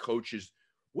elite coaches?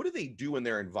 What do they do in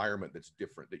their environment that's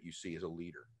different that you see as a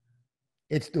leader?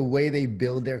 It's the way they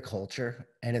build their culture,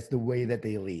 and it's the way that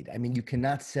they lead. I mean, you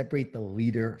cannot separate the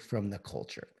leader from the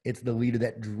culture. It's the leader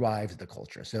that drives the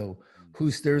culture. So who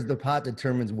stirs the pot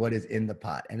determines what is in the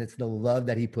pot. And it's the love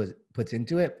that he puts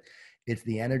into it. It's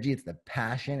the energy, it's the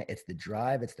passion, it's the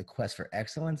drive, it's the quest for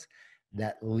excellence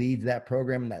that leads that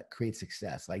program and that creates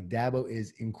success. Like Dabo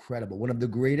is incredible. One of the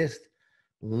greatest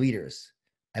leaders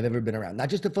I've ever been around, not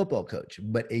just a football coach,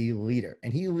 but a leader.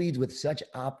 And he leads with such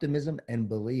optimism and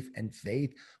belief and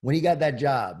faith. When he got that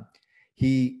job,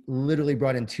 he literally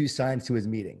brought in two signs to his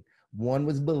meeting. One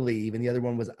was believe, and the other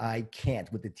one was I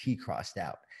can't, with the T crossed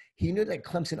out. He knew that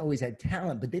Clemson always had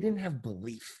talent, but they didn't have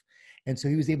belief. And so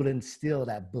he was able to instill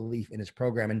that belief in his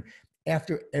program. And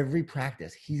after every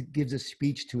practice, he gives a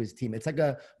speech to his team. It's like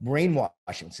a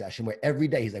brainwashing session where every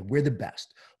day he's like, we're the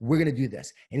best. We're going to do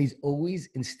this. And he's always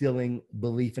instilling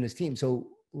belief in his team. So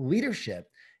leadership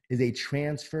is a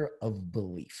transfer of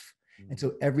belief. And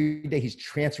so every day he's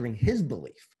transferring his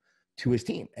belief to his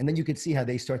team. And then you can see how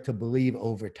they start to believe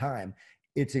over time.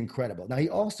 It's incredible. Now, he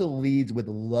also leads with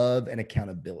love and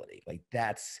accountability. Like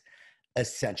that's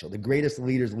essential. The greatest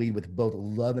leaders lead with both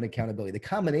love and accountability, the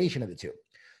combination of the two.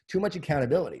 Too much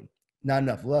accountability, not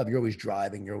enough love. You're always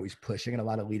driving, you're always pushing, and a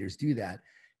lot of leaders do that.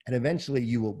 And eventually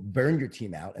you will burn your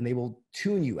team out and they will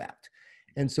tune you out.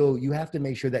 And so you have to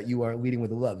make sure that you are leading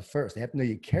with love first. They have to know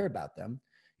you care about them.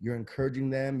 You're encouraging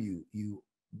them. You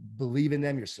believe in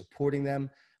them. You're supporting them.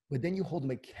 But then you hold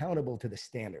them accountable to the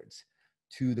standards,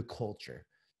 to the culture,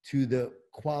 to the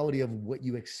quality of what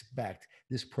you expect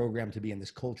this program to be and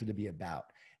this culture to be about.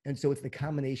 And so it's the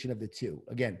combination of the two.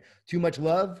 Again, too much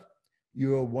love.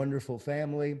 You're a wonderful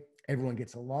family. Everyone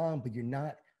gets along, but you're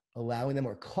not allowing them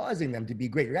or causing them to be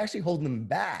great. You're actually holding them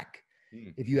back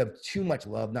if you have too much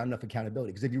love, not enough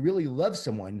accountability. Because if you really love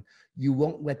someone, you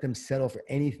won't let them settle for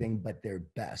anything but their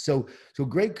best. So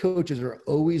great coaches are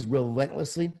always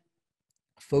relentlessly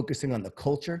focusing on the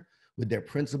culture with their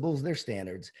principles, their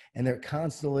standards, and they're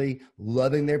constantly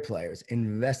loving their players,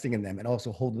 investing in them, and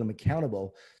also holding them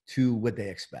accountable to what they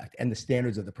expect and the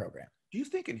standards of the program. Do you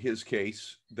think in his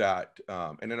case that,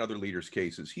 and in other leaders'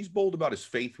 cases, he's bold about his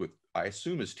faith with, I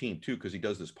assume, his team too, because he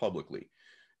does this publicly.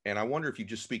 And I wonder if you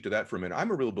just speak to that for a minute.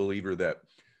 I'm a real believer that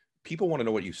people want to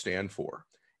know what you stand for.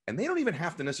 And they don't even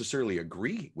have to necessarily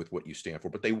agree with what you stand for,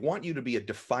 but they want you to be a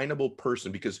definable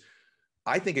person, because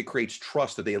I think it creates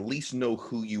trust that they at least know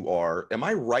who you are. Am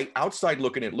I right? Outside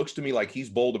looking, it looks to me like he's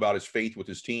bold about his faith with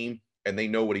his team and they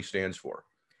know what he stands for.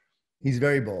 He's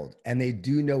very bold, and they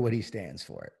do know what he stands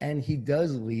for. And he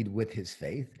does lead with his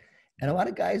faith. And a lot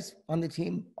of guys on the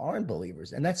team aren't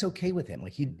believers, and that's okay with him.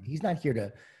 Like he's not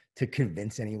here to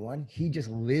convince anyone. He just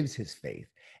lives his faith,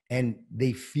 and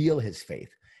they feel his faith.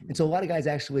 And so a lot of guys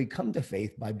actually come to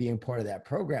faith by being part of that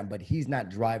program, but he's not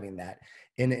driving that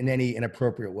in any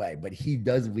inappropriate way. But he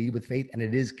does lead with faith, and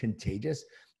it is contagious,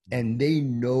 and they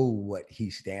know what he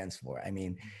stands for. I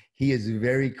mean, he is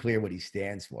very clear what he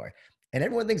stands for. And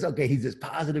everyone thinks, okay, he's this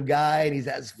positive guy and he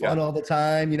has fun all the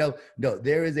time. No,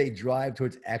 there is a drive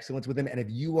towards excellence with him. And if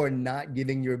you are not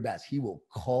giving your best, he will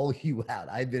call you out.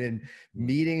 I've been in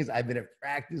meetings, I've been at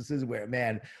practices where,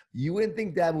 man, you wouldn't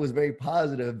think Dabo was very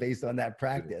positive based on that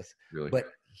practice. Really? But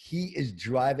he is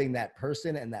driving that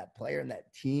person and that player and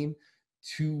that team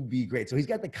to be great. So he's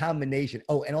got the combination.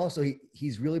 Oh, and also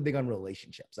he's really big on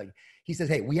relationships. Like he says,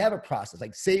 hey, we have a process.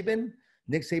 Like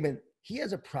Nick Saban, he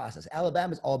has a process.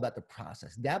 Alabama's all about the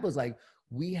process. Dabo's like,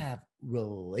 we have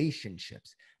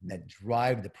relationships that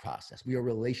drive the process. We are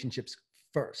relationships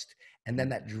first. And then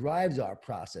that drives our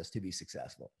process to be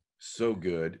successful. So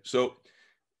good. So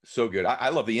good. I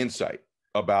love the insight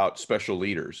about special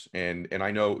leaders. And I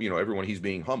know, everyone, he's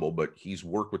being humble, but he's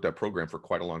worked with that program for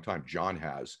quite a long time. John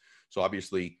has. So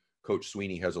obviously Coach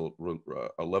Sweeney has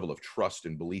a level of trust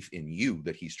and belief in you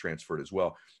that he's transferred as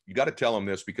well. You got to tell him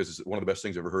this, because it's one of the best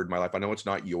things I've ever heard in my life. I know it's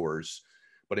not yours,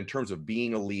 but in terms of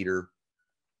being a leader,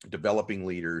 developing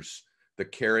leaders, the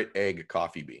carrot, egg,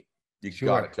 coffee bean. You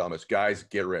got to tell us, guys,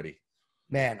 get ready.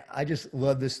 Man, I just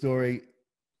love this story.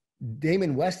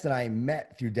 Damon West and I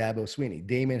met through Dabo Sweeney.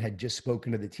 Damon had just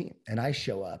spoken to the team, and I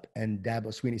show up, and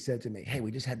Dabo Sweeney said to me, hey,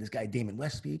 we just had this guy Damon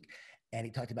West speak, and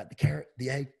he talked about the carrot, the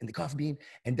egg, and the coffee bean.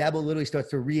 And Dabo literally starts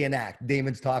to reenact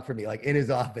Damon's talk for me, like in his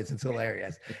office. It's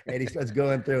hilarious. And he starts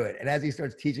going through it. And as he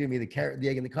starts teaching me the carrot, the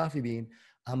egg, and the coffee bean,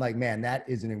 I'm like, man, that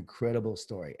is an incredible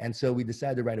story. And so we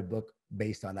decided to write a book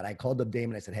based on that. I called up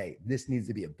Damon. I said, hey, this needs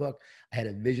to be a book. I had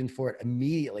a vision for it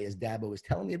immediately as Dabo was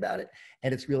telling me about it.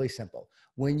 And it's really simple.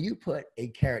 When you put a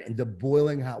carrot into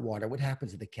boiling hot water, what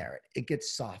happens to the carrot? It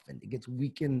gets softened. It gets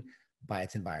weakened by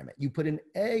its environment. You put an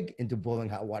egg into boiling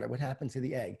hot water, what happens to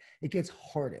the egg? It gets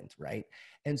hardened, right?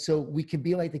 And so we can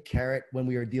be like the carrot when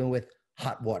we are dealing with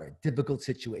hot water, difficult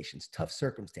situations, tough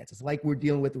circumstances, like we're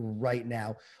dealing with right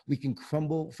now. We can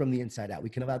crumble from the inside out. We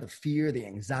can allow the fear, the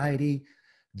anxiety,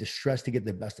 the stress to get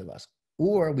the best of us.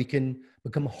 Or we can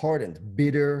become hardened,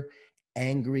 bitter,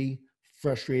 angry,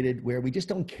 frustrated, where we just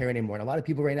don't care anymore. And a lot of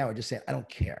people right now are just saying, I don't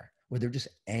care, or they're just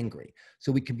angry.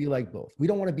 So we can be like both. We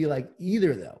don't want to be like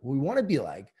either, though. What we want to be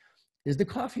like is the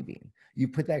coffee bean. You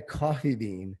put that coffee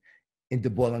bean into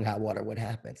boiling hot water, what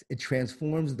happens? It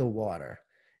transforms the water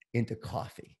into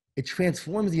coffee. It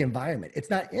transforms the environment. It's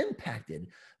not impacted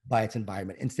by its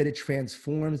environment. Instead, it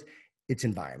transforms its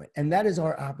environment. And that is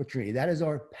our opportunity. That is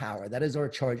our power. That is our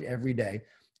charge every day.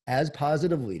 As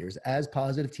positive leaders, as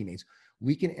positive teammates,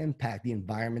 we can impact the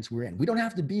environments we're in. We don't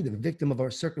have to be the victim of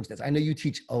our circumstance. I know you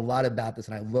teach a lot about this,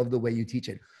 and I love the way you teach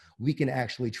it. We can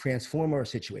actually transform our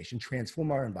situation,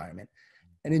 transform our environment.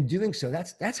 And in doing so,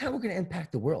 that's how we're going to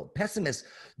impact the world. Pessimists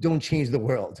don't change the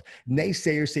world.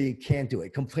 Naysayers say you can't do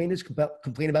it. Complainers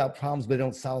complain about problems, but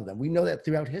don't solve them. We know that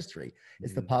throughout history.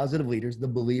 It's the positive leaders, the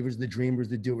believers, the dreamers,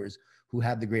 the doers who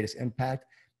have the greatest impact.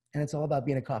 And it's all about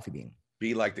being a coffee bean.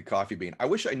 Be like the coffee bean. I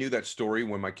wish I knew that story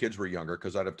when my kids were younger,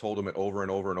 because I'd have told them it over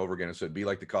and over and over again and said, be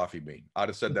like the coffee bean. I'd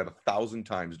have said that 1,000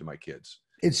 times to my kids.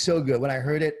 It's so good. When I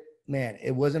heard it, man, it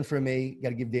wasn't for me. Got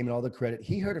to give Damon all the credit.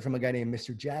 He heard it from a guy named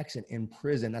Mr. Jackson in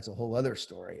prison. That's a whole other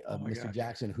story of Mr.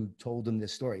 Jackson, who told him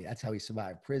this story. That's how he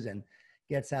survived prison.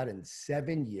 Gets out in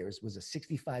 7 years, was a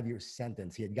 65-year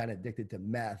sentence. He had gotten addicted to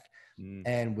meth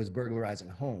and was burglarizing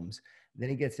homes. Then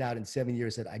he gets out in 7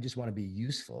 years, said, I just want to be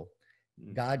useful.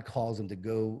 God calls him to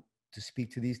go to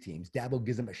speak to these teams. Dabo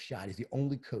gives him a shot. He's the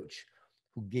only coach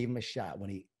who gave him a shot when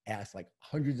he asked like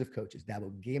hundreds of coaches.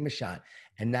 Dabo gave him a shot.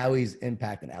 And now he's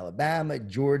impacting Alabama,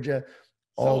 Georgia,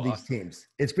 all these teams.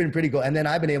 It's been pretty cool. And then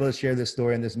I've been able to share this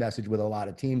story and this message with a lot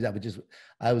of teams.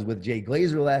 I was with Jay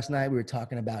Glazer last night. We were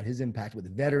talking about his impact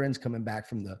with veterans coming back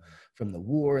from the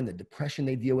war and the depression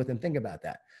they deal with. And think about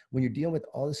that. When you're dealing with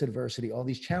all this adversity, all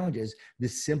these challenges,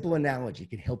 this simple analogy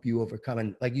can help you overcome.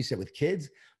 And like you said, with kids,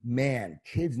 man,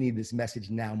 kids need this message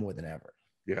now more than ever.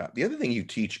 Yeah. The other thing you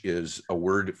teach is a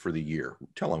word for the year.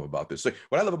 Tell them about this. So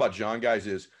what I love about John, guys,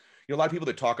 is, a lot of people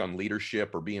that talk on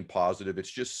leadership or being positive,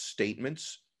 it's just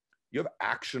statements. You have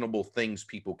actionable things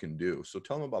people can do. So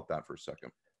tell them about that for a second.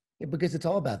 Yeah, because it's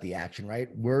all about the action,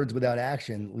 right? Words without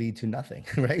action lead to nothing,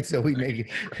 right? So we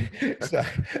make it. So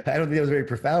I don't think that was very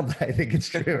profound, but I think it's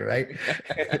true, right?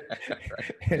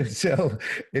 And so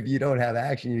if you don't have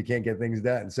action, you can't get things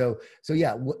done. So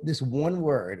yeah, this one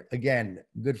word, again,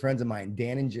 good friends of mine,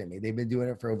 Dan and Jimmy, they've been doing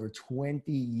it for over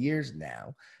 20 years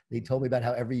now. They told me about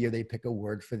how every year they pick a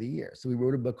word for the year. So we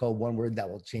wrote a book called One Word That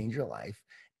Will Change Your Life.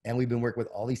 And we've been working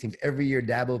with all these teams. Every year,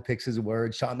 Dabo picks his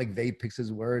word. Sean McVay picks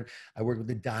his word. I work with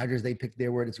the Dodgers. They pick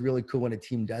their word. It's really cool when a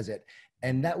team does it.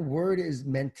 And that word is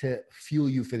meant to fuel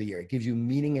you for the year. It gives you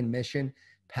meaning and mission,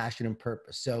 passion and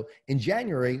purpose. So in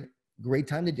January, great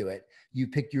time to do it. You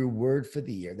pick your word for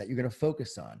the year that you're going to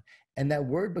focus on. And that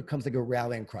word becomes like a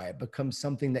rallying cry. It becomes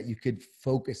something that you could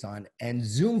focus on and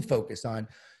Zoom focus on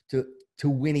to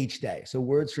win each day. So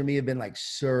words for me have been like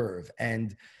serve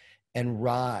and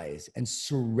rise and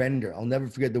surrender. I'll never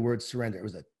forget the word surrender. It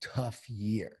was a tough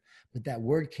year, but that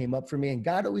word came up for me, and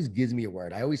God always gives me a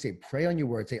word. I always say, pray on your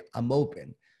word, say, I'm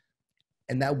open,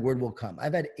 and that word will come.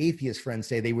 I've had atheist friends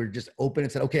say they were just open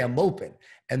and said, okay, I'm open,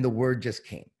 and the word just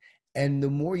came. And the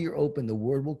more you're open, the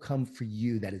word will come for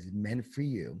you that is meant for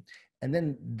you. And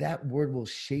then that word will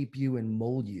shape you and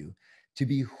mold you to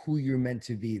be who you're meant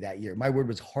to be that year. My word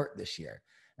was heart this year.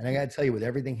 And I got to tell you, with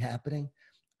everything happening,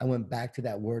 I went back to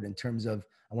that word in terms of,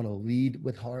 I want to lead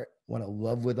with heart. I want to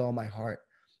love with all my heart.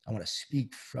 I want to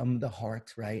speak from the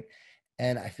heart, right?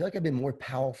 And I feel like I've been more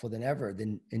powerful than ever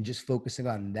in just focusing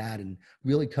on that and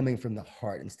really coming from the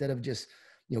heart instead of just,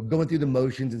 going through the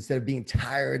motions, instead of being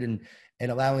tired and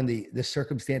allowing the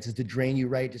circumstances to drain you,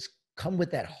 right? Just come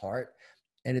with that heart.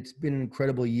 And it's been an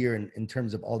incredible year in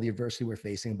terms of all the adversity we're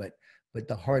facing, but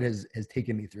the heart has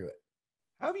taken me through it.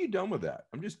 How have you done with that?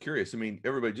 I'm just curious. I mean,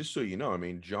 everybody, just so you know,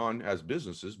 John has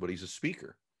businesses, but he's a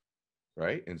speaker,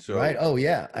 right? And so, right. Oh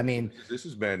yeah. I mean, this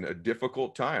has been a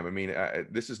difficult time.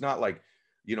 This is not like,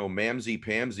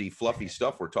 mamsy-pamsy fluffy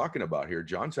stuff we're talking about here.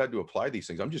 John's had to apply these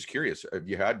things. I'm just curious. If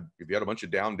you had a bunch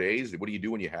of down days, what do you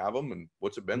do when you have them, and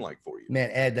what's it been like for you? Man,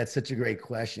 Ed, that's such a great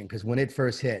question, because when it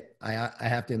first hit, I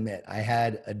have to admit, I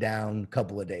had a down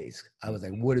couple of days. I was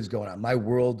like, what is going on? My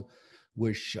world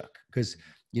was shook, because,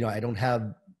 I don't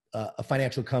have a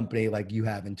financial company like you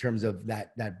have in terms of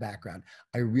that background.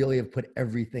 I really have put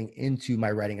everything into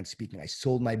my writing and speaking. I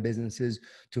sold my businesses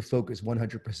to focus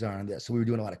 100% on this. So we were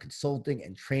doing a lot of consulting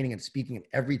and training and speaking, and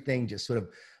everything just sort of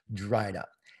dried up.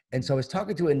 And so I was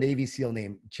talking to a Navy SEAL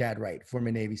named Chad Wright,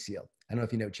 former Navy SEAL. I don't know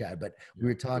if you know Chad, but we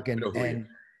were talking,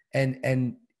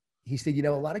 and he said,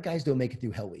 a lot of guys don't make it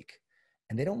through Hell Week,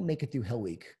 and they don't make it through Hell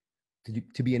Week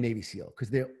to be a Navy SEAL because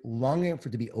they're longing for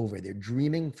it to be over. They're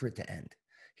dreaming for it to end.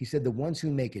 He said, the ones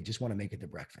who make it just want to make it to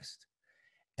breakfast.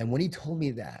 And when he told me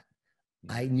that,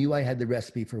 I knew I had the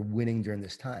recipe for winning during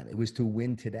this time. It was to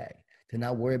win today, to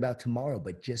not worry about tomorrow,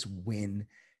 but just win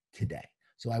today.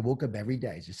 So I woke up every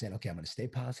day just saying, okay, I'm going to stay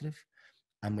positive.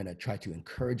 I'm going to try to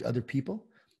encourage other people,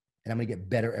 and I'm going to get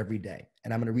better every day.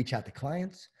 And I'm going to reach out to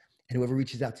clients, and whoever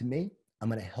reaches out to me, I'm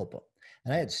going to help them.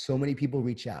 And I had so many people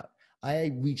reach out.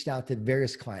 I reached out to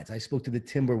various clients. I spoke to the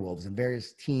Timberwolves and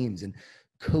various teams and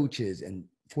coaches and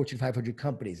Fortune 500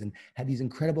 companies, and had these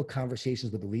incredible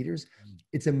conversations with the leaders.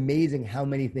 It's amazing how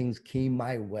many things came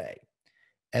my way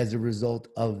as a result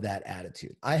of that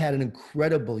attitude. I had an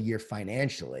incredible year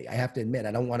financially. I have to admit,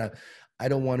 I don't want to,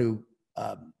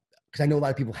 because I know a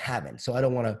lot of people haven't. So I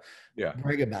don't want to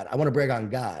brag about it. I want to brag on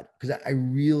God, because I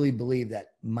really believe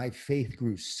that my faith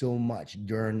grew so much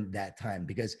during that time,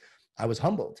 because I was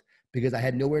humbled, because I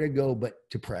had nowhere to go but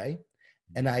to pray.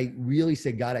 And I really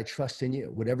said, God, I trust in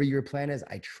you. Whatever your plan is,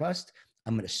 I trust.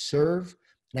 I'm going to serve.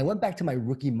 And I went back to my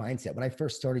rookie mindset when I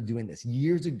first started doing this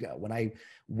years ago, when I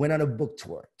went on a book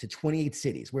tour to 28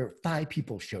 cities where 5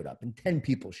 people showed up and 10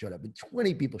 people showed up and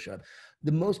 20 people showed up.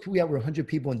 The most we had were 100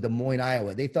 people in Des Moines,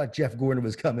 Iowa. They thought Jeff Gordon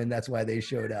was coming. That's why they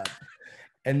showed up.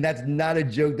 And that's not a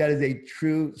joke. That is a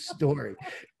true story.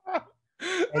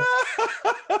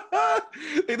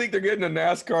 They think they're getting a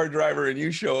NASCAR driver and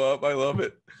you show up. I love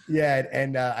it. Yeah.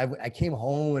 And I came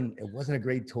home, and it wasn't a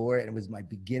great tour. And it was my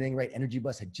beginning, right? Energy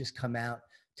Bus had just come out.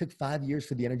 It took 5 years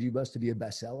for the Energy Bus to be a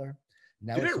bestseller.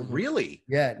 Now Did it really?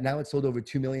 Now it's sold over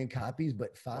 2 million copies,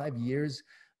 but 5 years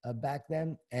back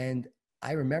then. And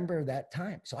I remember that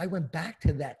time. So I went back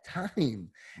to that time,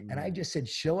 and I just said,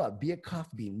 show up, be a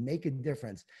coffee bean, make a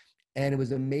difference. And it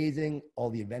was amazing. All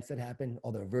the events that happened,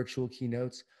 all the virtual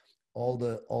keynotes, all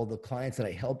the clients that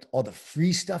I helped, all the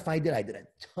free stuff I did a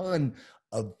ton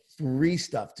of free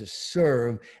stuff to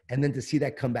serve, and then to see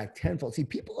that come back tenfold. See,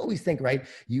 people always think, right,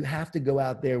 you have to go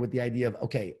out there with the idea of,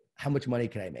 okay, how much money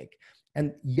can I make?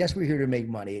 And yes, we're here to make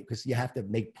money, because you have to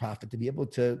make profit to be able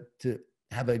to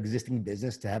have an existing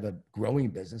business, to have a growing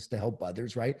business, to help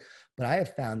others, right? But I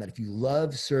have found that if you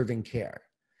love, serve, and care,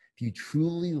 if you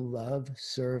truly love,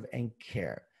 serve, and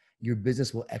care, your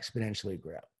business will exponentially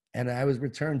grow. And I was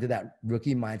returned to that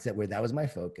rookie mindset where that was my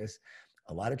focus,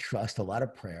 a lot of trust, a lot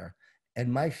of prayer.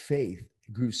 And my faith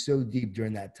grew so deep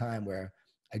during that time where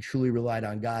I truly relied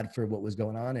on God for what was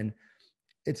going on. And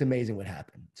it's amazing what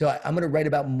happened. So I'm going to write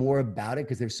about more about it,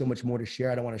 because there's so much more to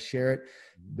share. I don't want to share it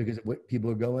because of what people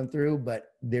are going through,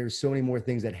 but there's so many more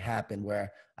things that happened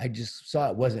where I just saw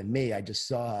it wasn't me. I just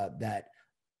saw that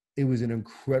it was an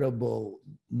incredible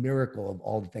miracle of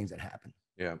all the things that happened.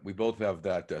 Yeah, we both have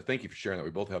that. Thank you for sharing that.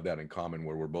 We both have that in common,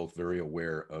 where we're both very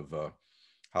aware of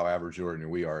how average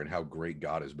ordinary we are, and how great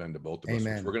God has been to both of us.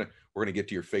 Amen. We're gonna get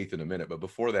to your faith in a minute, but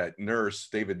before that,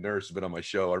 David Nurse has been on my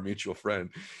show, our mutual friend.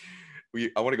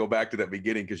 I want to go back to that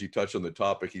beginning, because you touched on the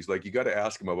topic. He's like, you got to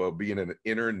ask him about being an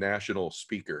international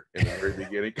speaker in the very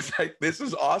beginning, because this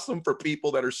is awesome for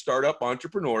people that are startup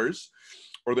entrepreneurs,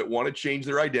 or that want to change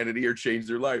their identity or change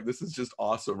their life. This is just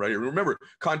awesome right here. Remember,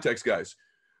 context, guys.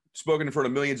 Spoken in front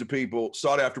of millions of people,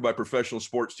 sought after by professional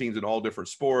sports teams in all different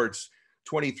sports,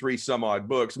 23 some odd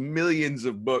books, millions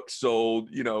of books sold,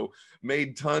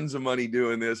 made tons of money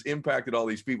doing this, impacted all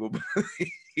these people.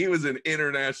 He was an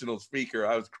international speaker.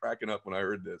 I was cracking up when I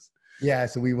heard this. Yeah.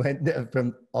 So we went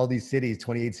from all these cities,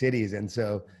 28 cities. And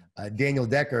so Daniel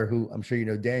Decker, who I'm sure you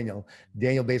know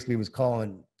Daniel basically was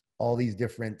calling all these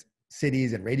different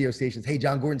cities and radio stations. Hey,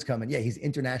 John Gordon's coming. Yeah, he's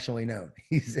internationally known.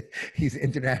 He's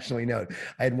internationally known.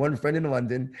 I had one friend in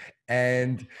London,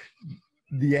 and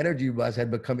the Energy Bus had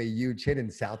become a huge hit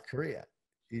in South Korea.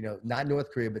 Not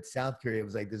North Korea, but South Korea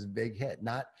was like this big hit.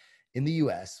 Not in the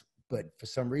US, but for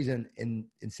some reason in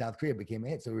South Korea it became a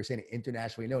hit. So we were saying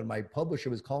internationally known. My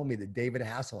publisher was calling me the David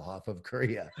Hasselhoff of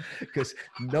Korea because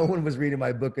no one was reading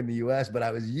my book in the US, but I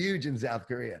was huge in South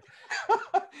Korea.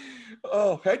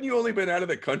 Oh, hadn't you only been out of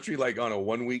the country like on a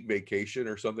 1-week vacation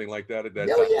or something like that at that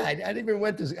No, time? yeah, I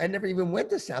never even went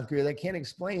to South Korea. I can't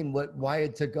explain why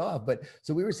it took off. But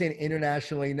so we were saying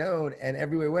internationally known, and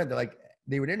everywhere we went,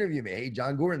 they would interview me. Hey,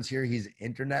 John Gordon's here. He's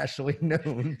internationally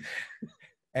known.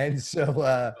 And so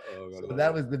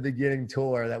that was the beginning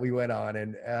tour that we went on.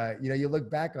 And, you look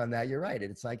back on that, you're right.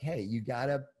 And it's like, hey, you got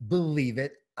to believe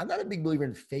it. I'm not a big believer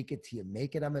in fake it till you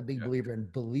make it. I'm a big believer in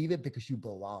believe it because you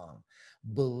belong.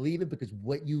 Believe it because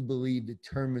what you believe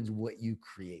determines what you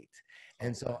create.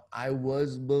 And so I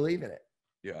was believing it.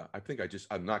 Yeah, I think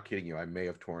I'm not kidding you. I may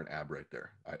have torn ab right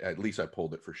there. At least I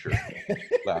pulled it for sure.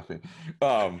 Laughing.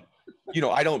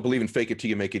 I don't believe in fake it till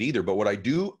you make it either. But what I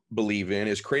do believe in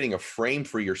is creating a frame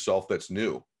for yourself that's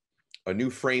new, a new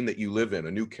frame that you live in,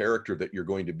 a new character that you're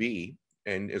going to be.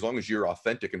 And as long as you're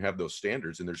authentic and have those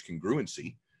standards and there's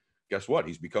congruency, guess what?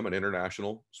 He's become an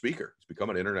international speaker. He's become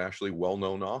an internationally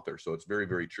well-known author. So it's very,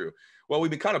 very true. Well, we've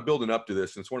been kind of building up to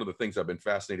this. And it's one of the things I've been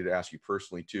fascinated to ask you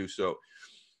personally too. So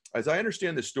as I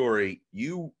understand the story,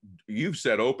 you've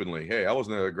said openly, hey, I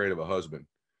wasn't that great of a husband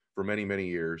for many, many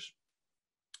years,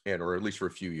 or at least for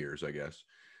a few years, I guess.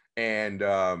 And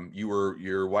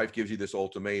your wife gives you this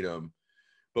ultimatum,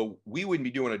 but we wouldn't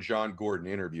be doing a John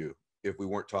Gordon interview if we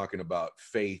weren't talking about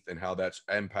faith and how that's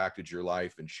impacted your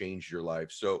life and changed your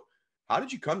life. So how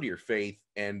did you come to your faith?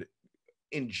 And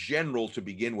in general, to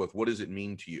begin with, what does it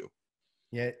mean to you?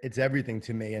 Yeah, it's everything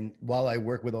to me. And while I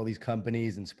work with all these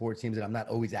companies and sports teams, and I'm not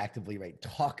always actively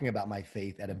talking about my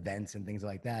faith at events and things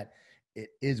like that, it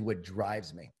is what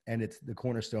drives me. And it's the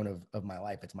cornerstone of my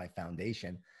life. It's my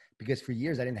foundation, because for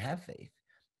years I didn't have faith.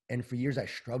 And for years I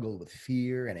struggled with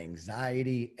fear and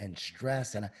anxiety and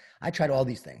stress. And I tried all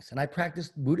these things, and I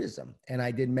practiced Buddhism, and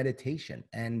I did meditation,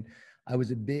 and I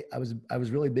was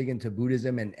really big into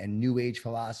Buddhism and New Age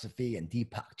philosophy and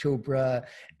Deepak Chopra,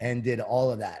 and did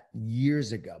all of that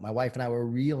years ago. My wife and I were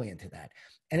really into that,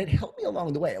 and it helped me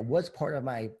along the way. It was part of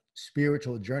my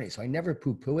spiritual journey. So I never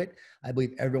poo-poo it. I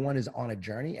believe everyone is on a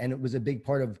journey, and it was a big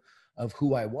part of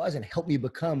who I was and helped me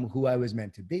become who I was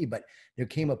meant to be. But there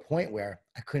came a point where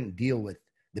I couldn't deal with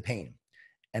the pain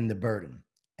and the burden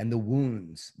and the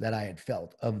wounds that I had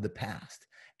felt of the past,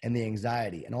 and the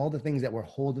anxiety and all the things that were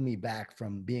holding me back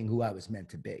from being who I was meant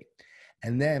to be.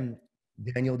 And then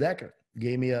Daniel Decker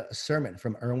gave me a sermon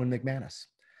from Erwin McManus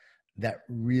that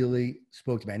really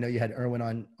spoke to me. I know you had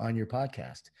Erwin on your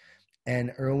podcast,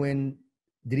 and Erwin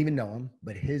didn't even know him,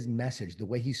 but his message, the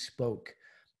way he spoke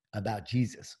about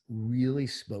Jesus, really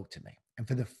spoke to me. And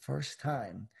for the first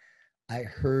time, I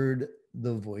heard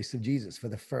the voice of Jesus. For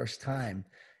the first time,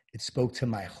 it spoke to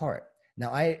my heart. Now,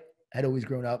 I had always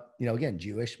grown up, again,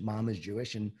 Jewish. Mom is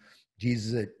Jewish, and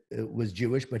Jesus was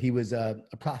Jewish, but he was a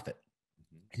prophet.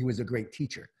 He was a great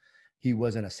teacher. He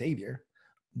wasn't a savior.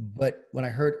 But when I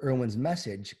heard Erwin's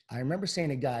message, I remember saying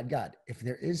to God, if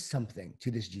there is something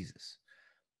to this Jesus,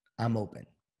 I'm open.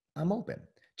 I'm open.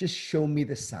 Just show me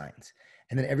the signs.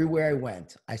 And then everywhere I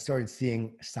went, I started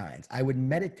seeing signs. I would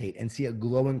meditate and see a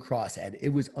glowing cross, Ed. It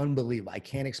was unbelievable. I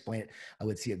can't explain it. I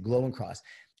would see a glowing cross.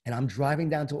 And I'm driving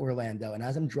down to Orlando. And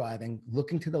as I'm driving,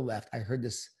 looking to the left, I heard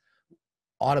this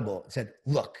audible. It said,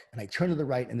 look. And I turned to the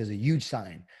right, and there's a huge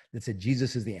sign that said,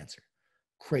 Jesus is the answer.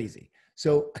 Crazy.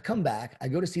 So I come back. I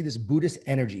go to see this Buddhist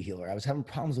energy healer. I was having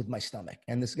problems with my stomach.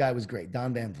 And this guy was great,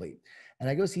 Don Van Vliet. And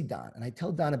I go see Don. And I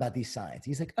tell Don about these signs.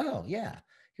 He's like, oh, yeah.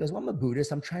 He goes, well, I'm a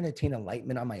Buddhist. I'm trying to attain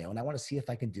enlightenment on my own. I want to see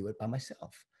if I can do it by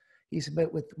myself. He said,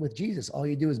 but with Jesus, all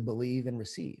you do is believe and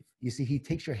receive. You see, he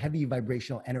takes your heavy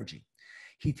vibrational energy.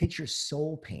 He takes your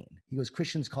soul pain. He goes,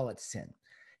 Christians call it sin.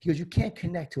 He goes, you can't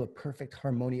connect to a perfect,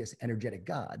 harmonious, energetic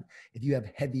God if you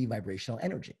have heavy vibrational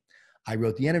energy. I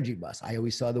wrote the energy bus. I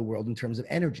always saw the world in terms of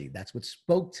energy. That's what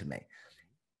spoke to me.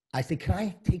 I said, can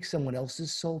I take someone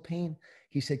else's soul pain?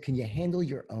 He said, can you handle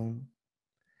your own?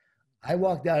 I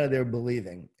walked out of there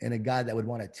believing in a God that would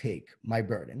want to take my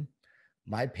burden,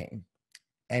 my pain.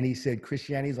 And he said,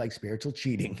 Christianity is like spiritual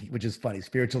cheating, which is funny,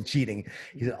 spiritual cheating.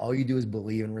 He said, all you do is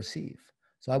believe and receive.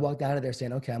 So I walked out of there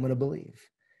saying, okay, I'm going to believe.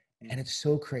 And it's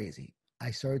so crazy.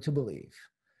 I started to believe,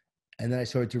 and then I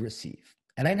started to receive.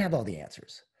 And I didn't have all the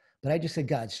answers, but I just said,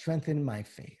 God, strengthen my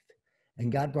faith.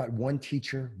 And God brought one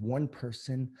teacher, one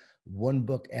person, one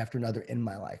book after another in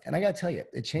my life. And I got to tell you,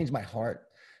 it changed my heart.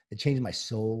 It changed my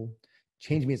soul,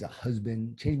 changed me as a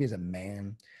husband, changed me as a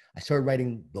man. I started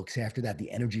writing books after that. The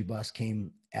Energy Bus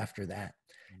came after that.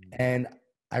 And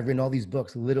I've written all these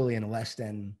books literally in less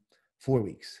than 4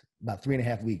 weeks, about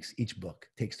 3.5 weeks each book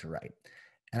takes to write.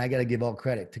 And I got to give all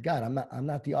credit to God. I'm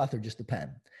not the author, just the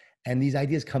pen. And these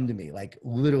ideas come to me like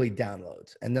literally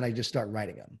downloads. And then I just start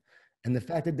writing them. And the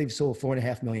fact that they've sold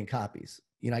 4.5 million copies,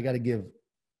 I got to give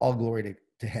all glory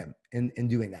to him in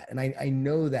doing that. And I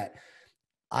know that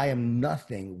I am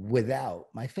nothing without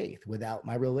my faith, without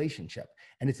my relationship.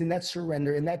 And it's in that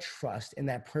surrender, in that trust, in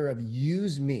that prayer of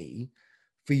use me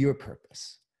for your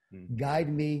purpose. Guide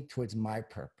me towards my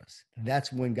purpose.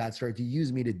 That's when God started to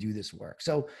use me to do this work.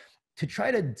 So to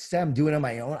try to say I'm doing it on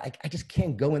my own, I just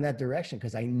can't go in that direction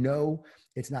because I know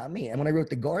it's not me. And when I wrote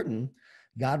The Garden,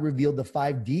 God revealed the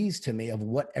 5 Ds to me of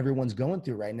what everyone's going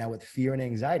through right now with fear and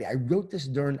anxiety. I wrote this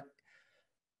during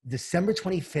December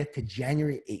 25th to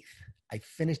January 8th. I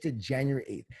finished it January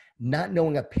 8th, not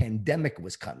knowing a pandemic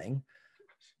was coming.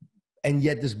 And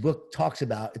yet this book talks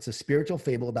about, it's a spiritual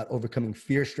fable about overcoming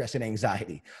fear, stress, and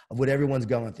anxiety of what everyone's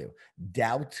going through.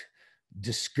 Doubt,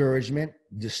 discouragement,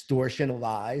 distortion,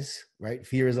 lies, right?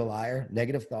 Fear is a liar,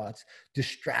 negative thoughts,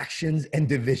 distractions, and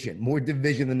division. More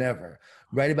division than ever.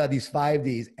 Write about these 5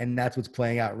 Ds, and that's what's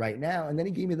playing out right now. And then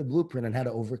he gave me the blueprint on how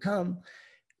to overcome.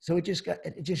 So it just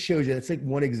shows you, it's like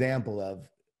one example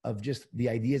of just the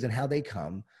ideas and how they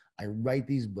come. I write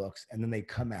these books and then they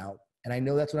come out. And I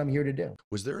know that's what I'm here to do.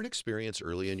 Was there an experience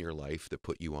early in your life that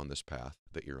put you on this path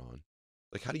that you're on?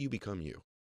 Like, how do you become you?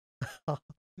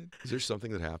 Is there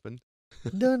something that happened?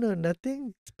 No,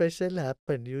 nothing special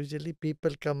happened. Usually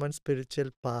people come on spiritual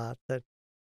path that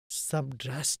some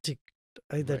drastic,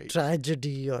 either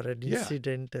tragedy or an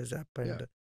incident has happened.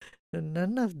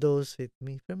 None of those with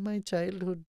me. From my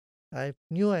childhood, I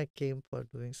knew I came for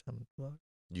doing some work.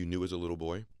 You knew as a little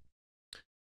boy?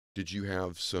 Did you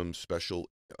have some special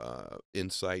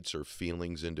insights or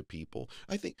feelings into people?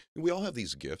 I think we all have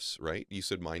these gifts, right? You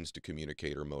said mine's to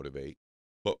communicate or motivate.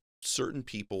 But certain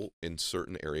people in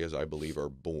certain areas, I believe, are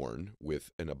born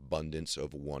with an abundance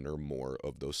of one or more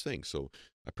of those things. So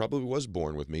I probably was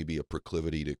born with maybe a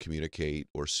proclivity to communicate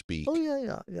or speak. Oh,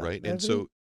 yeah. Right? And so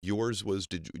yours was,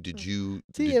 did you...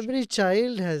 Every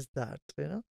child has that,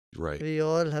 Right. We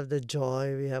all have the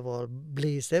joy. We have all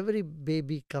bliss. Every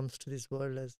baby comes to this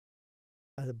world as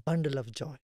a bundle of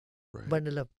joy,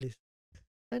 bundle of bliss.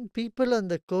 And people on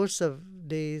the course of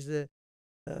days,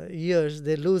 years,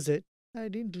 they lose it. I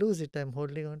didn't lose it. I'm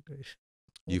holding on to it.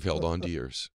 You've held on to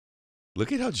yours.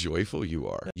 Look at how joyful you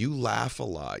are. You laugh a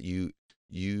lot.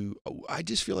 I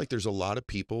just feel like there's a lot of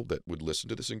people that would listen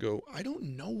to this and go, I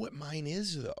don't know what mine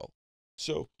is though.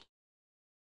 So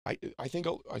I think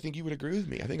you would agree with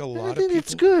me. I think a lot of people.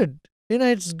 It's good.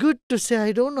 It's good to say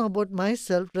I don't know about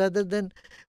myself rather than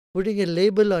putting a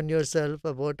label on yourself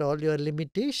about all your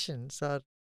limitations or,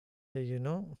 Do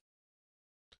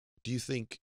you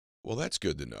think, well, that's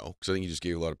good to know, because I think you just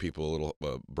gave a lot of people a little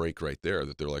break right there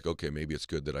that they're like, okay, maybe it's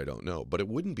good that I don't know. But it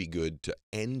wouldn't be good to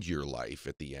end your life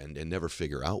at the end and never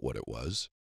figure out what it was,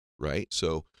 right?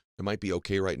 So it might be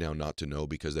okay right now not to know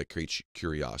because that creates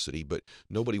curiosity, but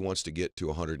nobody wants to get to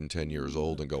 110 years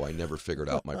old and go, I never figured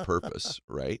out my purpose,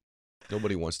 right?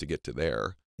 Nobody wants to get to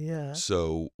there. Yeah.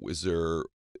 So is there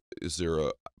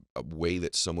a way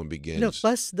that someone begins?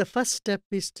 The first step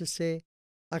is to say,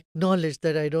 acknowledge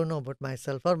that I don't know about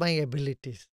myself or my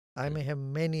abilities. I may have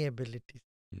many abilities.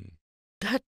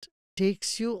 That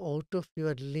takes you out of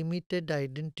your limited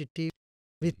identity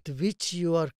with which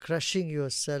you are crushing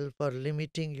yourself or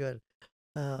limiting your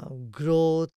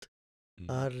growth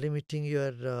or limiting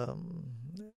your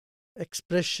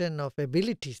expression of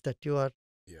abilities that you are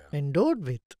endowed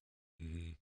with.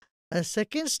 A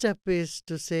second step is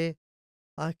to say,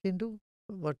 I can do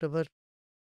whatever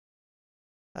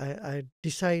I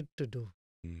decide to do,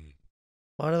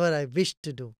 whatever I wish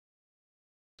to do.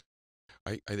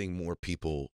 I think more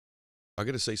people, I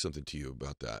got to say something to you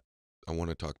about that. I want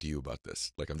to talk to you about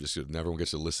this. Like, everyone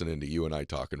gets to listen into you and I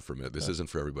talking for a minute. This isn't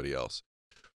for everybody else.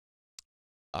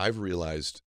 I've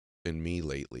realized in me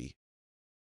lately,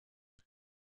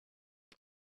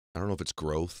 I don't know if it's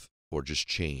growth or just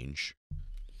change,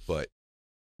 but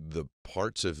the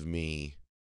parts of me,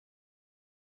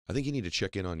 I think you need to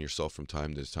check in on yourself from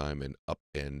time to time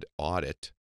and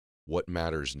audit what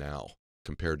matters now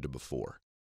compared to before.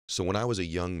 So when I was a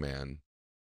young man,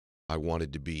 I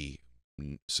wanted to be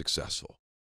successful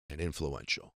and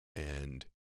influential and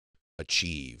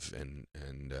achieve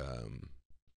and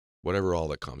whatever all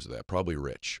that comes with that. Probably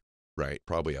rich, right?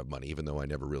 Probably have money, even though I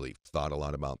never really thought a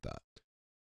lot about that.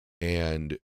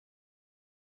 And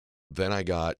then I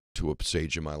got to a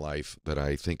stage in my life that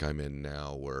I think I'm in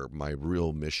now where my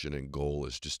real mission and goal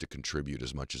is just to contribute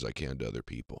as much as I can to other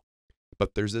people.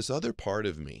 But there's this other part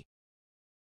of me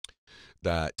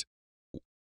that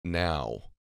now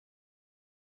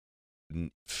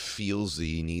feels that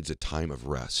he needs a time of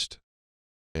rest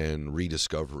and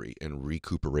rediscovery and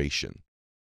recuperation.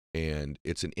 And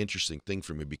it's an interesting thing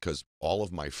for me because all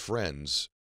of my friends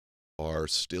are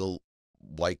still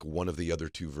like one of the other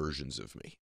two versions of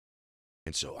me.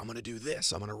 And so I'm going to do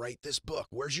this. I'm going to write this book.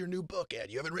 Where's your new book at?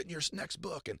 You haven't written your next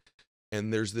book.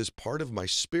 And there's this part of my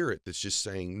spirit that's just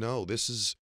saying, no, this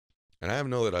is, and I don't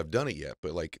know that I've done it yet,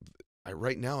 but like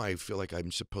right now I feel like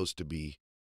I'm supposed to be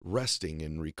resting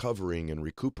and recovering and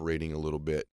recuperating a little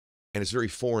bit. And it's very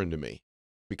foreign to me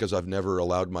because I've never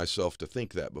allowed myself to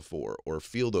think that before or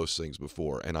feel those things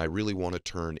before. And I really want to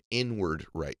turn inward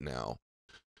right now.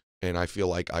 And I feel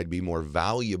like I'd be more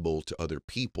valuable to other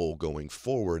people going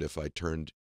forward if I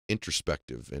turned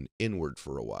introspective and inward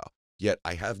for a while. Yet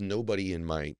I have nobody in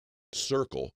my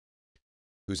circle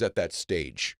who's at that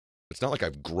stage. It's not like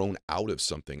I've grown out of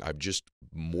something. I've just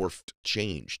morphed,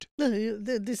 changed. No,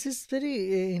 this is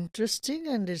very interesting,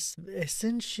 and it's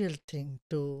essential thing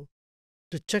to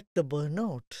check the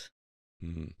burnout.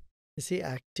 Mm-hmm. You see,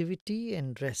 activity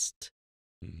and rest,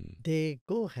 they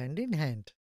go hand in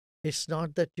hand. It's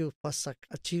not that you first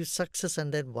achieve success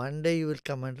and then one day you will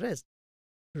come and rest.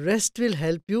 Rest will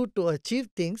help you to achieve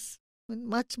things in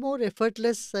much more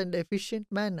effortless and efficient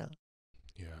manner.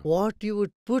 Yeah. What you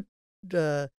would put,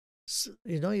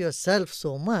 yourself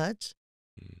so much,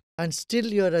 and still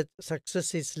your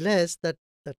success is less, that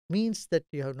means that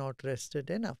you have not rested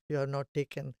enough. You have not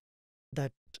taken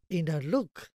that inner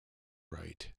look.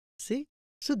 Right. See?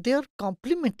 So they are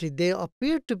complementary. They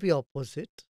appear to be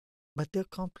opposite, but they're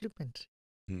complementary.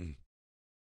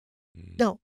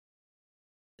 Now,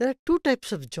 there are two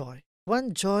types of joy.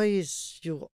 One joy is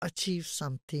you achieve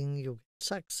something, you get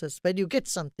success. When you get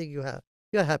something,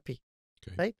 you're happy,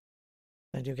 right?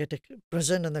 And you get a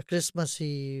present on the Christmas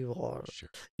Eve or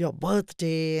your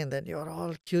birthday, and then you're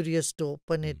all curious to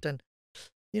open it. And,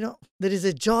 there is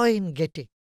a joy in getting.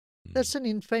 That's an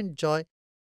infant joy.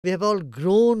 We have all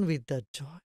grown with that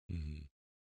joy.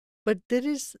 But there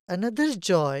is another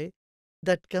joy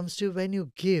that comes to you when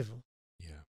you give.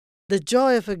 Yeah. The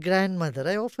joy of a grandmother.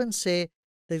 I often say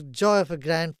the joy of a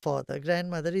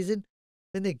grandmother is in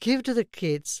when they give to the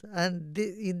kids, and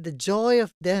in the joy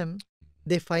of them,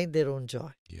 they find their own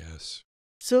joy. Yes.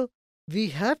 So we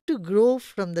have to grow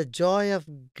from the joy of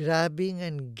grabbing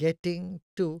and getting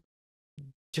to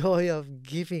joy of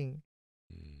giving,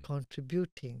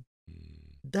 contributing.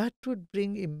 That would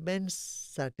bring immense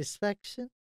satisfaction,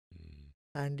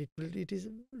 and it is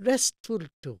restful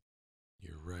too.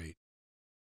 You're right.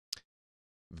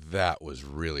 That was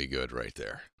really good right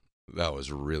there. That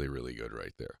was really, really good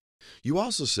right there. You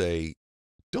also say,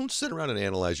 don't sit around and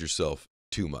analyze yourself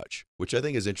too much, which I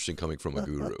think is interesting coming from a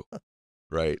guru,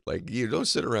 right? Like, you don't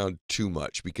sit around too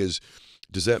much, because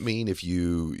does that mean if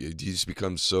you just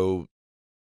become so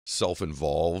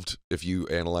self-involved, if you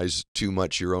analyze too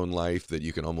much your own life, that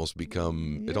you can almost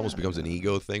become, it almost becomes an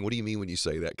ego thing? What do you mean when you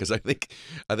say that? Because I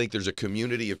think there's a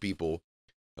community of people,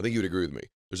 I think you would agree with me.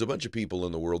 There's a bunch of people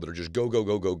in the world that are just go, go,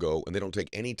 go, go, go, and they don't take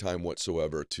any time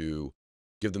whatsoever to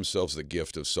give themselves the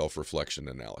gift of self-reflection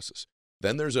and analysis.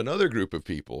 Then there's another group of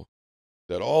people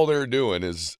that all they're doing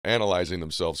is analyzing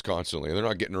themselves constantly, and they're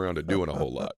not getting around to doing a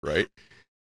whole lot, right?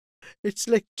 It's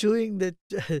like chewing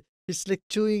it's like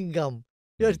chewing gum.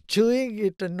 You're chewing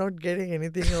it and not getting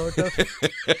anything out of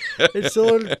it. It's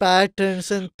all patterns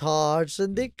and thoughts,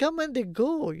 and they come and they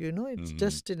go, it's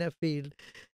just in a field.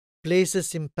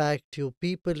 Places impact you,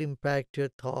 people impact your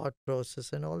thought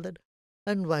process and all that.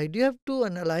 And why do you have to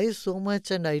analyze so much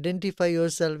and identify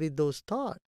yourself with those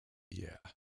thoughts? Yeah.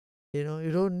 You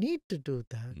don't need to do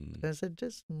that. I said,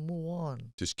 just move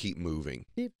on. Just keep moving.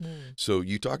 Keep moving. So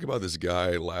you talk about this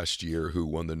guy last year who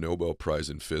won the Nobel Prize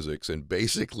in Physics, and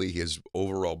basically his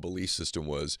overall belief system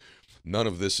was, none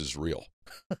of this is real,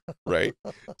 right?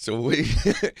 So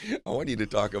I want you to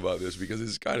talk about this, because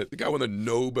the guy won the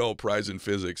Nobel Prize in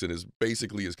Physics, and his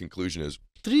conclusion is,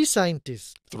 3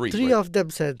 scientists. Three right? Of them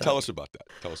said that. Tell us about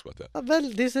that. Well,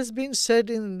 this has been said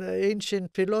in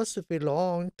ancient philosophy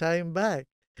long time back.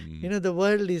 The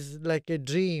world is like a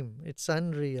dream. It's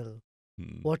unreal.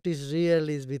 What is real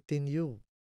is within you.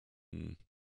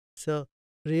 So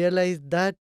realize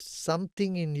that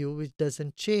something in you which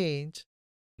doesn't change,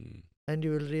 and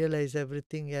you will realize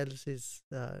everything else is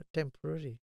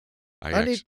temporary.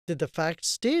 The fact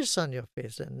stares on your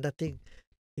face, and nothing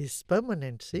is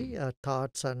permanent. See, our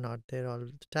thoughts are not there all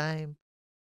the time.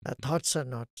 Our thoughts are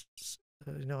not,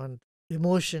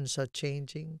 emotions are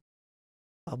changing.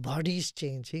 Our body is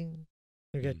changing.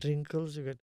 You get wrinkles, you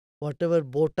get whatever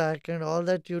Botox and all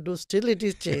that you do, still it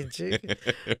is changing.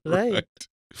 Right.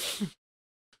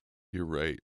 You're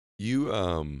right. You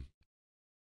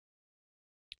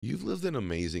You've lived an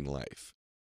amazing life.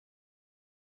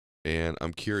 And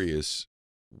I'm curious,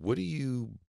 what do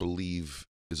you believe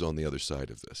is on the other side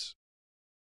of this?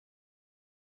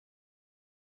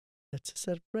 That's a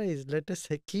surprise. Let us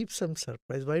keep some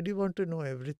surprise. Why do you want to know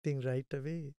everything right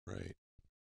away? Right,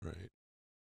 right.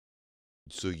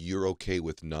 So you're okay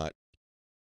with not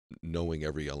knowing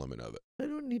every element of it? I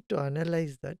don't need to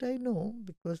analyze that. I know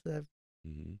because I've,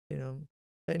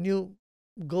 when you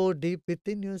go deep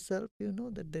within yourself, you know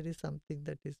that there is something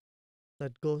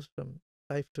that goes from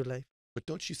life to life. But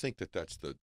don't you think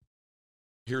that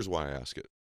here's why I ask it.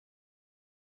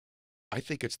 I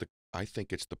think it's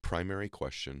the primary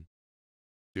question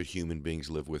that human beings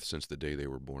live with since the day they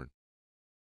were born.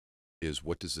 Is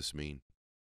what does this mean?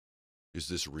 Is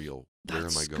this real? Where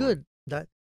am I going? Good.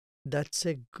 That's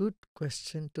a good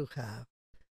question to have.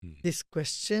 Hmm. This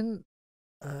question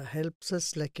helps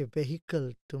us like a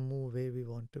vehicle to move where we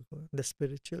want to go, the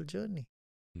spiritual journey.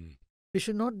 Hmm. We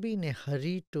should not be in a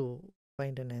hurry to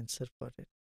find an answer for it.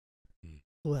 Hmm.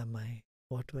 Who am I?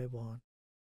 What do I want?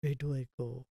 Where do I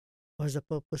go? What's the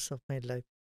purpose of my life?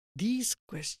 These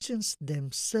questions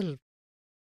themselves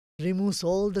removes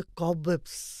all the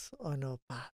cobwebs on our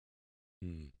path.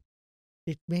 Hmm.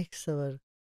 It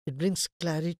brings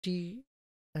clarity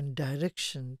and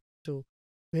direction to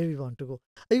where we want to go.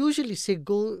 I usually say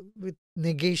go with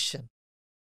negation.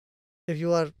 If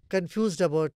you are confused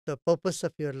about the purpose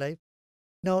of your life,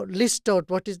 now list out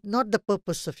what is not the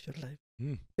purpose of your life.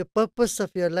 Hmm. The purpose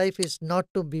of your life is not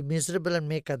to be miserable and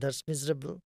make others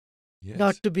miserable. Yes.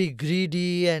 Not to be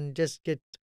greedy and just get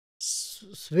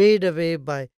swayed away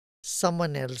by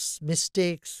someone else's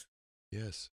mistakes.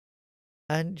 Yes.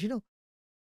 And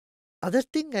other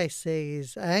thing I say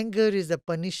is anger is a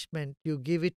punishment you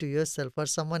give it to yourself for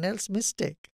someone else's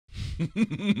mistake.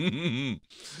 Man,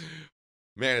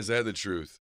 is that the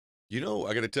truth? I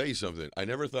got to tell you something. I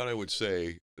never thought I would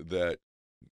say that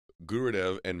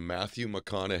Gurudev and Matthew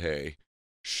McConaughey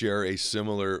share a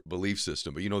similar belief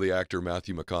system. But the actor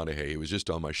Matthew McConaughey, he was just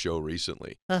on my show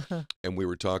recently. And we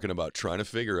were talking about trying to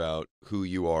figure out who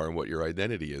you are and what your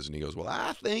identity is. And he goes, well,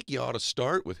 I think you ought to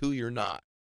start with who you're not.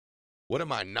 What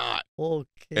am I not? Okay.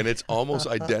 And it's almost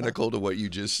identical to what you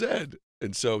just said.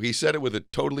 And so he said it with a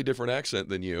totally different accent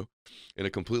than you in a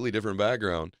completely different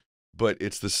background. But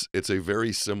it's a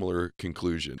very similar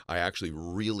conclusion. I actually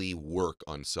really work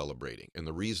on celebrating. And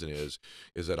the reason is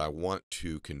that I want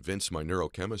to convince my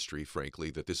neurochemistry,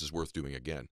 frankly, that this is worth doing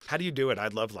again. How do you do it? I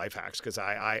love life hacks because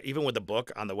I even with the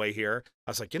book on the way here,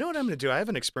 I was like, you know what I'm going to do? I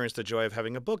haven't experienced the joy of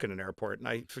having a book in an airport. And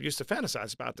I used to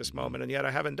fantasize about this moment, and yet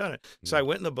I haven't done it. So I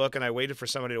went in the book and I waited for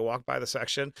somebody to walk by the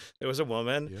section. There was a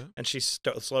woman and she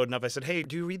slowed enough. I said, hey,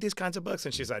 do you read these kinds of books?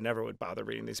 And she's like, I never would bother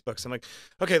reading these books. I'm like,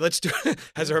 okay, let's do it.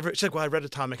 Has there ever? She's like, well, I read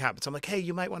Atomic Habits. I'm like, hey,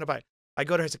 you might want to buy it. I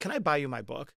go to her and said, can I buy you my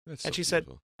book? That's and so she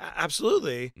beautiful. said,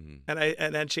 absolutely.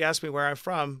 And then she asked me where I'm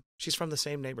from. She's from the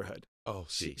same neighborhood. Oh,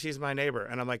 see. She's my neighbor.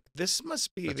 And I'm like, this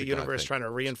must be That's the a God universe thing. trying to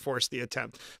reinforce the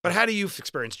attempt. But how do you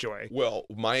experience joy? Well,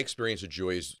 my experience of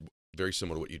joy is very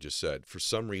similar to what you just said. For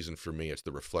some reason, for me, it's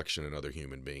the reflection in other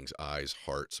human beings' eyes,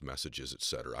 hearts, messages,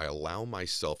 etc. I allow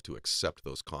myself to accept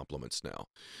those compliments now.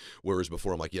 Whereas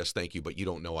before, I'm like, yes, thank you, but you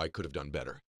don't know I could have done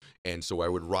better. And so I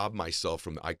would rob myself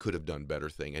from the I could have done better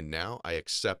thing. And now I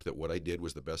accept that what I did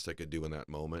was the best I could do in that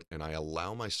moment. And I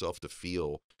allow myself to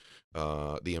feel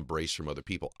the embrace from other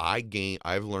people.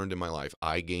 I've learned in my life,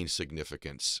 I gain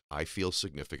significance. I feel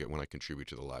significant when I contribute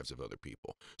to the lives of other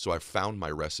people. So I've found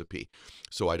my recipe.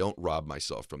 So I don't rob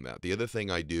myself from that. The other thing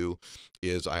I do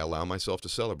is I allow myself to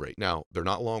celebrate. Now, they're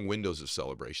not long windows of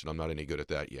celebration. I'm not any good at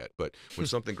that yet. But when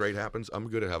something great happens, I'm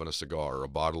good at having a cigar or a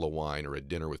bottle of wine or a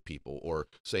dinner with people or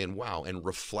saying, wow, and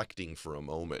reflecting for a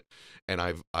moment. And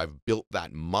I've built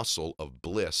that muscle of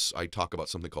bliss. I talk about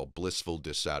something called blissful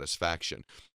dissatisfaction.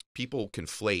 People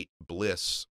conflate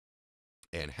bliss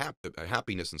and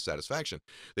happiness and satisfaction.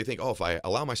 They think, oh, if I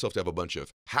allow myself to have a bunch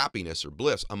of happiness or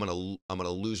bliss, I'm gonna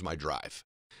lose my drive.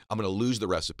 I'm going to lose the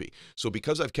recipe. So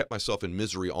because I've kept myself in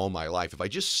misery all my life, if I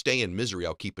just stay in misery,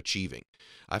 I'll keep achieving.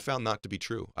 I found not to be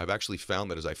true. I've actually found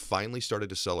that as I finally started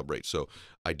to celebrate, so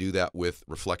I do that with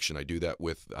reflection. I do that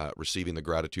with receiving the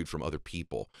gratitude from other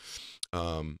people.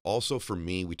 Also for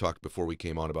me, we talked before we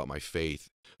came on about my faith.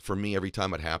 For me, every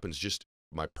time it happens, just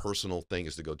my personal thing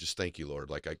is to go, just thank you, Lord.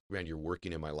 Like, man, you're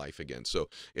working in my life again. So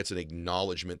it's an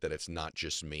acknowledgement that it's not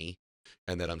just me.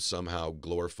 And that I'm somehow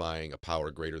glorifying a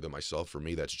power greater than myself. For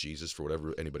me, that's Jesus. For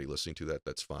whatever anybody listening to that,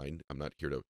 that's fine. I'm not here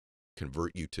to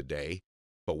convert you today.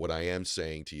 But what I am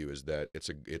saying to you is that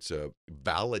it's a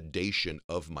validation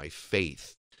of my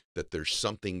faith that there's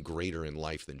something greater in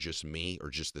life than just me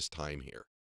or just this time here.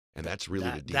 And that's really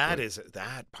the deep that part. is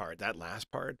that part. That last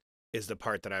part is the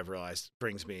part that I've realized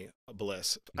brings me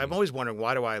bliss. I'm always wondering,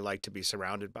 why do I like to be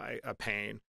surrounded by a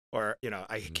pain? Or,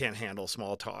 I can't handle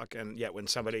small talk. And yet when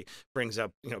somebody brings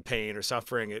up, pain or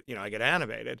suffering, I get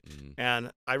animated.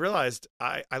 And I realized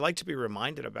I like to be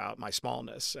reminded about my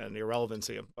smallness and the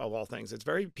irrelevancy of all things. It's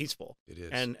very peaceful. It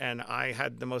is. And I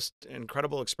had the most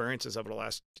incredible experiences over the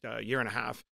last year and a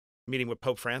half, meeting with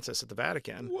Pope Francis at the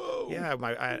Vatican. Whoa. Yeah,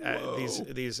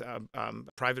 these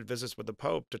private visits with the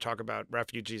Pope to talk about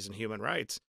refugees and human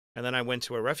rights. And then I went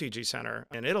to a refugee center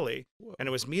in Italy, and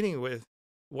it was meeting with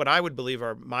what I would believe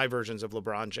are my versions of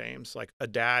LeBron James, like a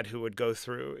dad who would go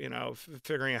through,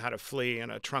 figuring out how to flee in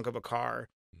a trunk of a car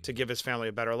to give his family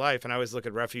a better life. And I always look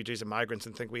at refugees and migrants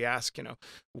and think, we ask,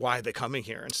 why are they coming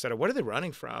here instead of what are they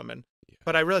running from?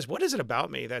 But I realized, what is it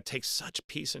about me that takes such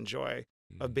peace and joy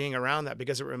of being around that?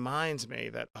 Because it reminds me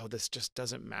that, this just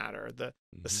doesn't matter. The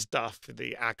stuff,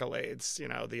 the accolades,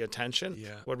 the attention.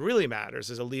 Yeah. What really matters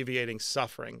is alleviating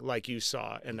suffering, like you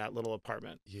saw in that little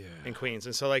apartment in Queens.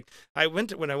 And so,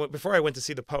 before I went to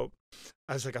see the Pope,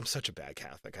 I was like, I'm such a bad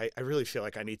Catholic. I really feel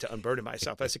like I need to unburden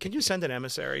myself. I said, can you send an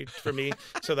emissary for me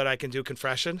so that I can do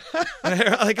confession? And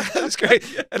they're like, that's great.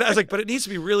 And I was like, but it needs to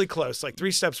be really close, like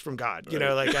 3 steps from God.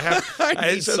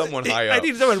 I need someone high up. I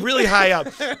need someone really high up.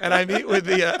 And I meet with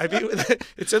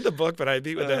it's in the book, but I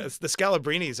meet with the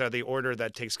Scalabrinis are the order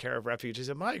that takes care of refugees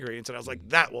and migrants. And I was like,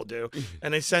 that will do.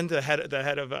 And they send the head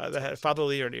of Father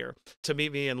Leonier to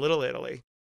meet me in Little Italy.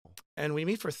 And we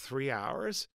meet for 3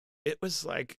 hours. It was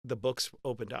like the books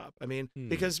opened up. I mean,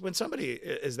 because when somebody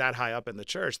is that high up in the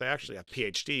church, they actually have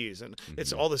PhDs and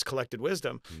it's all this collected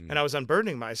wisdom. And I was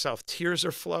unburdening myself. Tears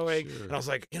are flowing. And I was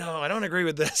like, I don't agree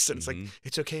with this. And it's like,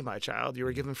 it's okay, my child. You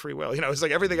were given free will. It's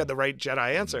like everything had the right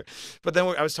Jedi answer. But then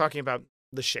I was talking about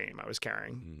the shame I was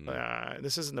carrying.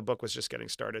 This isn't the book was just getting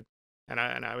started. And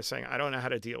I was saying, I don't know how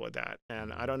to deal with that.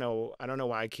 And I don't know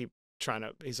why I keep trying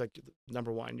to, he's like,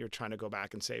 number one, you're trying to go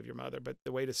back and save your mother, but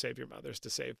the way to save your mother is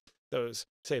to save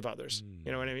others.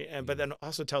 You know what I mean? And but then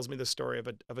also tells me the story of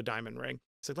a diamond ring.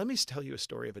 So let me tell you a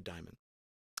story of a diamond.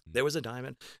 There was a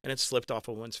diamond and it slipped off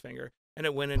a woman's finger and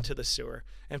it went into the sewer.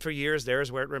 And for years,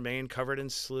 there's where it remained, covered in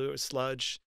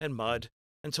sludge and mud,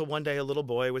 until one day a little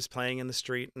boy was playing in the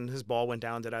street and his ball went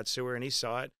down to that sewer and he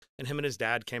saw it. And him and his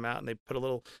dad came out and they put a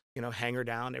little, hanger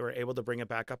down. They were able to bring it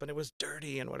back up and it was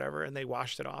dirty and whatever. And they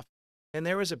washed it off. And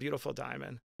there was a beautiful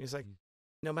diamond. He's like,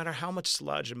 no matter how much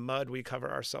sludge and mud we cover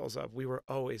ourselves up, we were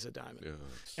always a diamond.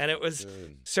 And it was,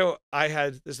 so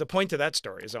there's the point to that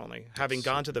story is only having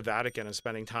gone to the Vatican and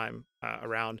spending time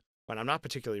around when I'm not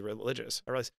particularly religious,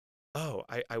 I realized,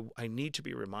 I need to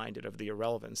be reminded of the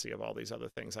irrelevancy of all these other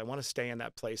things. I want to stay in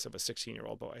that place of a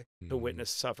 16-year-old boy who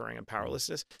witnessed suffering and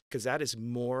powerlessness, because that is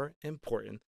more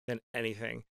important than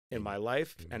anything in my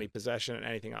life, any possession, and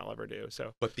anything I'll ever do.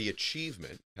 So, but the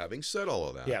achievement, having said all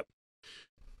of that,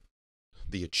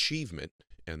 the achievement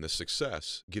and the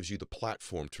success gives you the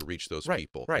platform to reach those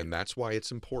people. Right. And that's why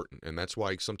it's important. And that's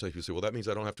why sometimes people say, well, that means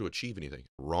I don't have to achieve anything.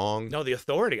 Wrong. No, the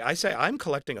authority. I say I'm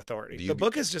collecting authority. The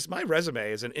book is just, my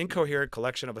resume is an incoherent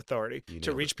collection of authority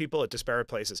to reach people at disparate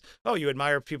places. Oh, you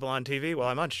admire people on TV? Well,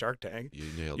 I'm on Shark Tank.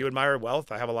 You admire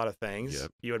wealth? I have a lot of things.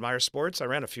 You admire sports? I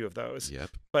ran a few of those.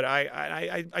 But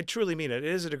I truly mean it.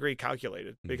 It is a degree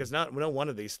calculated, because no one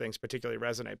of these things particularly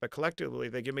resonate, but collectively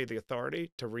they give me the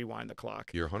authority to rewind the clock.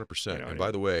 You're 100%. And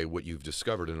by the way, what you've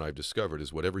discovered and I've discovered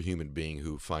is what every human being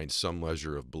who finds some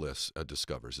measure of bliss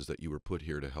discovers is that you were put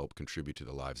here to help contribute to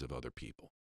the lives of other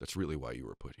people. That's really why you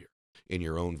were put here, in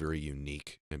your own very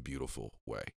unique and beautiful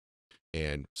way.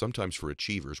 And sometimes for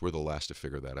achievers, we're the last to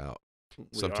figure that out.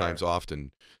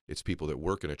 Often, it's people that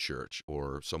work in a church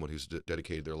or someone who's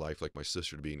dedicated their life, like my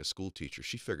sister, to being a school teacher.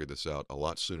 She figured this out a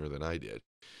lot sooner than I did.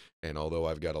 And although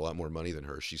I've got a lot more money than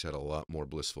her, she's had a lot more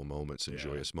blissful moments and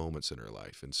joyous moments in her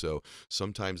life. And so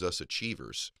sometimes us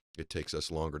achievers, it takes us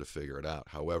longer to figure it out.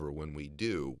 However, when we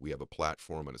do, we have a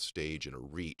platform and a stage and a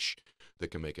reach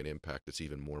that can make an impact that's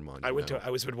even more monumental. I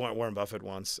was with Warren Buffett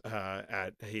once.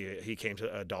 He came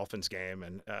to a Dolphins game,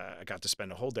 and I got to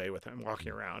spend a whole day with him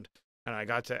walking around. And I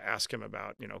got to ask him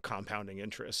about, compounding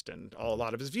interest and a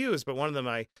lot of his views. But one of them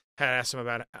I had asked him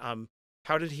about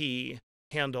how did he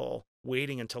handle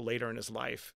waiting until later in his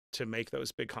life to make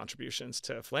those big contributions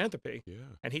to philanthropy.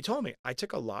 And he told me, I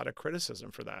took a lot of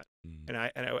criticism for that. And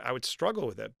I would struggle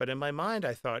with it. But in my mind,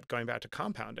 I thought, going back to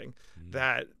compounding,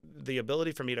 that the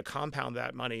ability for me to compound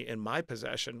that money in my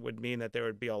possession would mean that there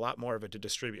would be a lot more of it to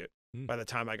distribute by the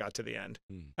time I got to the end.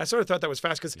 I sort of thought that was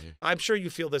fast, because I'm sure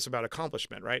you feel this about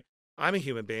accomplishment, right? I'm a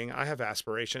human being. I have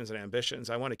aspirations and ambitions.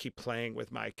 I want to keep playing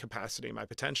with my capacity, my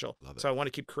potential. So I want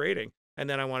to keep creating. and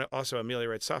then I want to also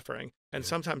ameliorate suffering. And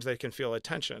sometimes they can feel a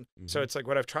tension. So it's like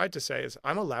what I've tried to say is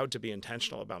I'm allowed to be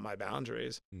intentional about my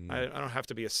boundaries. I don't have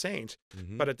to be a saint,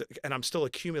 but and I'm still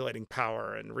accumulating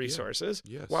power and resources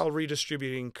while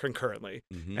redistributing concurrently.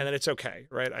 And then it's okay,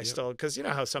 right? I still, because you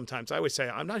know how sometimes I would say,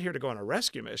 I'm not here to go on a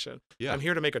rescue mission. I'm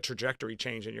here to make a trajectory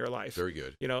change in your life. Very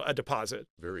good. You know, a deposit.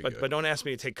 Very good. But don't ask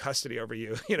me to take custody over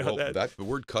you. You know, well, the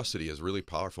word custody is really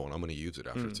powerful, and I'm going to use it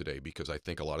after today, because I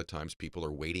think a lot of times people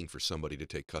are waiting for somebody to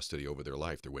take custody over their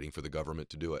life. They're waiting for the government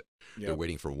to do it. They're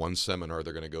waiting for one seminar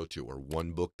they're going to go to or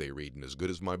one book they read. And as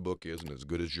good as my book is and as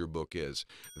good as your book is,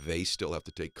 they still have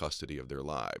to take custody of their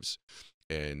lives.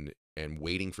 And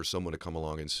waiting for someone to come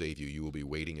along and save you, you will be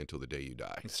waiting until the day you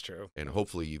die. It's true. And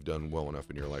hopefully you've done well enough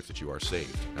in your life that you are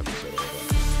saved. Having said all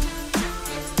that.